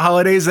come the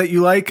holidays that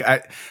you like?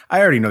 I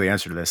already know the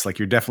answer to this. Like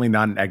you're definitely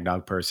not an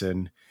eggnog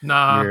person.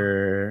 Nah.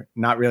 You're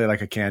not really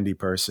like a candy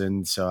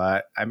person. So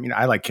I mean,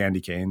 I like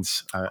candy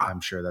canes.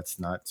 I'm sure that's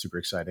not super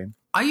exciting.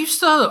 I used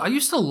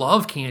to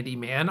love candy,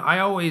 man. I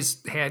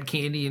always had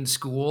candy in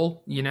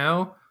school,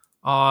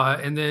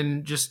 and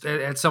then just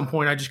at some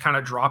point I just kind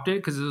of dropped it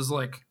because it was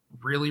like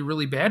really,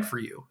 really bad for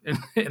you.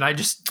 And I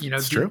just,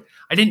 true.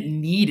 I didn't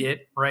need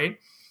it. Right.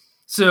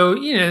 So,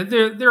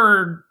 there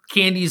are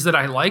candies that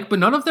I like, but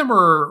none of them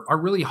are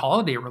really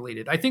holiday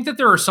related. I think that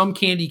there are some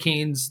candy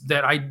canes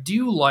that I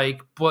do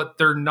like, but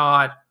they're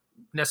not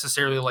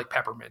necessarily like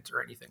peppermint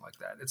or anything like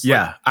that. It's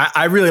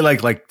I really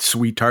like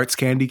Sweet Tarts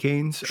candy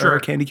canes. Sure. Or a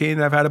candy cane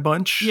that I've had a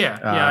bunch. Yeah,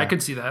 I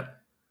could see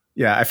that.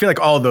 Yeah, I feel like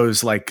all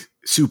those like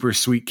super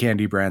sweet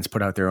candy brands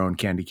put out their own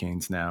candy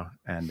canes now,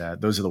 and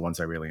those are the ones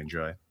I really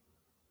enjoy.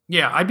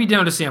 Yeah, I'd be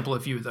down to sample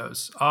a few of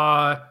those.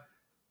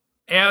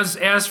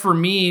 As for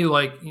me,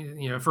 like,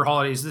 for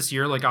holidays this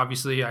year, like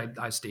obviously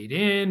I stayed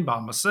in by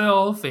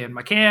myself and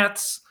my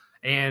cats,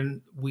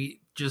 and we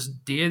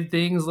just did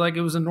things like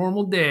it was a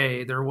normal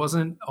day. There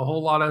wasn't a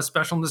whole lot of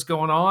specialness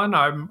going on.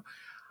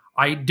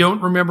 I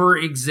don't remember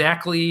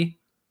exactly,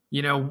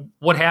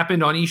 what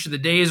happened on each of the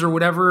days or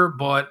whatever,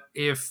 but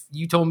if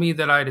you told me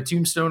that I had a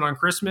tombstone on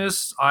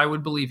Christmas, I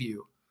would believe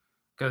you,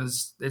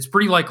 because it's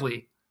pretty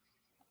likely.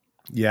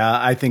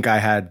 Yeah, I think I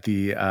had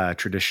the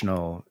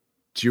traditional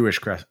Jewish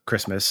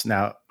Christmas.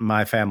 Now,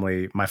 my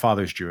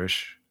father's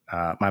Jewish.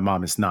 My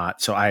mom is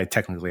not. So I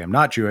technically am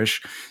not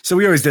Jewish. So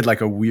we always did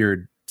like a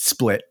weird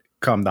split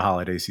come the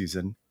holiday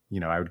season.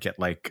 I would get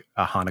like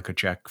a Hanukkah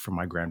check from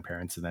my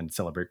grandparents and then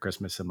celebrate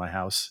Christmas in my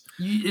house.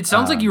 It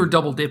sounds like you were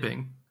double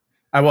dipping.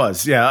 I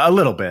was, yeah, a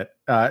little bit.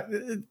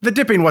 The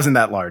dipping wasn't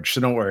that large,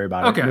 so don't worry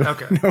about it.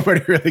 Okay.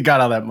 Nobody really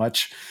got all that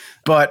much.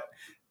 But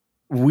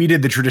we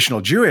did the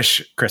traditional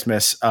Jewish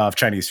Christmas of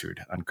Chinese food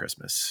on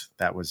Christmas.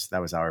 That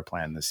was our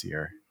plan this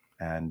year.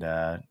 And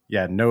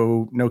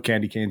no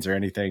candy canes or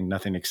anything,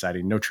 nothing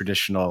exciting, no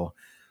traditional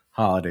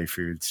holiday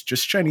foods,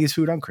 just Chinese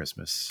food on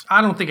Christmas.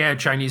 I don't think I had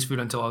Chinese food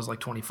until I was like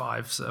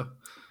 25. So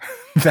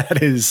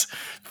that is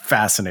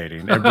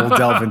fascinating. And we'll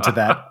delve into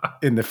that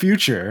in the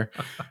future.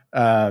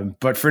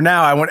 But for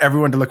now, I want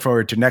everyone to look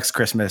forward to next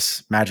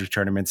Christmas Magic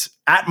tournaments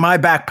at my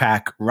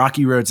backpack,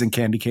 Rocky Roads and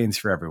candy canes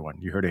for everyone.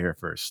 You heard it here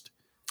first.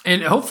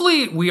 And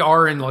hopefully we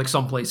are in like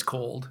someplace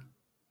cold,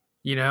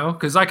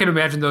 because I can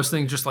imagine those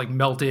things just like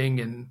melting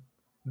and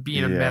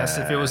being a mess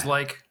if it was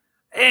like,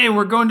 hey,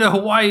 we're going to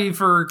Hawaii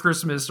for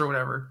Christmas or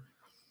whatever.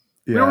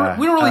 Yeah.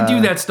 We don't really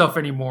do that stuff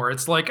anymore.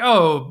 It's like,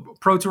 oh,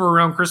 Pro Tour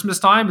around Christmas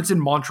time, it's in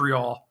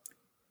Montreal.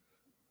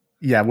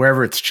 Yeah,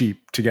 wherever it's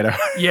cheap to get a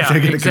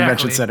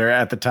convention center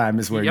at the time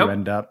is where you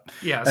end up.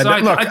 Yeah, so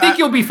I think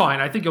you'll be fine.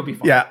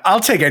 Yeah, I'll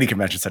take any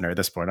convention center at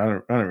this point. I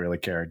don't really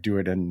care. Do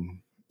it in,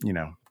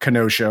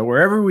 Kenosha,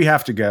 wherever we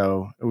have to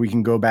go. We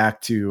can go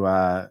back to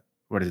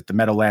the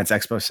Meadowlands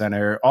Expo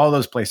Center. All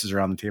those places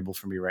are on the table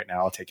for me right now.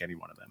 I'll take any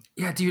one of them.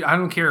 Yeah, dude, I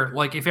don't care.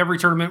 Like if every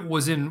tournament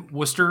was in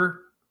Worcester,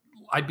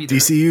 I'd be there.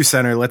 DCU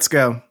Center, let's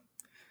go.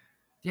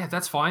 Yeah,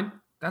 that's fine.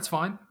 I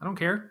don't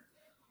care.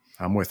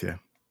 I'm with you.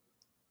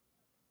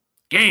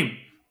 Game.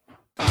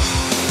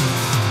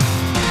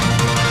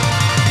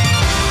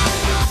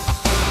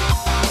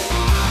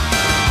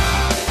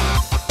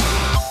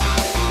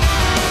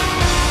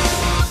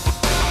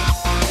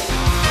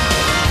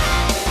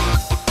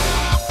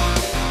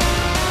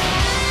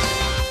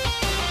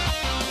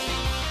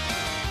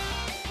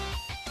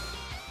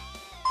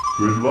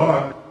 Good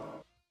luck.